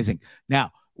was amazing.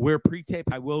 Now, we're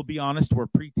pre-taped. I will be honest. We're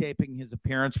pre-taping his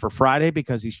appearance for Friday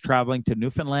because he's traveling to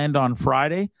Newfoundland on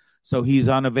Friday. So he's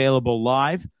unavailable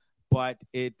live. But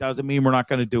it doesn't mean we're not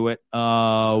going to do it.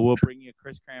 We'll bring you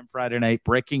Chris Cram Friday night.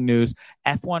 Breaking news.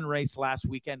 F1 race last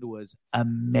weekend was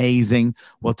amazing.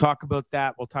 We'll talk about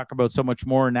that. We'll talk about so much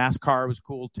more. NASCAR was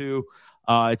cool, too.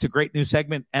 It's a great new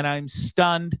segment. And I'm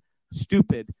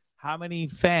stupid, how many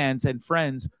fans and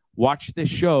friends watch this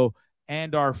show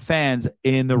and are fans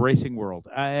in the racing world.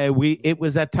 It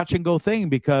was that touch-and-go thing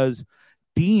because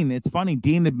Dean, it's funny,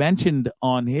 Dean had mentioned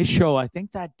on his show, I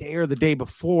think that day or the day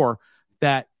before,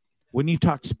 that when you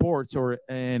talk sports or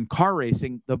in car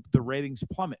racing, the ratings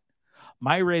plummet.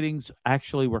 My ratings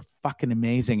actually were fucking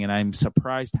amazing, and I'm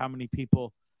surprised how many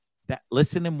people that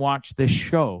listen and watch this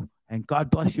show, and God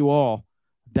bless you all,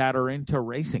 that are into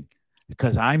racing,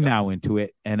 because I'm now into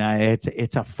it, and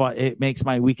it's a fun. It makes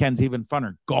my weekends even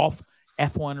funner. Golf,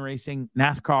 F1 racing,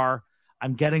 NASCAR.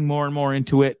 I'm getting more and more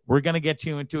into it. We're going to get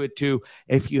you into it too.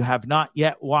 If you have not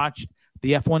yet watched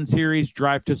the F1 series,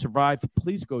 Drive to Survive,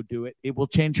 please go do it. It will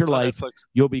change your life. Netflix.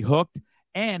 You'll be hooked.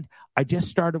 And I just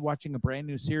started watching a brand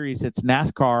new series. It's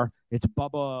NASCAR. It's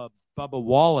Bubba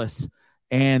Wallace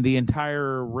and the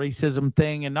entire racism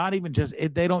thing. And not even just,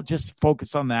 they don't just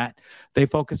focus on that. They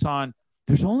focus on,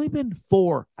 there's only been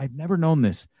 4, I've never known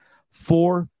this,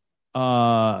 4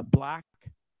 black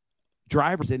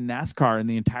drivers in NASCAR in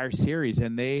the entire series.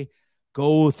 And they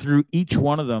go through each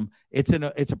one of them. It's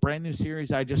a brand new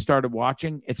series I just started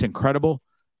watching. It's incredible.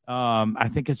 I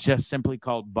think it's just simply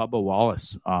called Bubba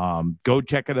Wallace. Go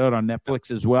check it out on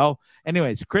Netflix as well.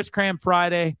 Anyways, Chris Cram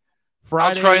Friday.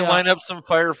 I'll try and line up some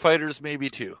firefighters maybe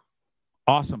too.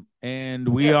 Awesome. And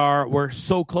we're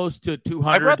so close to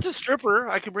 200. I brought the stripper.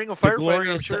 I can bring a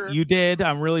firefighter, I'm sure. You did.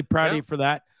 I'm really proud of you for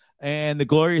that. And the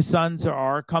Glorious Sons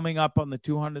are coming up on the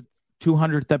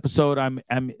 200th episode.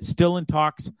 I'm still in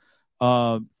talks.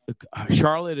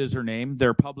 Charlotte is her name,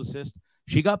 their publicist.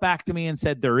 She got back to me and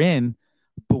said they're in,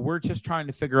 but we're just trying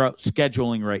to figure out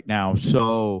scheduling right now.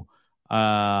 So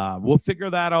we'll figure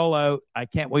that all out. I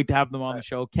can't wait to have them on the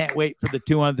show. Can't wait for the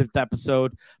 200th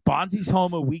episode. Bonzi's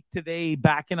home a week today,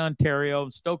 back in Ontario.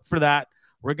 I'm stoked for that.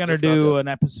 We're going to do an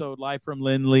episode live from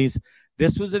Lindley's.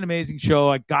 This was an amazing show.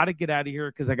 I got to get out of here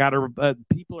because I got to.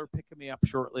 People are picking me up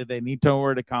shortly. They need to know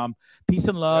where to come. Peace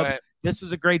and love. Right. This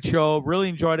was a great show. Really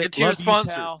enjoyed it. Get to your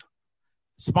sponsors.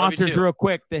 Sponsors real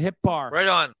quick. The Hip Bar. Right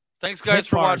on. Thanks, guys,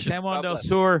 for watching. San Juan del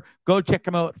Sur. Go check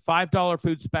them out. $5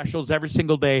 food specials every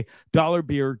single day. $1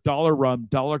 beer, $1 rum,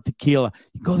 $1 tequila.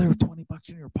 You go there with $20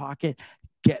 in your pocket.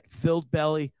 Get full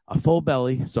belly.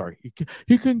 Sorry.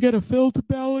 You can get a filled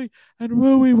belly, and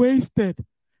will we waste it?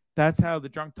 That's how the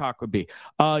drunk talk would be.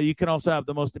 You can also have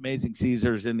the most amazing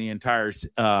Caesars in the entire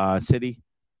city,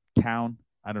 town.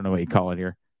 I don't know what you call it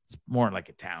here. It's more like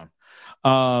a town.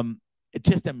 It's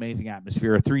just an amazing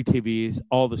atmosphere. 3 TVs,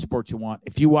 all the sports you want.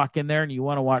 If you walk in there and you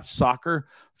want to watch soccer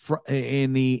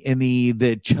in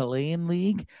the Chilean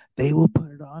league, they will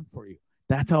put it on for you.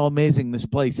 That's how amazing this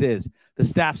place is. The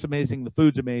staff's amazing. The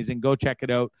food's amazing. Go check it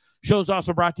out. Show's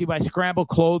also brought to you by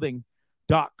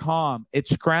ScrambleClothing.com.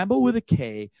 It's Scramble with a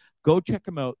K. Go check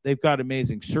them out. They've got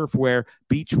amazing surfwear,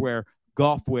 beachwear,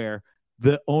 golf wear.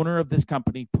 The owner of this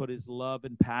company put his love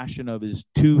and passion of his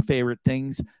 2 favorite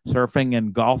things, surfing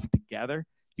and golf, together.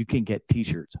 You can get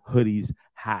T-shirts, hoodies,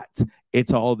 hats.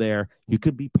 It's all there. You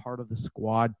can be part of the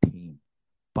squad team.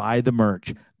 Buy the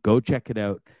merch. Go check it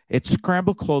out. It's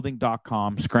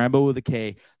ScrambleClothing.com. Scramble with a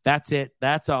K. That's it.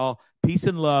 That's all. Peace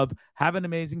and love. Have an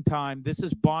amazing time. This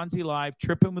is Bonzi Live,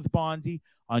 Tripping with Bonzi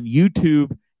on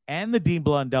YouTube and the Dean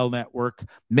Blundell Network.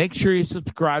 Make sure you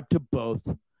subscribe to both.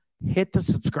 Hit the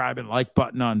subscribe and like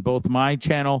button on both my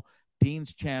channel,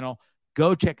 Dean's channel.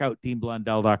 Go check out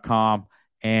DeanBlundell.com.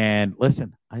 And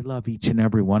listen, I love each and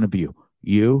every one of you.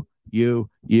 You,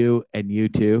 and you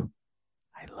too.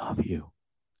 I love you.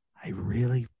 I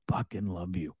really fucking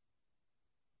love you.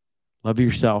 Love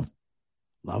yourself.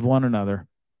 Love one another.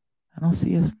 And I'll see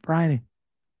you Friday.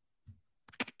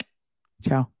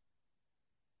 Ciao.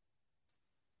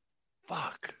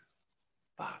 Fuck.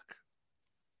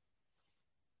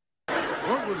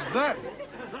 What was that?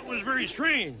 That was very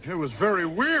strange. It was very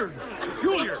weird.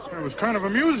 Peculiar. It was kind of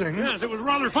amusing. Yes, it was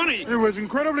rather funny. It was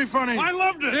incredibly funny. I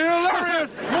loved it.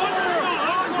 Hilarious.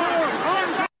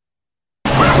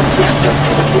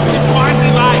 Wonderful. It's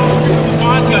Bonzi Live.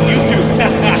 Bonzi on YouTube.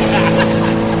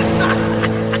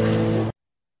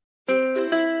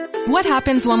 What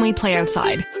happens when we play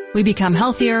outside? We become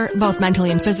healthier, both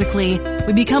mentally and physically.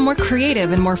 We become more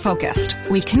creative and more focused.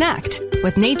 We connect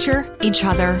with nature, each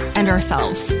other, and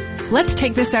ourselves. Let's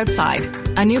Take This Outside,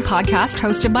 a new podcast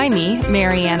hosted by me,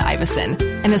 Marianne Iveson,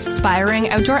 an aspiring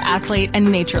outdoor athlete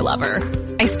and nature lover.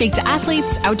 I speak to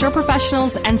athletes, outdoor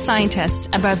professionals, and scientists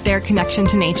about their connection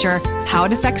to nature, how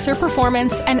it affects their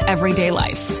performance, and everyday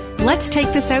life. Let's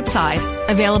Take This Outside,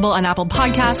 available on Apple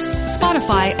Podcasts,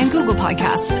 Spotify, and Google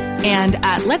Podcasts, and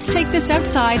at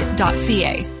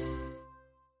letsttakethisoutside.ca.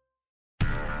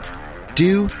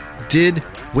 Did,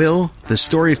 Will, the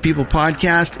Story of People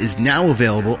podcast is now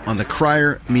available on the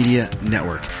Crier Media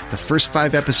Network. The first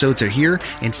 5 episodes are here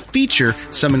and feature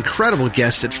some incredible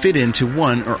guests that fit into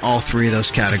one or all 3 of those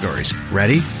categories.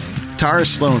 Ready? Tara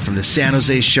Sloan from the San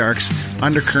Jose Sharks,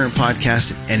 Undercurrent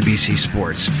podcast at NBC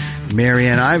Sports.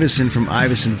 Marianne Iveson from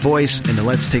Iveson Voice and the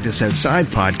Let's Take This Outside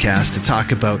podcast to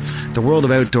talk about the world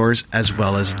of outdoors as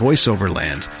well as voiceover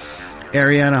land.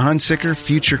 Ariana Hunsicker,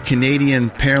 future Canadian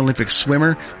Paralympic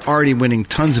swimmer, already winning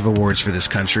tons of awards for this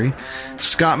country.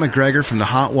 Scott McGregor from the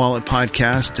Hot Wallet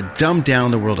podcast to dumb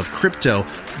down the world of crypto,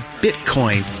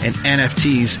 Bitcoin, and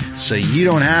NFTs so you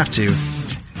don't have to.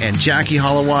 And Jackie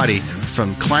Holowati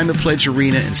from Climate Pledge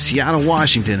Arena in Seattle,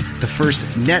 Washington, the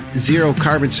first net zero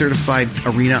carbon certified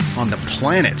arena on the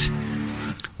planet.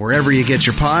 Wherever you get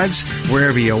your pods,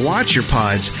 wherever you watch your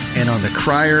pods, and on the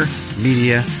Crier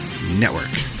Media Network.